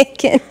have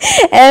taken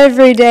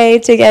every day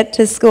to get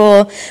to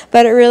school.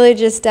 But it really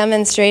just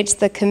demonstrates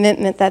the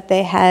commitment that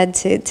they had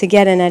to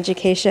get an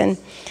education.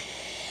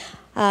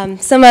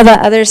 Some of the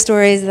other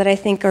stories that I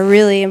think are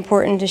really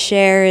important to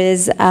share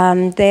is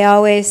they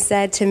always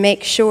said to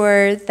make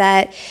sure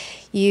that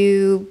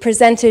you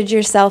presented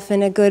yourself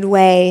in a good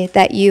way,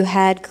 that you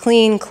had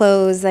clean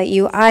clothes, that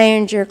you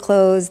ironed your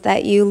clothes,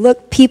 that you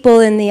look people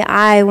in the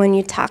eye when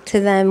you talk to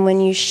them, when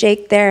you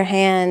shake their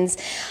hands.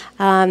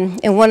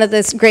 And one of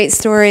the great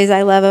stories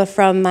I love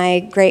from my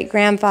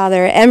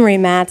great-grandfather, Emery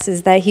Matz,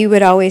 is that he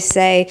would always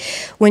say,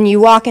 when you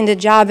walk into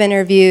job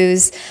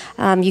interviews,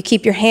 you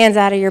keep your hands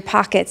out of your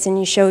pockets and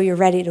you show you're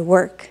ready to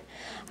work.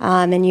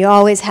 And you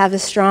always have a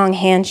strong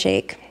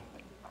handshake.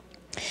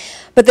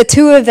 But the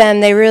two of them,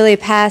 they really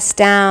passed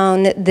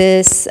down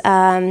this,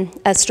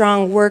 a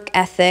strong work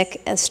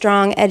ethic, a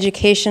strong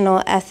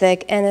educational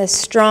ethic, and a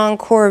strong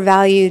core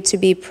value to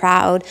be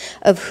proud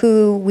of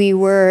who we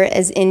were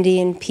as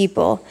Indian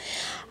people.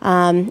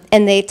 And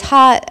they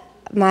taught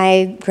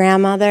my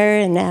grandmother,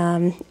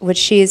 and which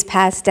she has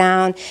passed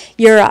down,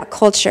 Yurok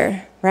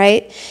culture.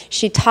 Right?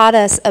 She taught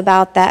us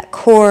about that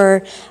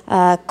core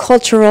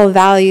cultural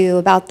value,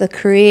 about the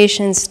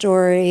creation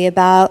story,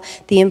 about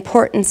the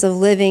importance of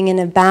living in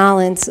a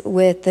balance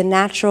with the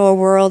natural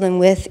world and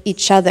with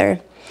each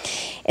other.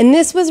 And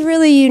this was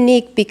really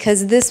unique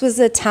because this was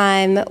a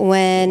time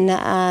when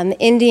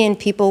Indian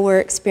people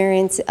were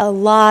experiencing a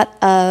lot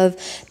of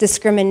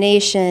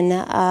discrimination,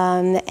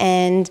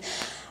 and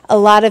a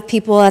lot of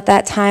people at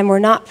that time were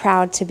not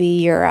proud to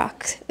be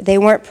Yurok. They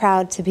weren't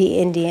proud to be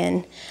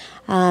Indian.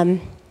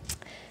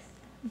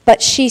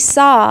 But she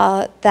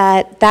saw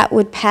that that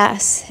would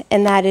pass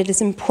and that it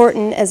is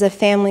important as a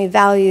family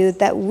value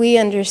that we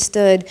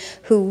understood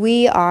who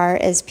we are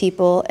as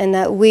people and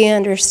that we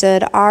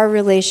understood our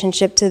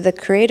relationship to the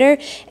Creator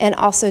and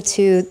also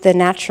to the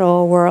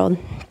natural world.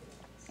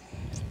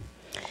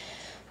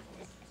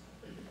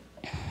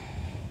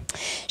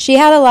 She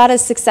had a lot of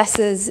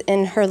successes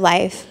in her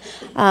life.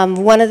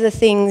 One of the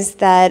things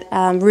that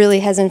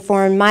really has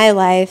informed my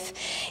life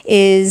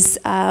is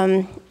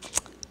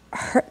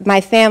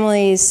my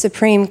family's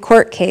Supreme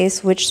Court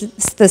case, which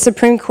the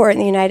Supreme Court in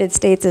the United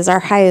States is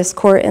our highest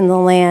court in the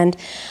land.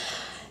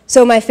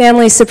 So my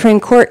family's Supreme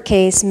Court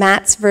case,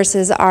 Matz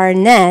versus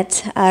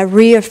Arnett,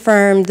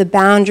 reaffirmed the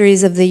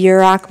boundaries of the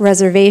Yurok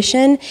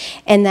Reservation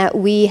and that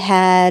we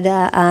had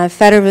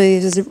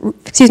federally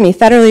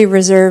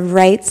reserved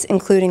rights,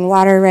 including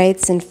water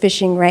rights and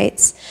fishing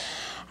rights.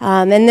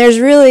 And there's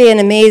really an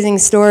amazing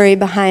story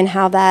behind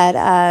how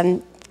that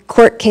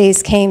court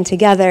case came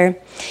together.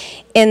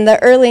 In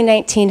the early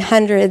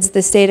 1900s,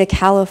 the state of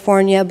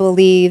California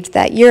believed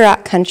that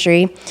Yurok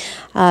country,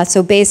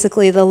 so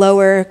basically the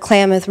lower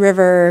Klamath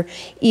River,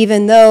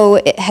 even though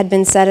it had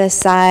been set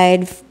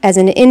aside as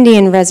an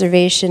Indian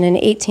reservation in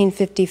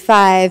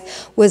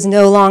 1855, was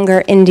no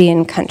longer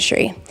Indian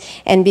country.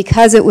 And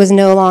because it was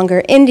no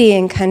longer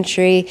Indian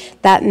country,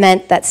 that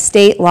meant that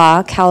state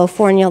law,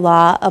 California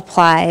law,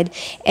 applied,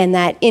 and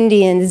that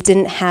Indians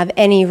didn't have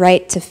any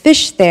right to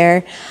fish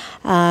there,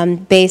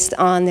 based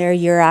on their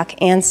Yurok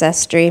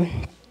ancestry.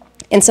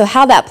 And so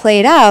how that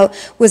played out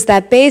was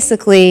that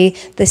basically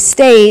the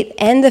state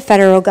and the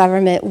federal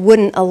government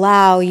wouldn't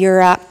allow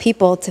Yurok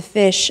people to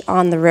fish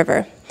on the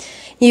river.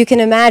 You can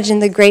imagine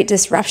the great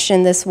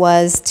disruption this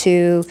was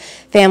to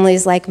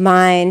families like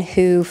mine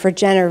who for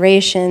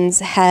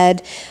generations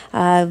had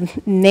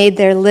made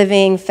their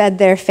living, fed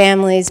their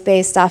families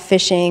based off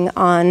fishing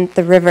on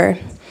the river.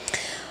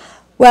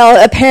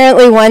 Well,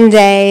 apparently one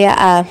day,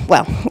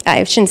 well,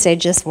 I shouldn't say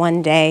just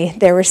one day,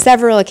 there were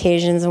several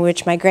occasions in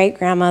which my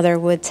great-grandmother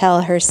would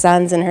tell her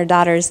sons and her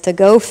daughters to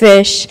go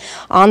fish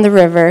on the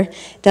river.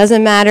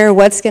 Doesn't matter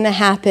what's going to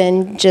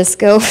happen, just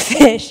go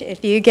fish.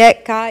 If you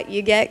get caught,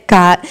 you get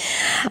caught.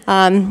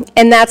 And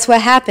that's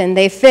what happened.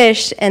 They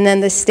fished, and then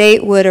the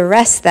state would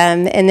arrest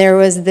them, and there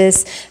was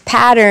this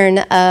pattern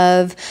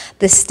of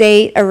the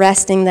state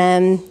arresting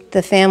them.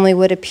 The family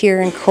would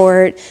appear in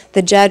court.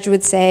 The judge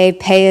would say,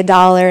 pay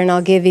 $1 and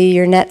I'll give you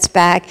your nets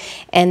back.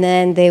 And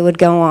then they would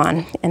go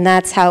on. And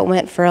that's how it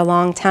went for a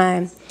long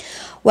time.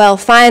 Well,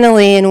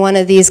 finally, in one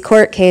of these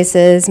court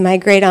cases, my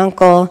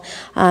great-uncle,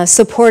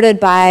 supported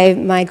by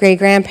my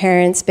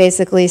great-grandparents,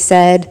 basically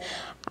said,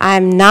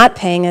 I'm not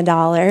paying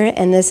 $1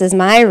 and this is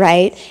my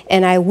right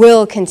and I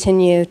will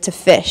continue to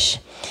fish.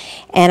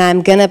 And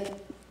I'm going to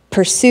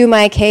pursue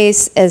my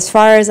case as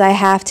far as I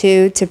have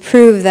to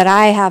prove that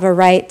I have a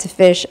right to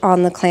fish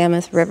on the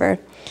Klamath River.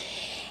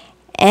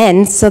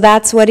 And so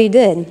that's what he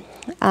did.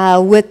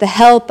 With the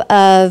help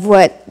of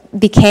what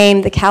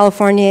became the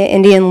California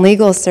Indian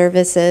Legal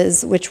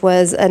Services, which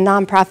was a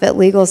nonprofit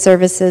legal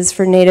services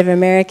for Native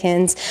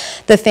Americans,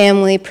 the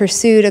family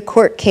pursued a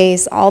court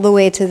case all the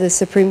way to the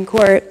Supreme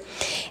Court.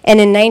 And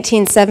in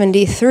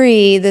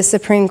 1973, the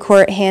Supreme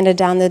Court handed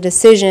down the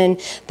decision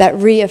that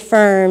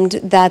reaffirmed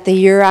that the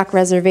Yurok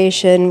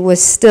Reservation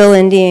was still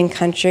Indian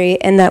country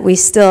and that we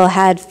still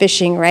had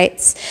fishing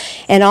rights,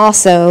 and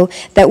also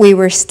that we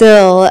were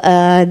still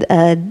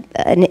an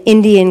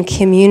Indian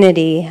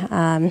community.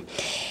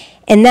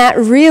 And that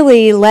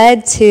really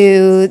led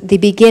to the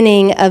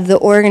beginning of the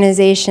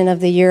organization of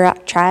the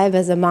Yurok tribe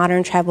as a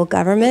modern tribal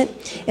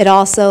government. It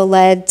also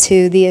led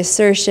to the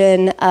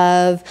assertion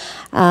of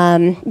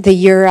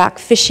the Yurok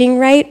fishing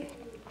right,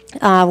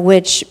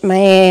 which my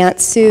Aunt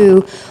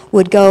Sue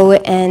would go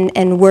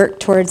and work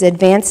towards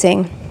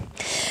advancing.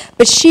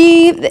 But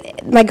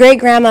my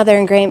great-grandmother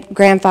and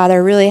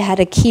great-grandfather really had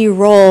a key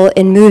role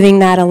in moving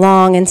that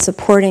along and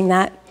supporting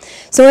that.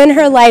 So in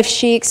her life,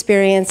 she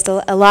experienced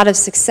a lot of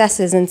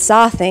successes and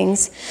saw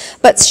things,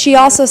 but she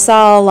also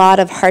saw a lot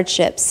of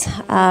hardships.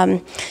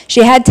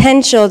 She had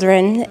 10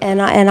 children,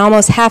 and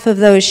almost half of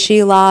those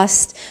she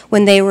lost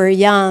when they were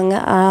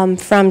young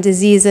from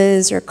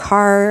diseases or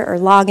car or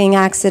logging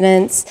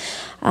accidents.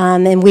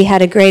 And we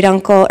had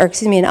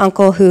an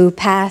uncle who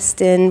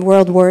passed in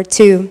World War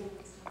II.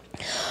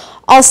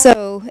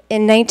 Also,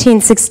 in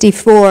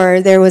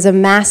 1964, there was a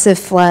massive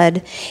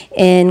flood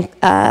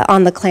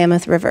on the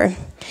Klamath River.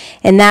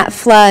 And that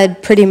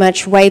flood pretty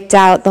much wiped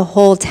out the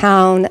whole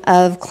town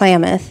of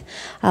Klamath.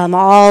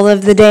 All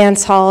of the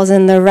dance halls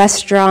and the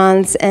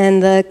restaurants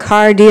and the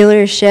car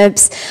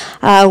dealerships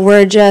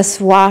were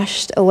just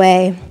washed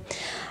away.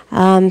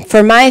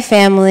 For my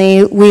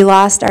family, we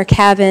lost our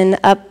cabin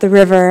up the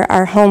river,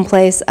 our home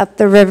place up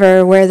the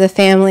river, where the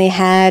family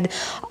had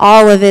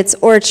all of its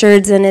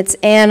orchards and its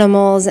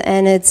animals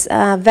and its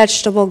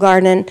vegetable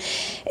garden.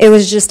 It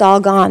was just all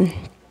gone.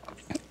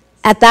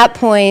 At that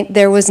point,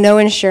 there was no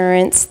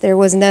insurance. There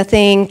was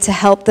nothing to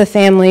help the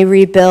family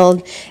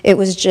rebuild. It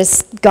was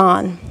just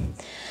gone.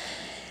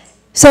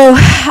 So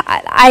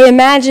I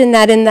imagine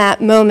that in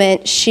that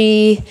moment,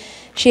 she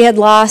had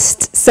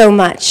lost so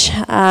much.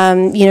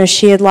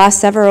 She had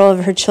lost several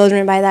of her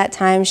children by that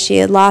time. She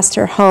had lost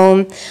her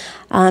home.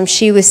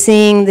 She was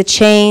seeing the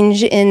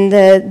change in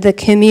the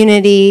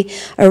community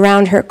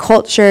around her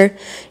culture.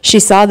 She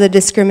saw the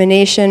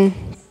discrimination.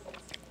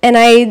 And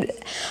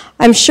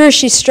I'm sure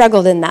she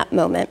struggled in that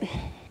moment.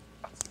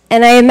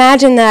 And I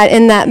imagine that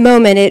in that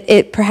moment,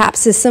 it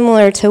perhaps is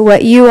similar to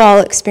what you all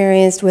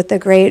experienced with the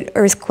great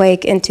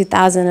earthquake in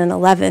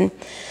 2011.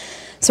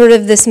 Sort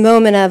of this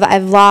moment of,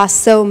 I've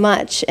lost so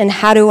much, and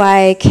how do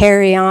I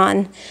carry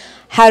on?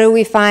 How do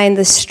we find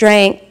the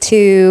strength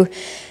to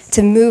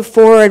move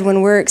forward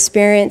when we're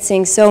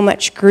experiencing so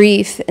much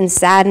grief and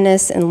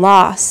sadness and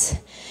loss?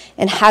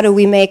 And how do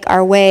we make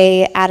our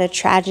way out of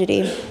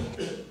tragedy?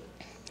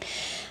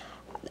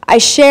 I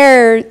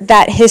share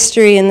that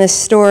history in this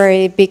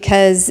story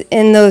because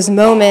in those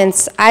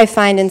moments, I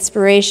find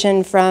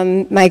inspiration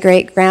from my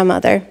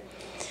great-grandmother.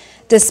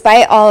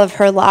 Despite all of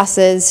her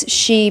losses,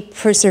 she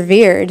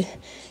persevered.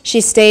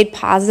 She stayed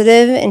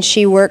positive and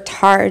she worked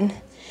hard.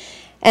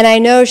 And I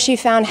know she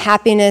found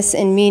happiness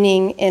and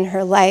meaning in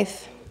her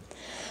life.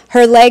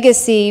 Her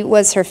legacy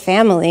was her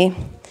family,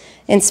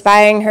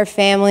 inspiring her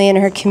family and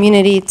her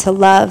community to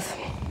love,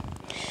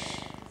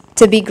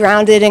 to be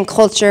grounded in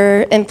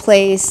culture and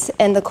place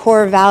and the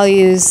core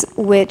values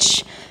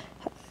which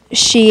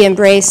she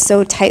embraced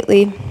so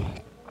tightly.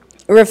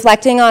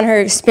 Reflecting on her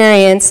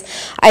experience,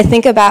 I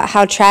think about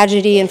how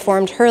tragedy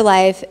informed her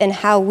life and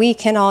how we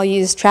can all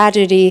use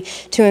tragedy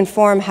to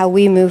inform how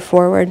we move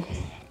forward.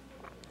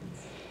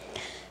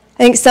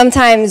 I think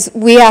sometimes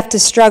we have to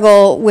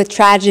struggle with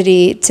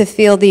tragedy to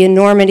feel the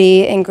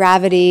enormity and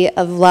gravity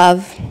of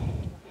love,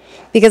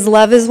 because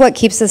love is what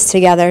keeps us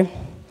together.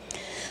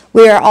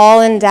 We are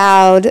all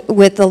endowed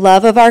with the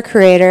love of our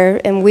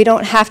Creator, and we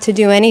don't have to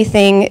do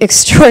anything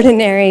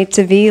extraordinary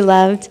to be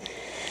loved.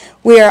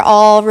 We are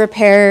all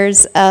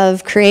repairers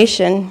of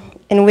creation,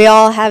 and we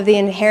all have the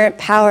inherent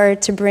power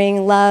to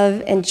bring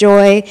love and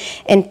joy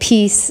and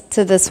peace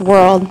to this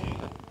world.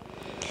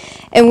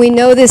 And we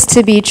know this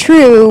to be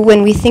true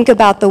when we think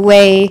about the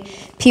way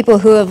people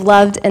who have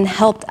loved and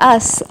helped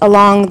us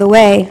along the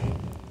way.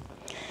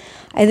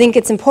 I think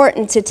it's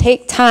important to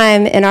take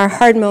time in our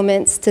hard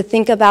moments to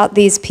think about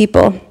these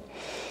people.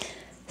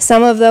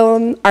 Some of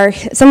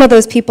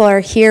those people are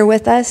here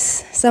with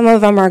us. Some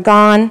of them are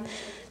gone.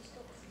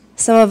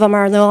 Some of them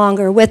are no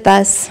longer with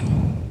us.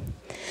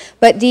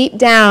 But deep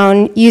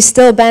down, you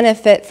still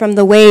benefit from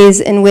the ways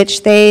in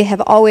which they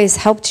have always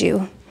helped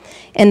you,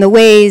 and the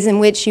ways in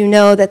which you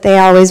know that they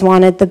always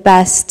wanted the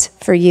best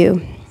for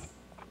you.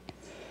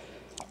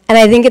 And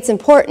I think it's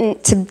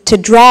important to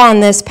draw on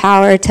this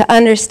power to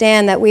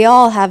understand that we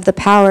all have the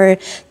power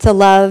to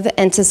love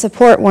and to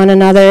support one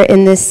another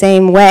in this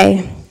same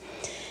way.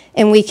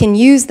 And we can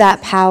use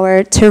that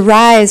power to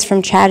rise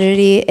from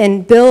tragedy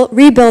and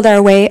rebuild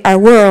our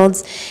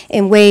worlds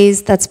in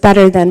ways that's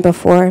better than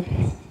before.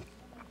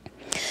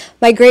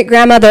 My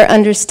great-grandmother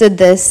understood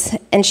this,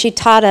 and she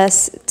taught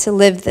us to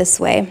live this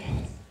way.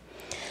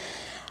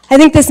 I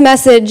think this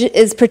message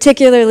is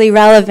particularly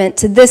relevant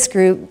to this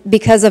group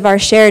because of our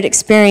shared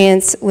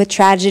experience with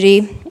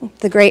tragedy,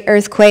 the great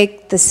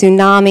earthquake, the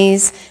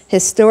tsunamis,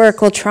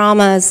 historical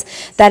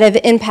traumas that have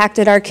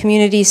impacted our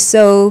community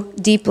so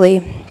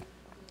deeply.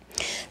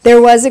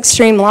 There was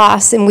extreme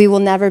loss, and we will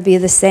never be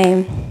the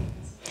same.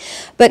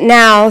 But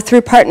now,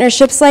 through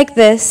partnerships like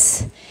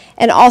this,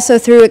 and also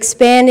through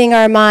expanding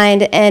our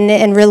mind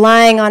and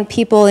relying on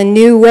people in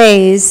new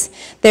ways,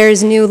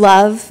 there's new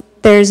love,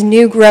 there's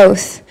new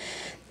growth.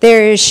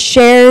 There is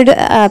shared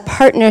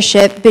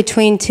partnership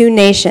between two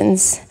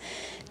nations,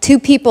 two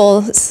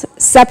peoples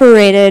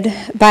separated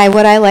by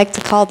what I like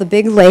to call the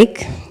big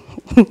lake,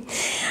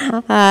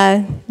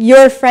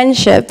 Your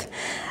friendship,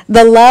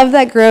 the love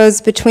that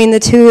grows between the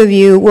two of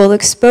you, will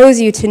expose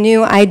you to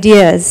new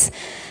ideas,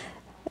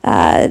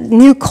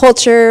 new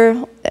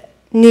culture,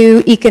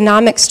 new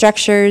economic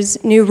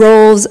structures, new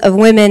roles of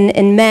women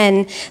and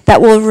men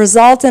that will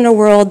result in a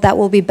world that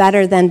will be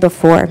better than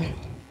before.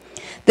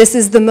 This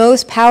is the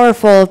most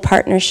powerful of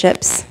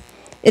partnerships.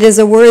 It is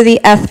a worthy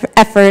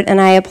effort, and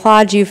I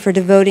applaud you for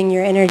devoting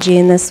your energy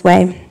in this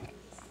way.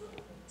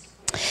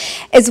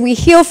 As we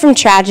heal from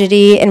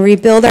tragedy and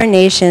rebuild our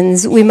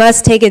nations, we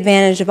must take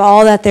advantage of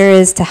all that there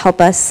is to help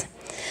us.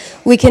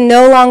 We can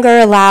no longer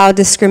allow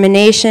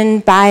discrimination,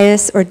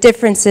 bias, or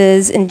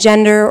differences in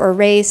gender or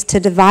race to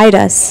divide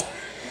us.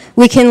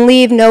 We can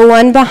leave no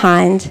one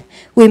behind.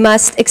 We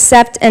must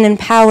accept and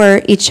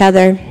empower each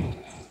other.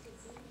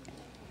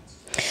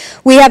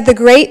 We have the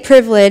great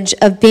privilege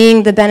of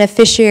being the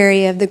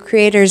beneficiary of the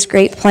Creator's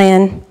great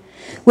plan.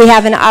 We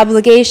have an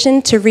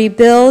obligation to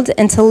rebuild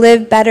and to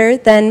live better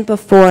than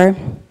before.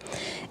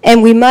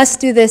 And we must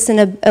do this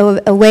in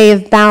a way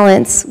of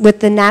balance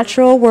with the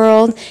natural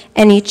world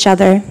and each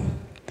other.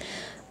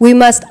 We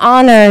must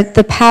honor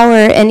the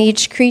power in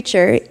each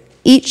creature,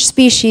 each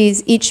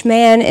species, each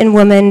man and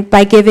woman,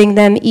 by giving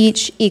them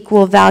each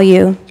equal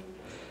value.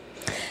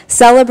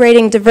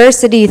 Celebrating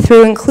diversity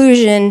through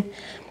inclusion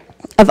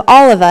of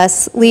all of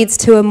us leads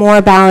to a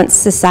more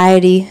balanced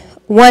society,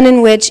 one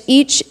in which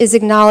each is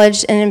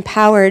acknowledged and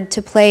empowered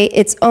to play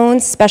its own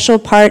special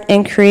part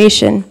in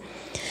creation.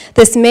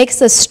 This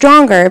makes us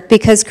stronger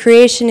because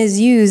creation is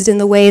used in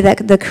the way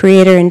that the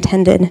Creator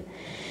intended.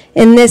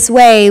 In this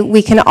way,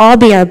 we can all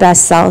be our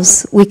best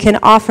selves. We can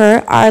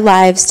offer our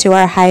lives to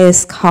our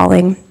highest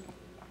calling.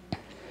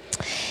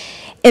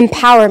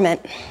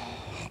 Empowerment.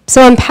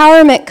 So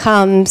empowerment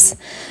comes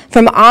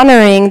from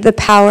honoring the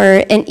power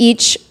in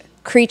each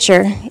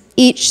creature,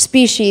 each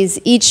species,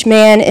 each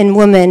man and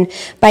woman,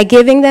 by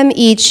giving them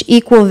each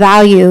equal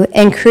value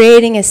and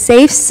creating a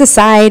safe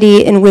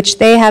society in which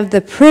they have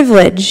the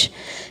privilege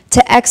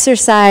to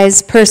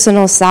exercise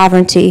personal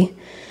sovereignty,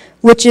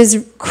 which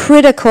is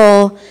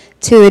critical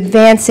to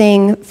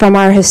advancing from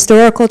our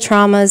historical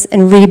traumas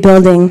and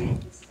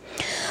rebuilding.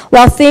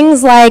 While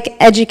things like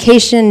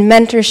education,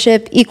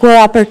 mentorship, equal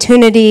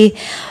opportunity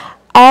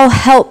all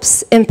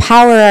helps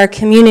empower our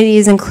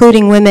communities,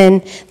 including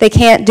women, they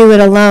can't do it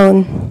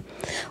alone.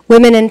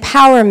 Women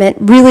empowerment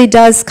really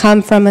does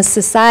come from a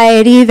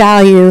society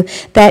value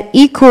that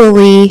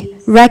equally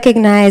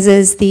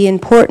recognizes the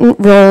important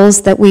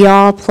roles that we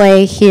all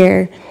play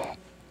here.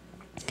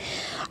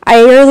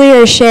 I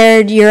earlier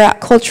shared your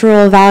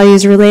cultural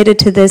values related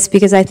to this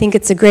because I think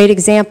it's a great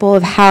example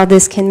of how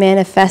this can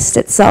manifest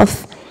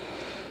itself.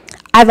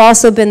 I've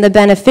also been the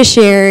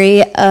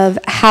beneficiary of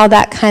how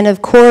that kind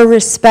of core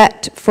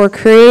respect for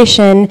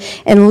creation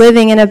and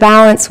living in a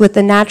balance with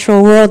the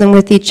natural world and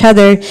with each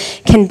other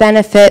can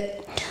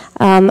benefit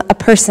a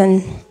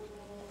person.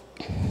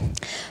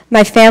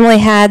 My family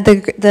had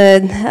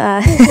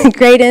the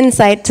great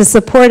insight to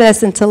support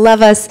us and to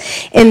love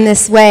us in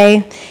this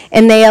way,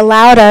 and they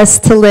allowed us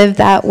to live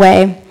that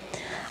way.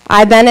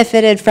 I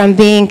benefited from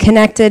being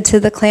connected to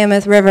the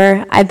Klamath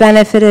River. I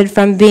benefited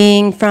from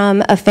being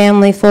from a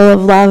family full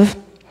of love.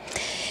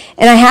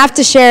 And I have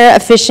to share a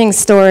fishing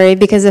story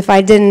because if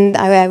I didn't,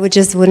 I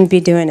wouldn't be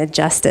doing it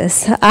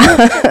justice.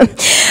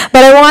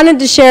 But I wanted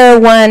to share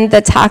one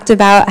that talked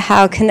about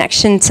how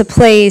connection to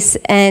place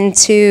and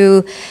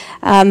to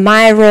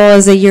my role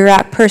as a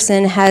Yurok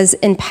person has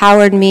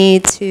empowered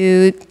me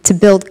to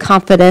build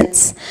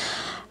confidence.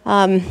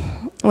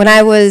 When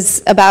I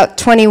was about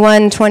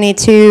 21,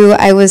 22,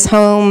 I was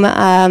home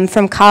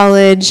from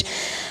college.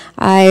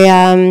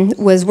 I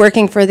was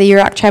working for the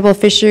Yurok Tribal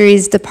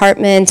Fisheries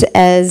Department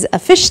as a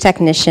fish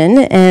technician,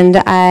 and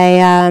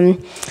I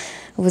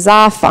was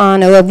off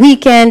on a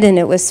weekend, and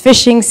it was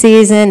fishing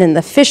season, and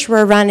the fish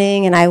were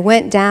running, and I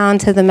went down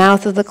to the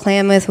mouth of the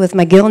Klamath with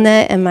my gill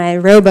net and my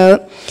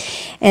rowboat,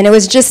 and it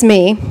was just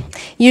me.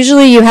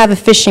 Usually you have a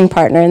fishing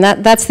partner, and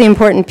that's the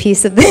important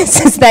piece of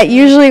this, is that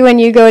usually when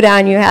you go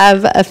down you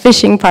have a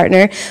fishing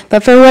partner,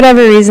 but for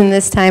whatever reason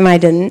this time I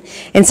didn't,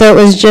 and so it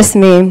was just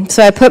me.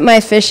 So I put my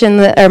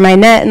my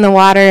net in the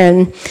water,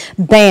 and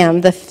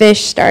bam, the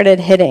fish started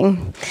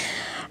hitting.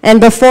 And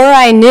before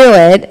I knew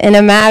it, in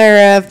a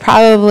matter of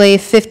probably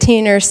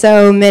 15 or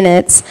so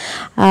minutes,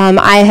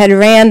 I had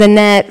ran the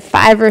net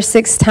 5 or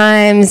 6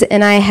 times,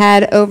 and I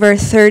had over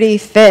 30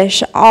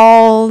 fish,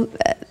 all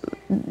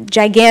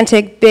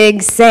gigantic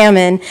big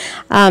salmon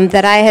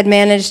that I had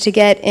managed to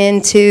get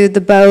into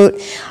the boat,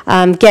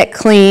 get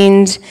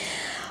cleaned,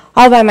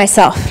 all by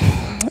myself.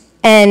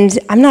 And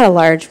I'm not a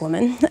large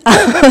woman,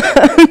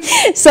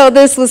 so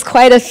this was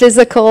quite a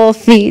physical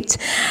feat.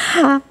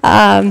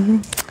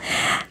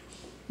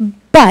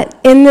 But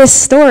in this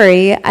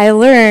story, I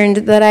learned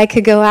that I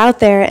could go out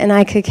there and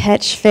I could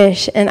catch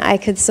fish and I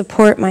could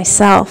support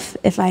myself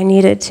if I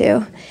needed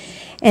to.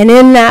 And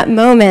in that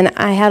moment,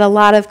 I had a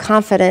lot of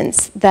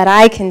confidence that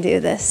I can do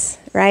this,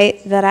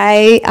 right? That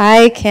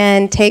I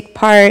can take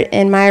part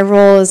in my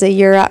role as a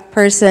Yurok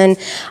person.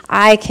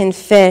 I can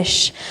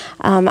fish.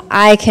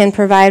 I can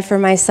provide for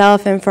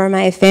myself and for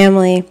my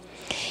family.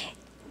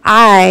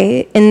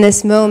 I, in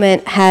this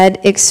moment, had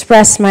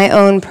expressed my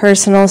own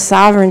personal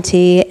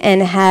sovereignty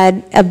and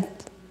had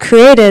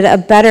created a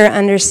better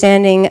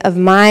understanding of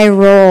my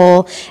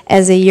role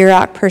as a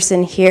Yurok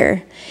person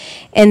here.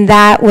 And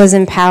that was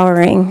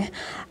empowering.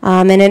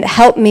 And it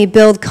helped me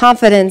build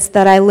confidence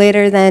that I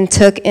later then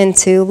took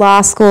into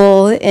law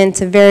school,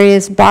 into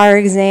various bar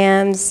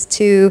exams,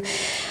 to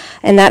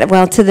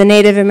the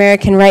Native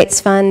American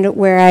Rights Fund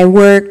where I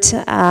worked,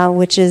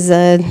 which is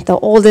the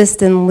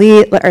oldest and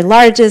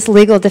largest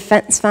legal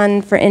defense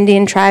fund for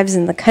Indian tribes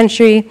in the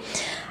country.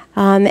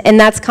 And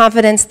that's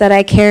confidence that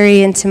I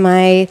carry into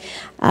my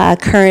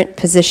current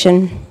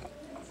position.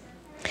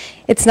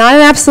 It's not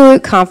an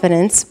absolute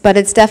confidence, but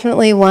it's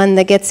definitely one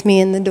that gets me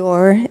in the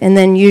door, and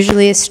then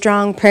usually a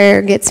strong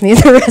prayer gets me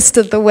the rest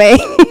of the way.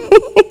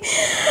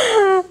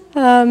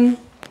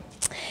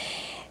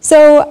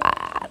 So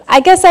I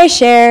guess I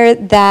share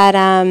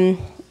that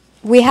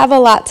we have a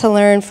lot to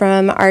learn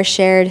from our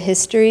shared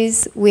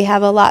histories. We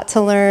have a lot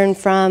to learn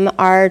from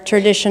our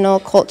traditional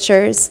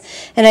cultures.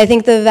 And I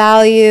think the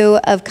value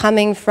of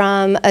coming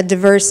from a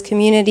diverse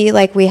community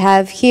like we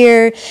have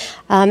here,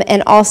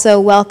 and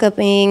also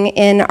welcoming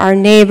in our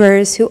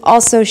neighbors who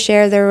also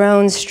share their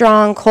own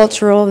strong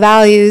cultural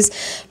values,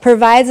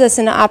 provides us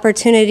an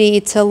opportunity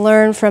to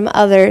learn from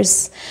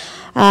others.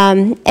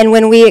 And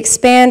when we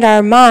expand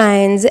our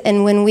minds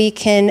and when we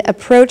can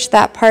approach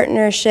that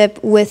partnership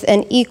with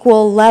an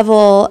equal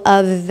level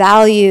of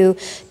value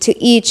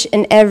to each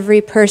and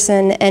every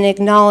person and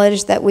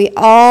acknowledge that we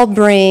all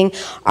bring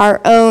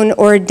our own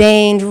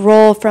ordained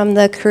role from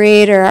the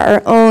Creator,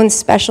 our own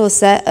special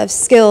set of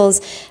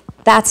skills,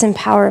 that's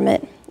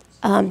empowerment.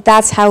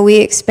 That's how we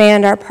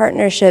expand our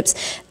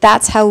partnerships.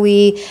 That's how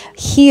we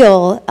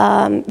heal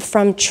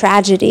from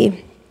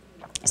tragedy.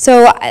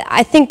 So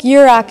I think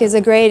Yurok is a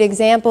great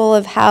example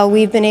of how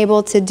we've been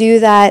able to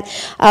do that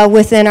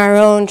within our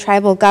own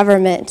tribal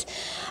government.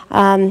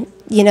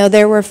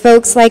 There were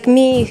folks like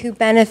me who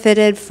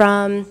benefited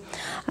from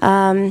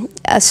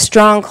a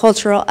strong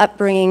cultural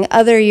upbringing,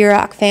 other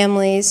Yurok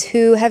families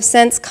who have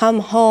since come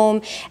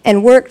home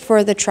and worked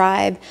for the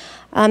tribe.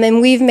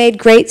 And we've made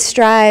great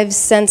strides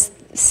since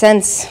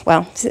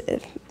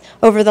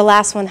over the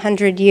last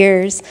 100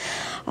 years.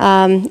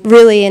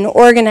 Really in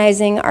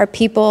organizing our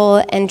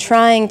people and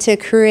trying to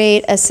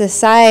create a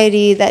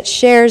society that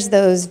shares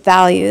those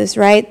values,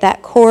 right?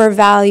 That core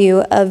value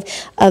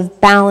of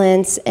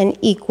balance and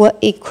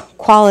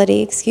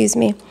equality,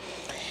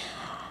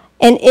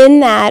 And in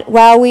that,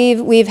 while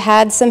we've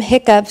had some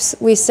hiccups,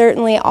 we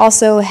certainly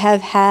also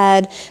have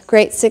had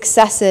great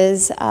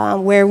successes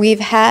where we've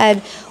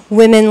had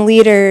women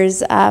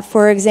leaders.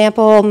 For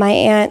example, my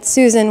Aunt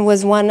Susan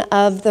was one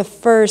of the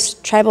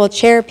first tribal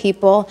chair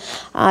people.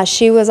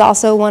 She was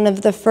also one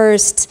of the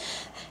first,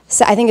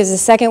 I think it was the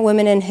second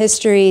woman in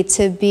history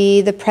to be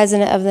the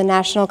president of the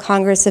National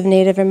Congress of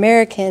Native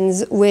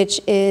Americans,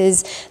 which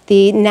is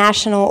the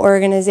national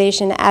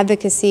organization,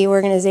 advocacy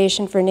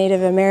organization for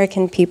Native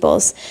American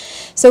peoples.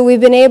 So we've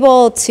been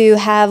able to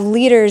have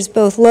leaders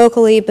both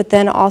locally but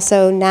then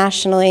also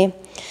nationally.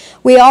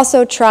 We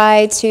also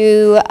try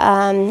to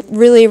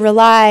really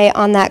rely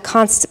on that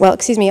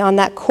on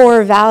that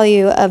core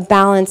value of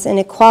balance and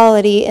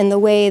equality in the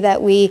way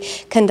that we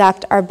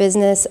conduct our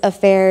business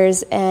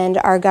affairs and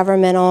our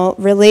governmental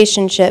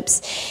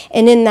relationships.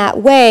 And in that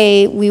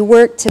way, we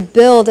work to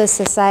build a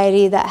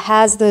society that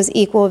has those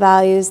equal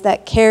values,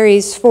 that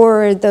carries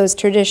forward those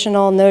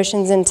traditional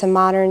notions into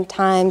modern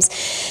times,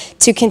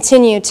 to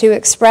continue to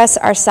express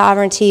our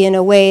sovereignty in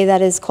a way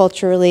that is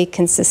culturally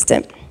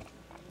consistent.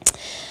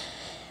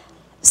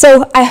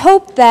 So I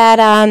hope that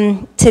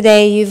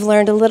today you've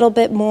learned a little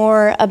bit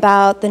more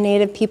about the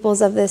Native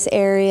peoples of this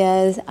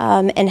area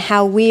and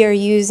how we are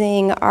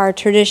using our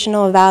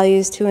traditional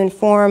values to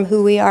inform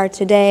who we are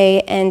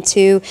today and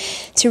to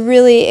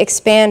really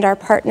expand our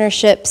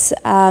partnerships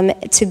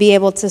to be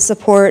able to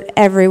support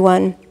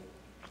everyone.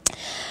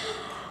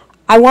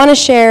 I want to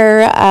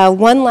share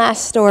one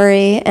last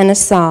story and a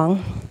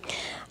song.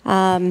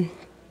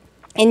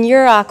 In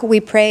Yurok, we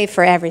pray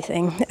for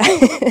everything.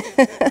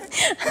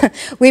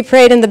 We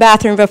prayed in the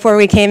bathroom before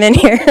we came in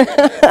here.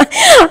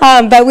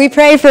 But we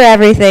pray for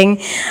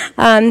everything.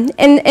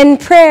 And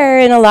prayer,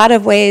 in a lot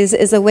of ways,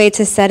 is a way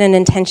to set an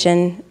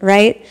intention,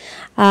 right?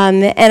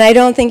 And I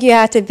don't think you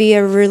have to be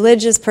a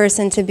religious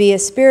person to be a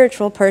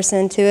spiritual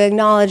person to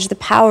acknowledge the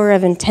power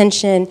of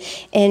intention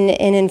in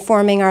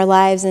informing our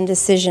lives and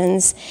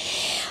decisions.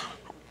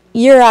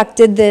 Yurok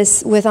did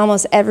this with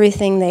almost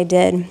everything they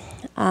did.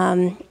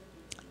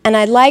 And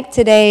I'd like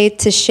today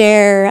to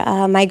share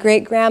my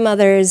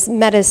great-grandmother's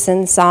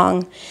medicine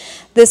song.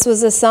 This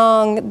was a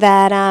song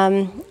that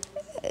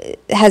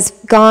has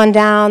gone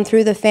down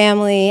through the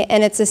family,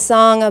 and it's a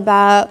song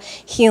about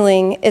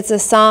healing. It's a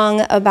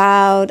song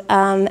about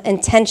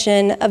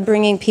intention of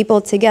bringing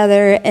people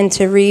together and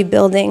to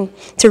rebuild.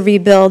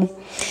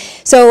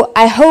 So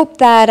I hope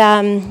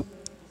that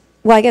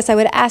well, I guess I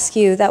would ask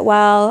you that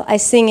while I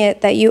sing it,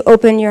 that you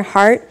open your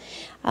heart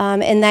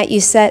and that you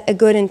set a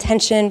good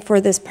intention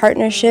for this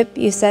partnership.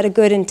 You set a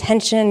good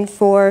intention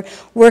for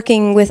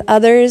working with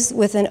others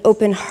with an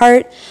open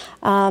heart,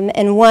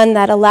 and one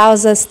that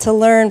allows us to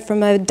learn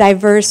from a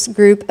diverse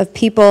group of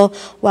people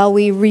while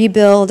we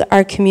rebuild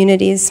our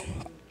communities.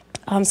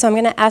 So I'm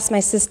going to ask my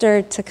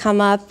sister to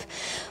come up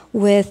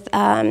with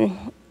a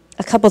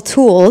couple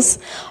tools.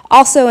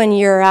 Also in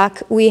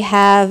URAC, we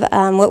have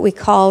what we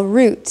call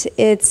Root.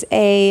 It's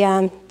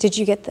a, did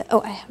you get the,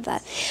 oh, I have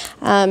that.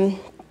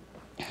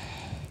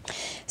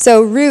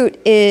 So Root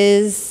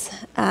is,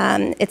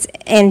 it's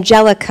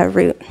Angelica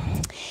root.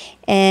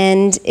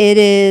 And it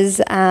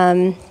is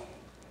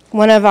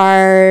one of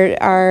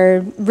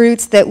our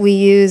roots that we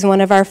use,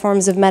 one of our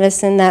forms of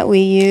medicine that we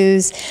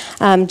use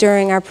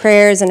during our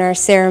prayers and our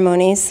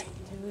ceremonies.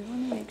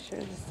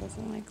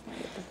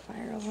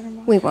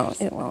 We won't,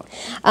 it won't.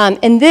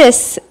 And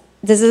this,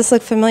 does this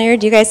look familiar?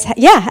 Do you guys,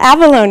 yeah,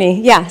 abalone,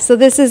 yeah. So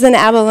this is an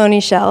abalone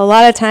shell. A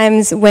lot of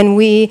times when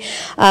we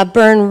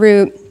burn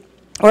root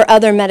or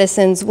other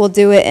medicines, we'll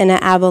do it in an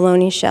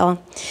abalone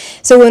shell.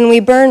 So when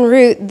we burn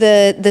root,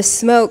 the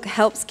smoke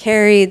helps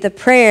carry the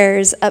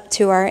prayers up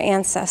to our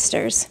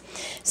ancestors.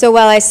 So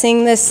while I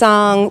sing this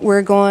song,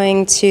 we're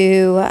going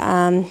to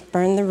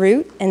burn the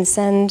root and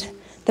send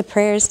the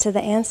prayers to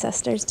the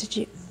ancestors. Did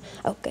you,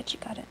 oh good, you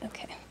got it,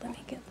 okay. Let me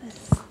get this.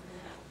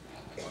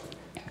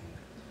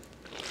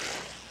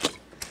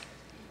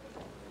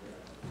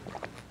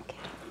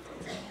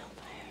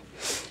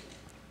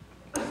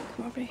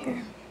 Come over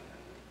here.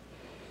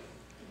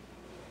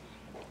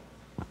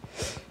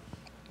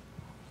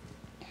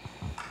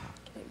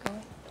 Get it going a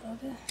little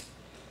bit.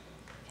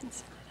 I can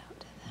send it out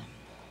to them.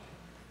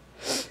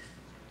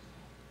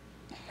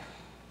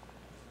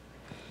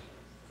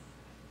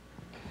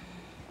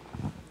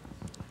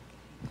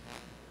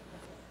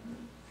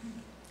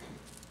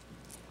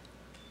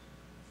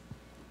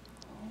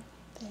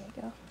 There you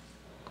go.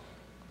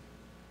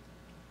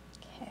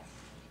 Okay.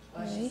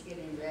 While she's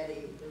getting ready,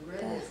 the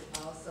root is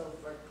also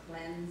for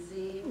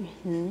cleansing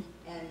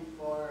and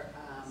for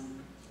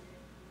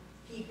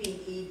keeping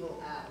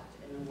evil out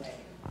in a way.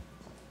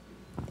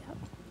 Yep.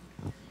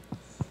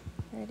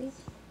 Ready?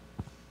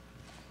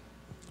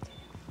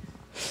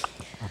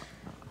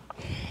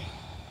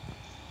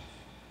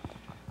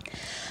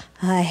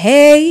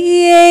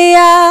 Hey,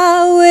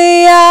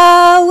 Yahweh,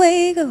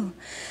 Yahweh, go.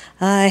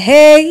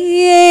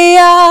 Hey,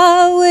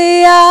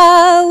 Yahweh,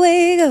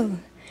 Yahweh, go.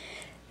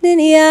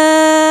 Ninny,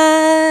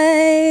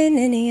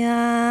 ninny,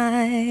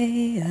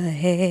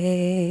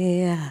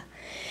 hey,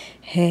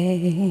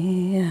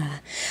 hey,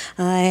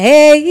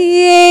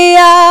 hey,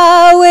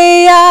 Yahweh,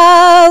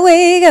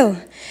 Yahweh, go.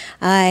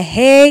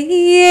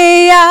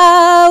 Hey,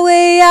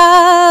 Yahweh,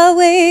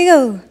 Yahweh,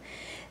 go.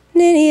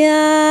 Ninny,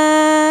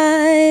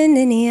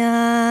 ninny,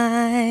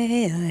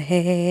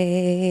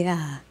 hey,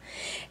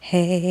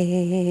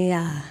 hey,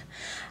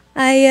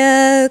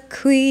 Aya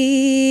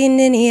queen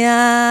ninny,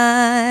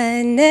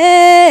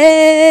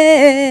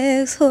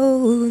 next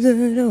hold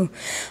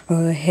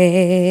oh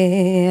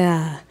hey,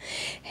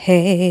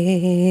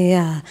 hey,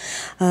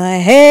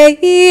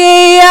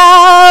 hey,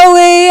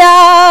 Yahweh,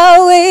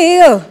 Yahweh,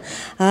 go.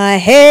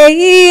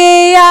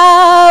 Hey,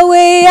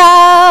 Yahweh,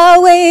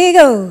 Yahweh,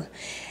 go.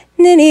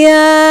 Ninny,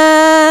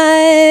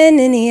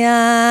 ninny,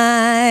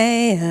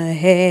 hey,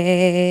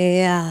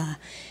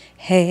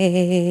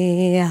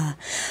 hey,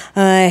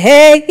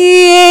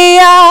 hey,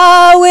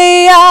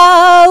 Yahweh,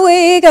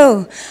 Yahweh,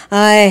 go.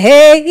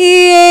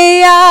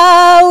 Hey,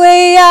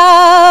 Yahweh,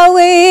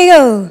 Yahweh,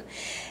 go.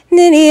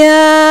 Ninny,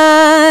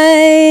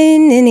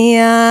 ninny,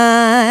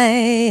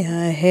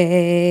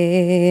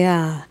 hey,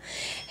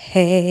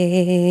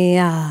 hey,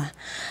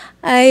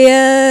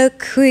 Aya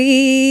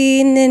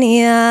queen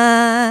ninny,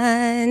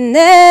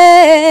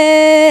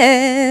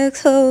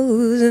 next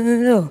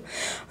hold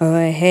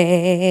oh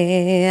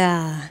hey,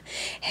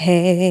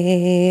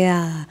 hey,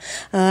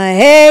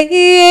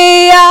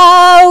 hey,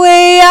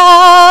 Yahweh,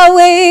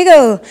 Yahweh,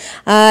 go.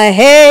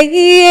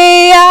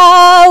 Hey,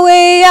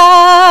 Yahweh,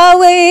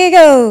 Yahweh,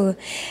 go.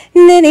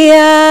 Ninny,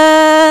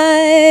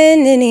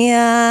 ninny,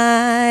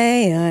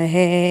 hey,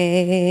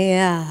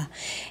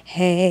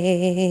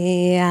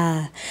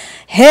 hey,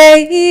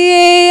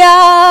 hey,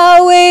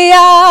 Yahweh,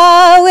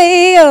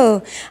 Yahweh,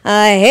 go.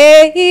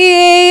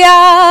 Hey,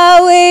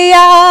 Yahweh,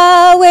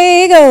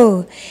 Yahweh,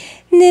 go.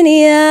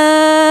 Ninny,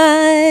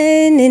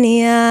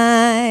 ninny,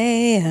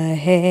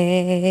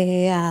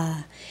 hey,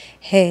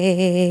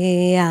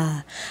 hey,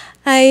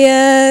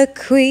 Aya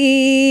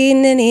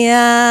queen ninny,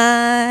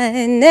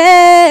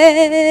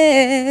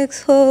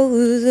 next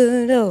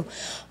hold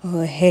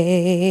oh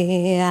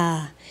hey,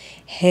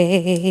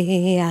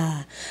 hey,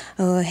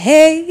 oh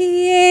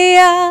hey,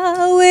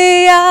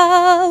 Yahweh,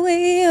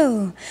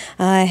 Yahweh,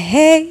 oh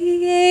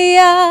hey,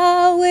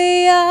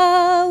 Yahweh,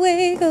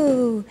 Yahweh,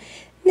 go.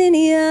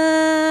 Ninny,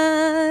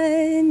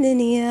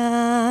 ninny,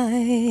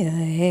 hey,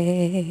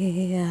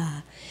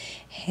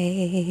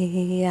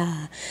 hey,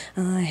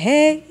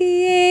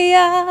 hey,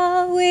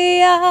 Yahweh,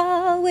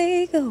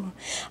 Yahweh, go.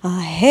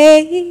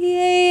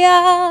 hey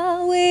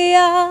ya, we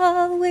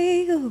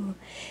ooh.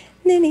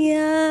 Ninny I,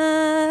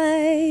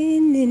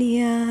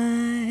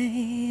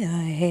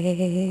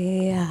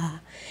 hey ya,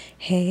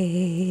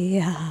 hey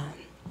ya.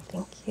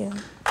 Thank you.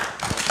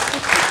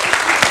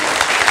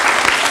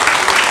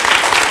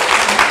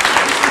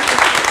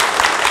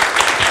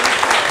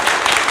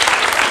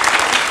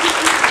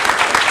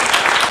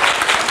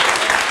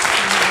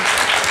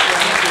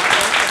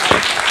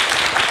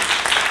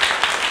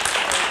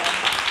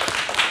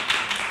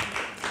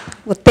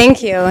 Well,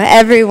 thank you,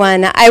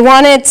 everyone. I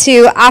wanted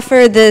to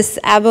offer this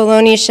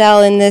abalone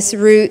shell and this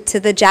root to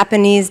the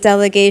Japanese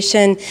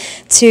delegation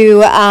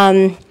to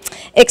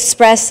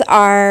express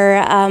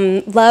our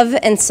love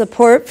and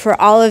support for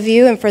all of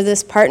you and for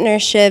this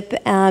partnership,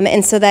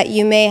 and so that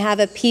you may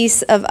have a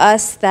piece of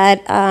us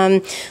that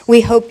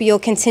we hope you'll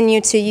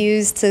continue to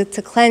use to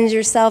cleanse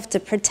yourself, to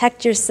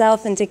protect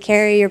yourself, and to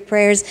carry your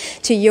prayers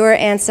to your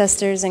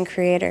ancestors and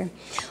Creator.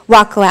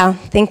 Waklau,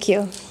 thank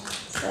you.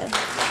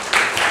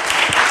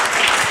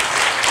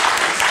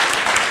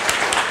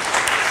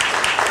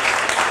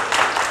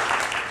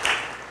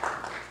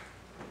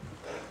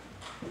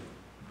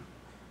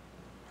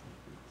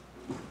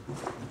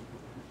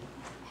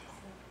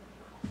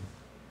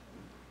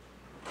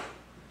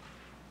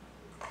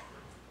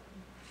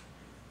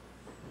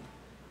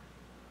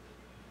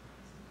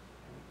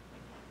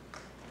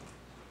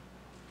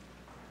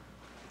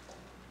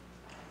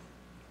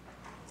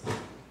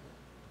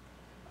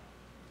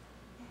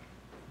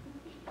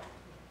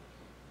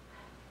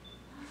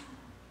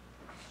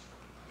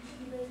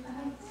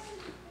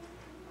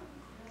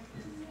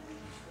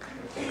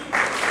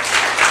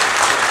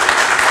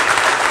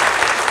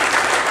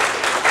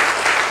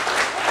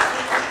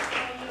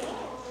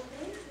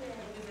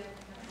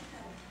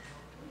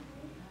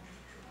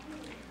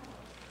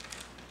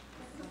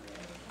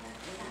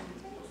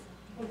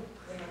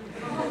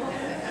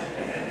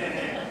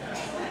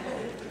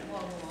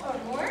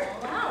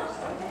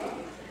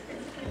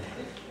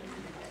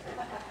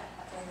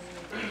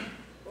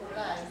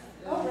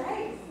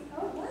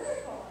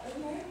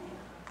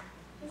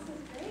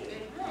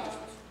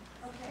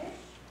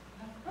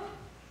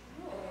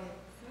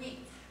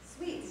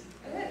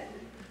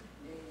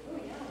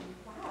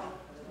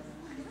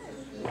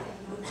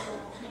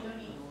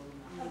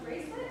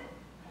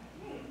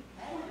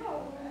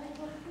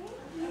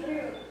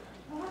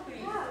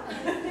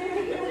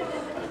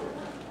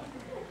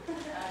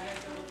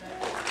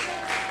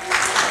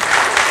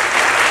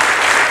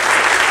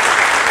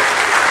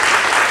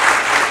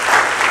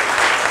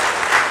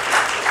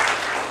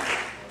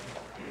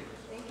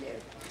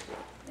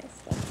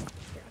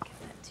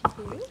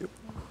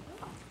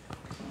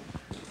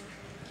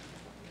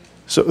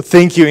 So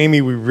thank you, Amy.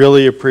 We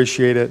really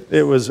appreciate it.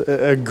 It was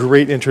a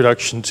great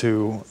introduction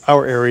to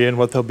our area and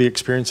what they'll be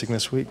experiencing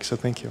this week, so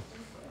thank you.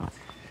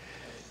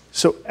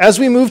 So as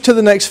we move to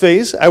the next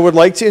phase, I would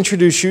like to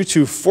introduce you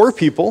to 4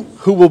 people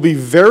who will be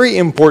very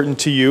important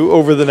to you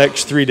over the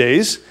next 3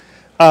 days.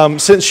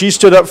 Since she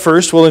stood up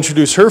first, we'll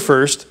introduce her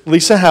first.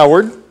 Lisa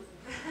Howard.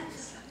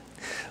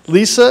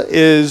 Lisa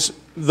is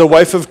the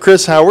wife of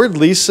Chris Howard.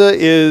 Lisa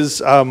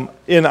is,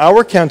 in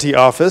our county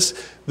office,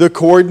 the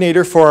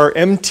coordinator for our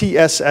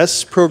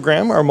MTSS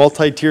program, our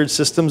Multi-Tiered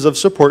Systems of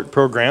Support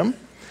program.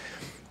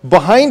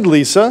 Behind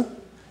Lisa,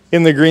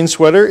 in the green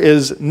sweater,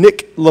 is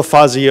Nick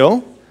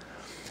LaFazio.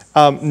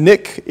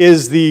 Nick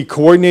is the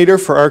coordinator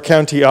for our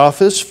county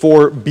office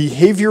for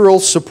behavioral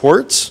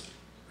supports.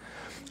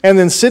 And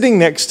then sitting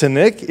next to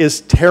Nick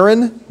is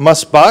Taryn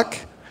Musbach.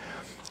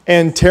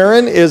 And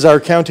Taryn is our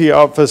county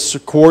office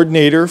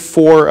coordinator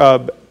for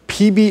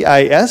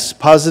PBIS,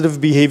 Positive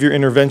Behavior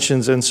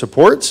Interventions and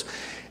Supports,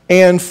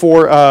 and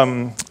for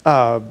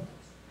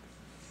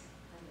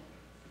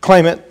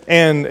climate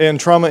and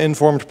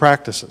trauma-informed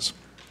practices.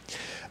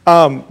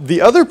 The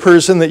other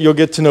person that you'll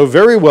get to know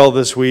very well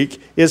this week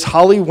is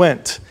Holly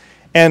Wendt.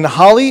 And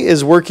Holly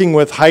is working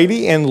with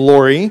Heidi and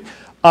Lori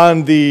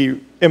on the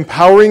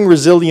Empowering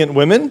Resilient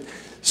Women.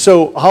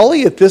 So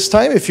Holly, at this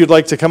time, if you'd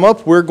like to come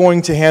up, we're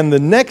going to hand the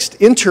next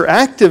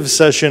interactive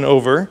session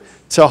over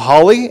to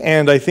Holly,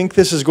 and I think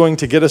this is going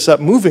to get us up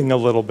moving a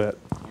little bit.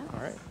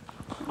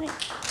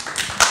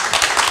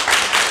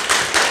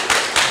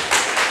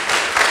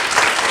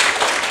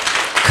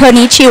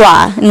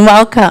 Konnichiwa and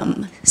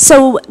welcome.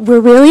 So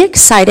we're really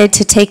excited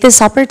to take this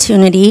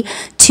opportunity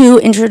to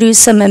introduce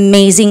some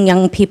amazing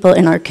young people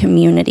in our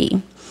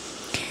community.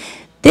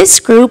 This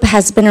group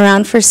has been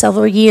around for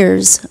several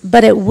years,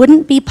 but it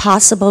wouldn't be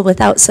possible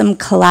without some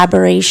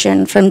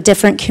collaboration from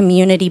different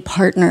community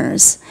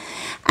partners.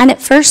 And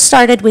it first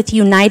started with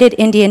United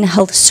Indian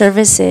Health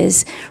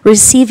Services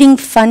receiving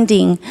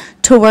funding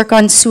to work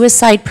on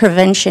suicide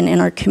prevention in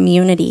our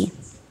community.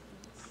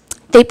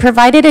 They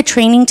provided a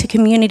training to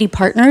community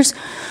partners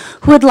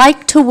who would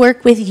like to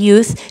work with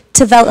youth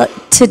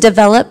to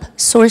develop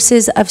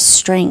sources of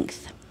strength.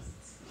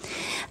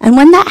 And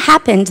when that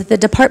happened, the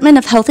Department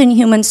of Health and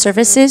Human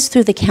Services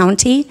through the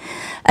county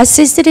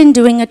assisted in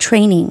doing a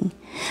training.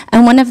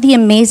 And one of the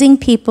amazing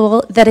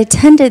people that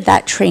attended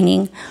that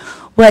training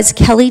was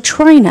Kelly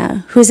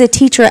Troina, who is a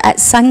teacher at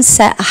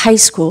Sunset High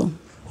School.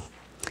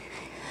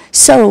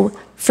 So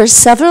for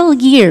several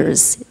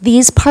years,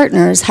 these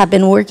partners have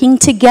been working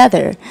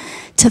together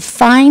to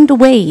find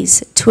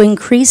ways to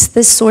increase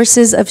the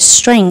sources of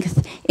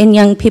strength in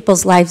young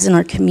people's lives in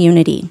our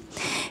community.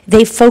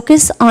 They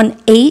focus on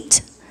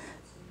 8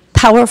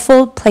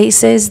 powerful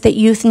places that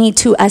youth need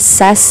to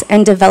assess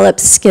and develop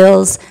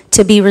skills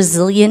to be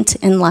resilient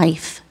in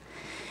life.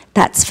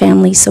 That's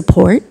family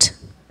support,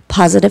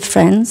 positive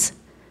friends,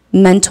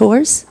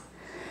 mentors,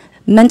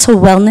 mental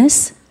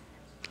wellness,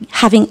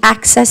 having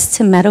access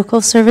to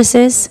medical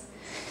services,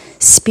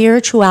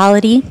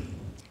 spirituality,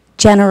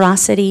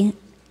 generosity,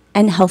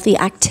 and healthy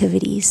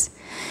activities.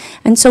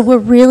 And so we're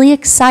really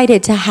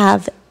excited to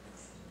have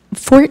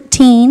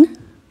 14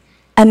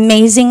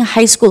 amazing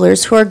high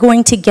schoolers who are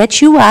going to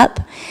get you up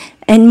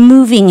and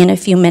moving in a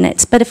few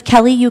minutes. But if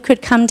Kelly, you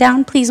could come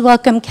down, please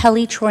welcome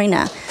Kelly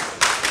Troina.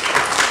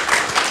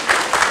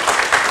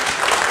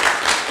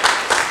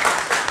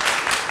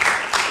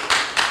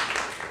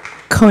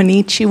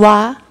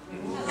 Konnichiwa.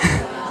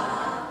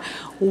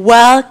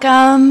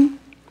 Welcome.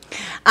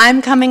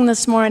 I'm coming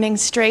this morning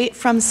straight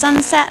from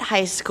Sunset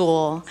High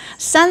School.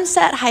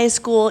 Sunset High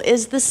School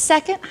is the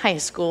second high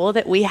school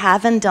that we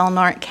have in Del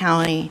Norte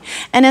County,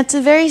 and it's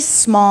a very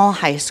small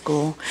high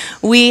school.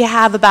 We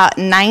have about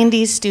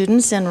 90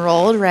 students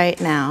enrolled right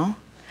now,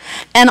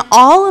 and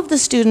all of the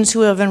students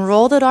who have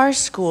enrolled at our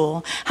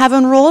school have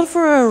enrolled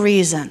for a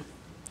reason.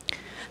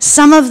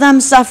 Some of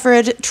them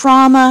suffered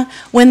trauma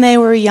when they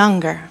were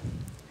younger.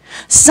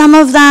 Some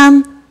of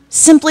them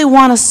simply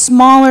want a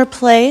smaller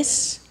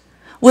place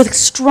with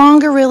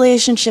stronger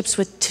relationships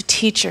with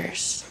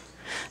teachers.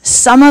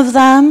 Some of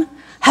them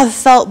have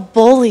felt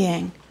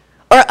bullying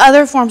or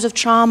other forms of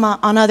trauma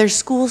on other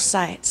school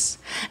sites.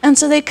 And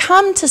so they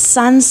come to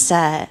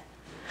Sunset,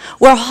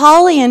 where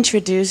Holly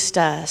introduced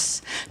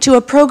us to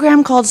a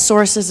program called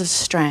Sources of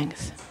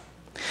Strength.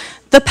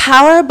 The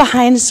power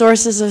behind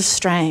Sources of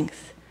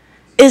Strength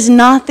is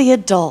not the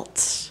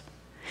adults,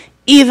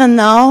 even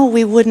though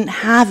we wouldn't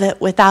have it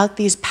without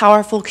these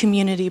powerful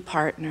community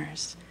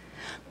partners.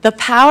 The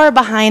power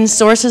behind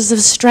Sources of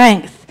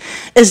Strength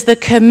is the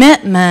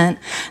commitment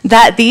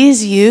that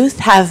these youth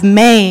have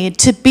made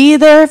to be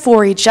there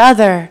for each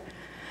other,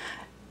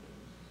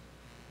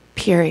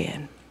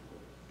 period.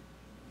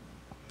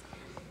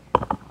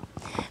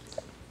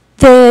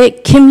 The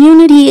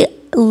community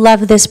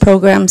love this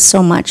program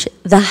so much.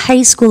 The high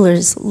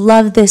schoolers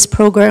love this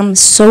program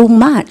so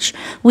much.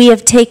 We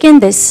have taken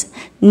this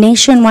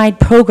nationwide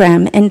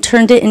program and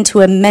turned it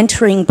into a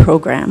mentoring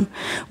program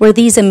where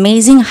these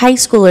amazing high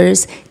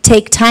schoolers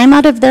take time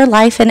out of their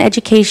life and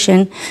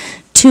education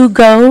to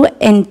go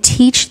and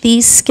teach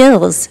these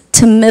skills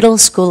to middle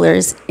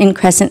schoolers in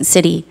Crescent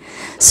City.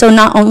 So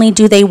not only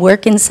do they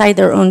work inside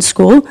their own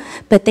school,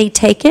 but they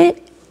take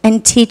it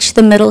and teach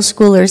the middle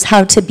schoolers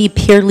how to be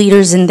peer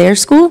leaders in their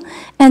school,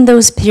 and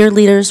those peer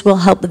leaders will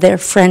help their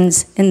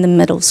friends in the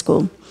middle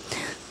school.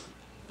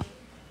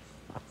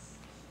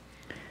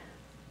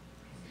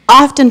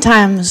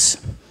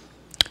 Oftentimes,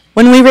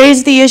 when we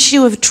raise the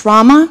issue of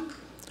trauma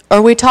or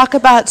we talk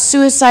about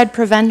suicide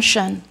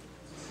prevention,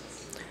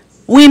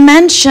 we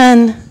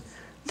mention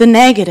the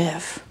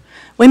negative.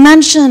 We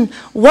mention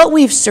what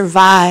we've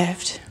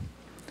survived.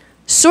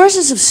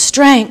 Sources of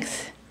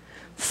Strength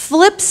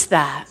flips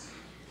that,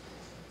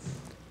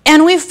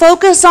 and we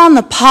focus on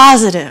the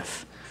positive.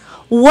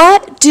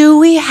 What do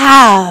we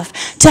have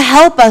to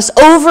help us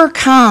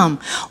overcome?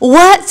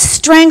 What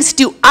strengths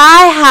do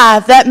I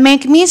have that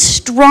make me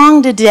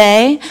strong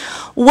today?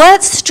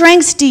 What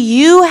strengths do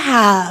you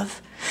have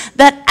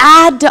that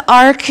add to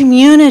our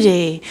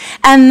community?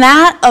 And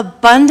that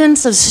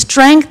abundance of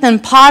strength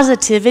and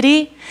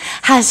positivity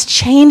has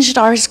changed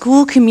our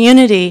school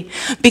community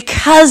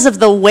because of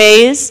the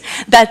ways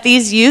that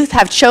these youth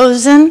have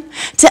chosen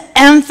to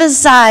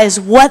emphasize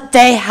what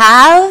they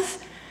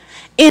have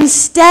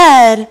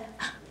instead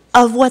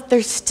of what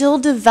they're still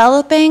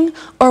developing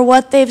or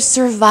what they've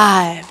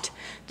survived.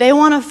 They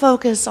want to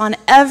focus on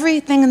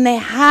everything they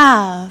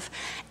have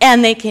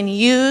and they can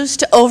use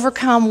to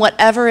overcome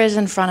whatever is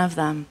in front of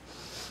them.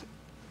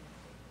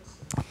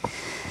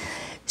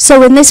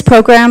 So in this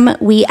program,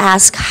 we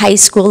ask high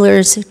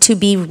schoolers to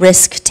be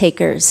risk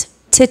takers,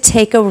 to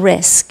take a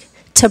risk,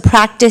 to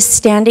practice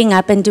standing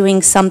up and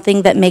doing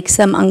something that makes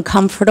them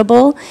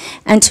uncomfortable,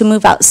 and to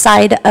move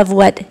outside of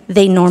what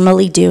they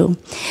normally do.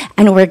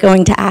 And we're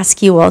going to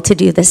ask you all to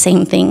do the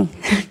same thing.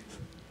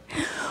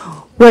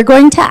 We're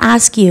going to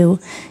ask you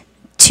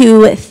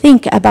to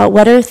think about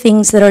what are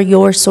things that are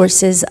your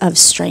sources of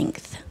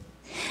strength.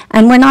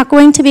 And we're not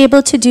going to be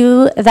able to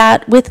do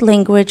that with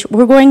language.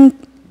 We're going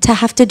to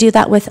have to do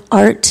that with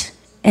art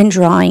and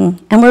drawing.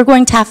 And we're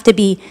going to have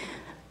to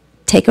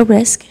take a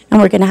risk, and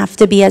we're going to have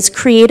to be as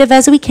creative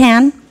as we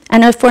can.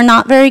 And if we're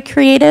not very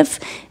creative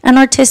and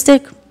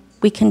artistic,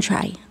 we can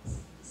try.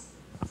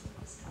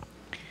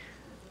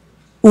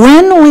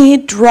 When we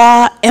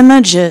draw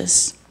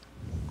images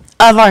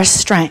of our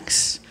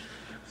strengths,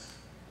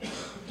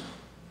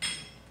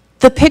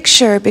 the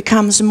picture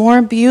becomes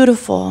more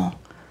beautiful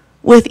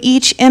with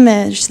each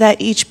image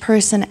that each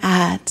person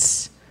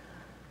adds.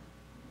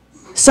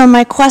 So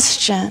my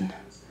question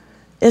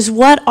is,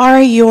 what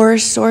are your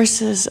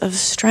sources of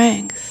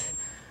strength?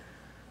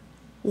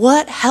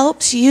 What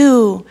helps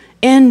you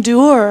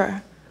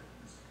endure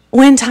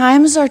when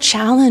times are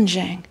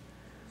challenging?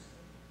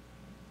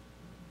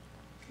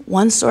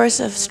 One source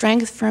of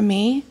strength for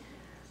me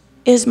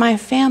is my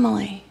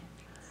family.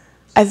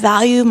 I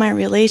value my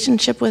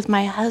relationship with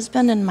my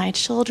husband and my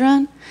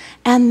children,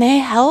 and they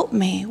help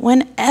me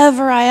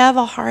whenever I have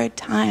a hard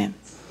time.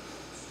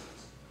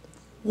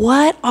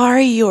 What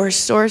are your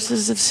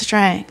sources of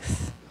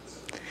strength?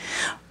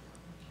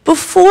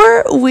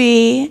 Before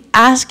we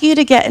ask you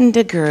to get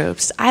into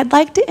groups, I'd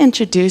like to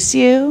introduce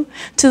you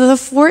to the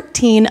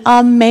 14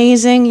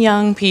 amazing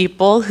young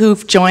people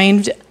who've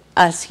joined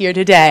us here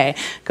today.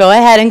 Go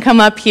ahead and come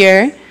up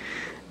here.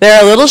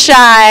 They're a little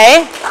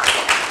shy.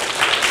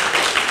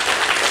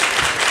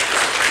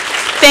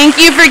 Thank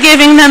you for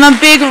giving them a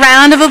big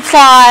round of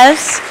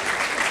applause,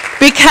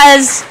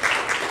 because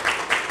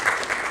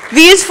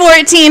these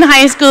 14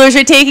 high schoolers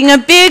are taking a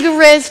big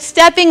risk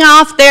stepping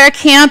off their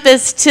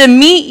campus to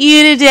meet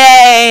you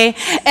today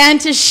and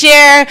to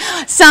share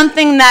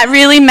something that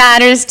really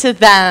matters to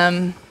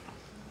them.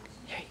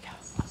 Here you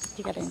go.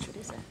 You got to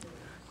introduce it.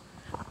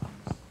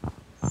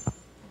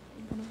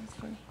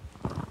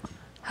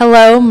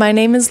 Hello, my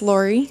name is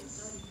Lori.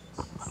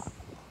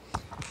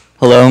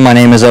 Hello, my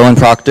name is Owen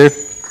Proctor.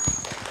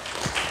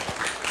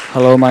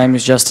 Hello, my name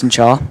is Justin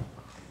Chaw.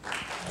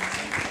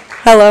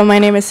 Hello, my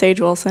name is Sage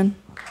Wilson.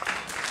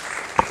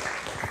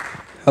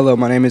 Hello,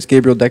 my name is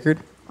Gabriel Deckard.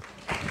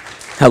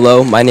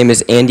 Hello, my name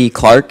is Andy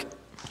Clark.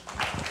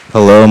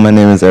 Hello, my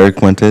name is Eric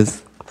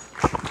Fuentes.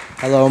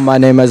 Hello, my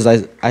name is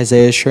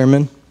Isaiah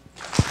Sherman.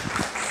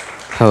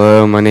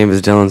 Hello, my name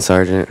is Dylan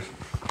Sargent.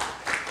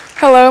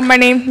 Hello, my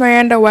name is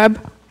Miranda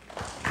Webb.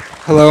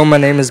 Hello, my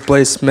name is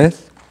Blaze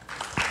Smith.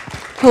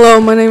 Hello,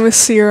 my name is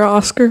Sierra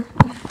Oscar.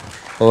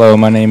 Hello,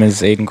 my name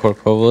is Aiden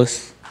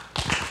Korkovolis.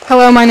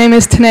 Hello, my name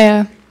is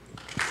Tanea.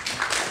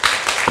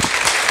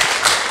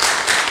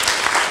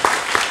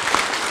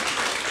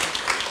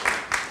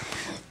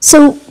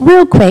 So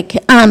real quick,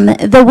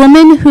 the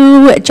woman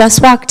who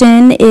just walked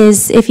in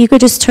is, if you could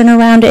just turn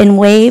around and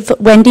wave,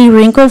 Wendy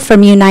Wrinkle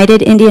from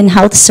United Indian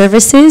Health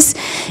Services.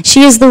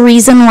 She is the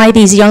reason why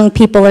these young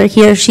people are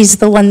here. She's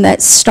the one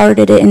that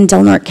started it in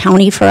Del Norte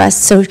County for us.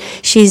 So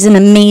she's an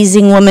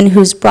amazing woman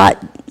who's brought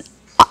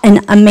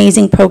an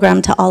amazing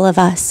program to all of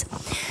us.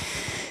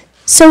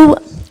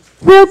 So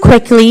real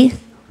quickly,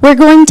 we're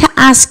going to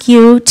ask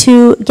you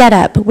to get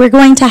up. We're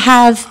going to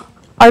have,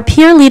 our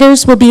peer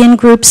leaders will be in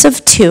groups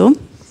of 2.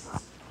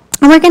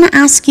 And we're going to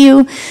ask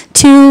you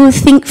to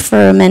think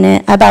for a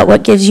minute about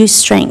what gives you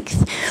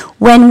strength.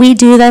 When we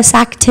do this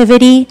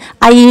activity,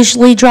 I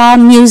usually draw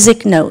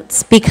music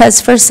notes,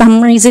 because for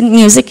some reason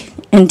music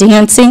and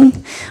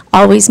dancing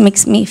always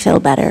makes me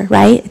feel better,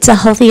 right? It's a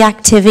healthy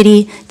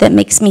activity that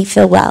makes me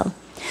feel well.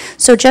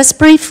 So just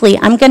briefly,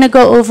 I'm going to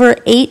go over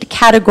 8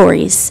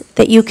 categories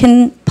that you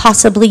can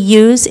possibly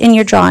use in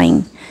your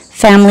drawing.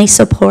 Family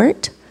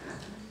support,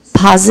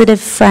 positive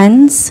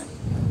friends,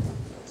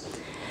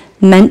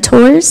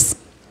 mentors,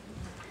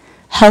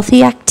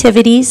 healthy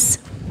activities,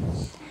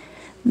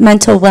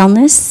 mental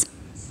wellness,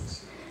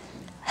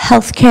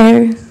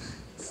 healthcare,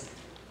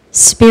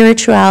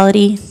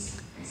 spirituality,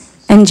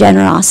 and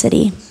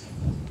generosity.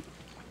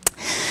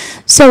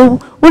 So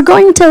we're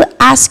going to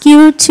ask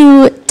you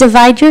to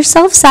divide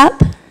yourselves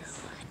up,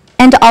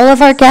 and all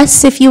of our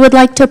guests, if you would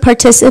like to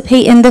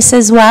participate in this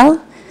as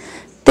well.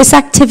 This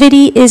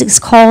activity is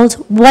called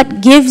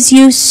What Gives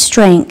You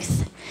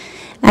Strength?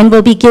 And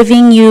we'll be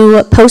giving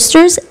you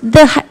posters.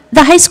 The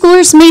high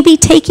schoolers may be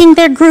taking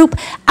their group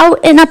out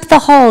and up the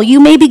hall.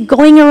 You may be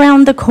going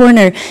around the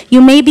corner.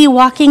 You may be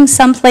walking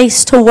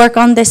someplace to work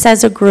on this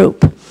as a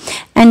group.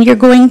 And you're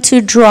going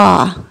to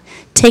draw.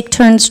 Take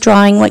turns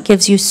drawing what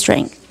gives you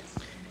strength.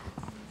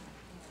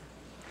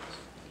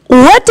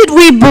 What did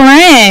we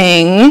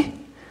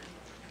bring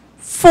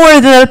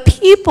for the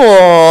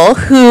people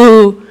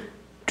who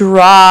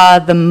draw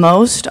the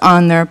most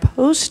on their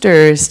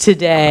posters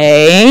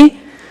today?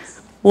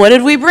 What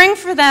did we bring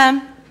for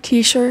them?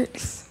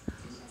 T-shirts.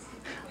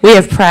 We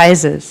have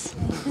prizes.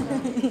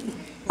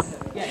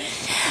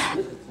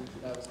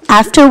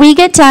 After we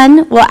get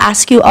done, we'll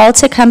ask you all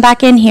to come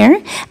back in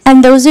here.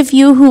 And those of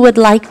you who would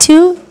like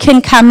to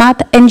can come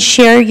up and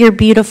share your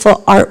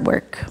beautiful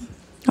artwork.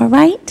 All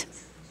right?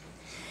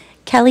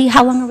 Kelly,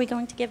 how long are we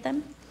going to give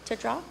them to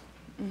draw?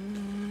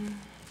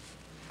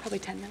 Probably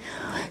 10 minutes.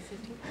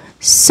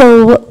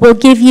 So we'll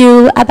give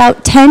you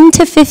about 10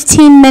 to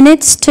 15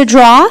 minutes to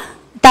draw.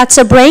 That's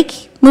a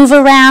break. Move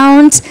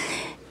around,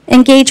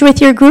 engage with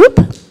your group,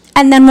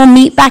 and then we'll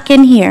meet back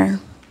in here.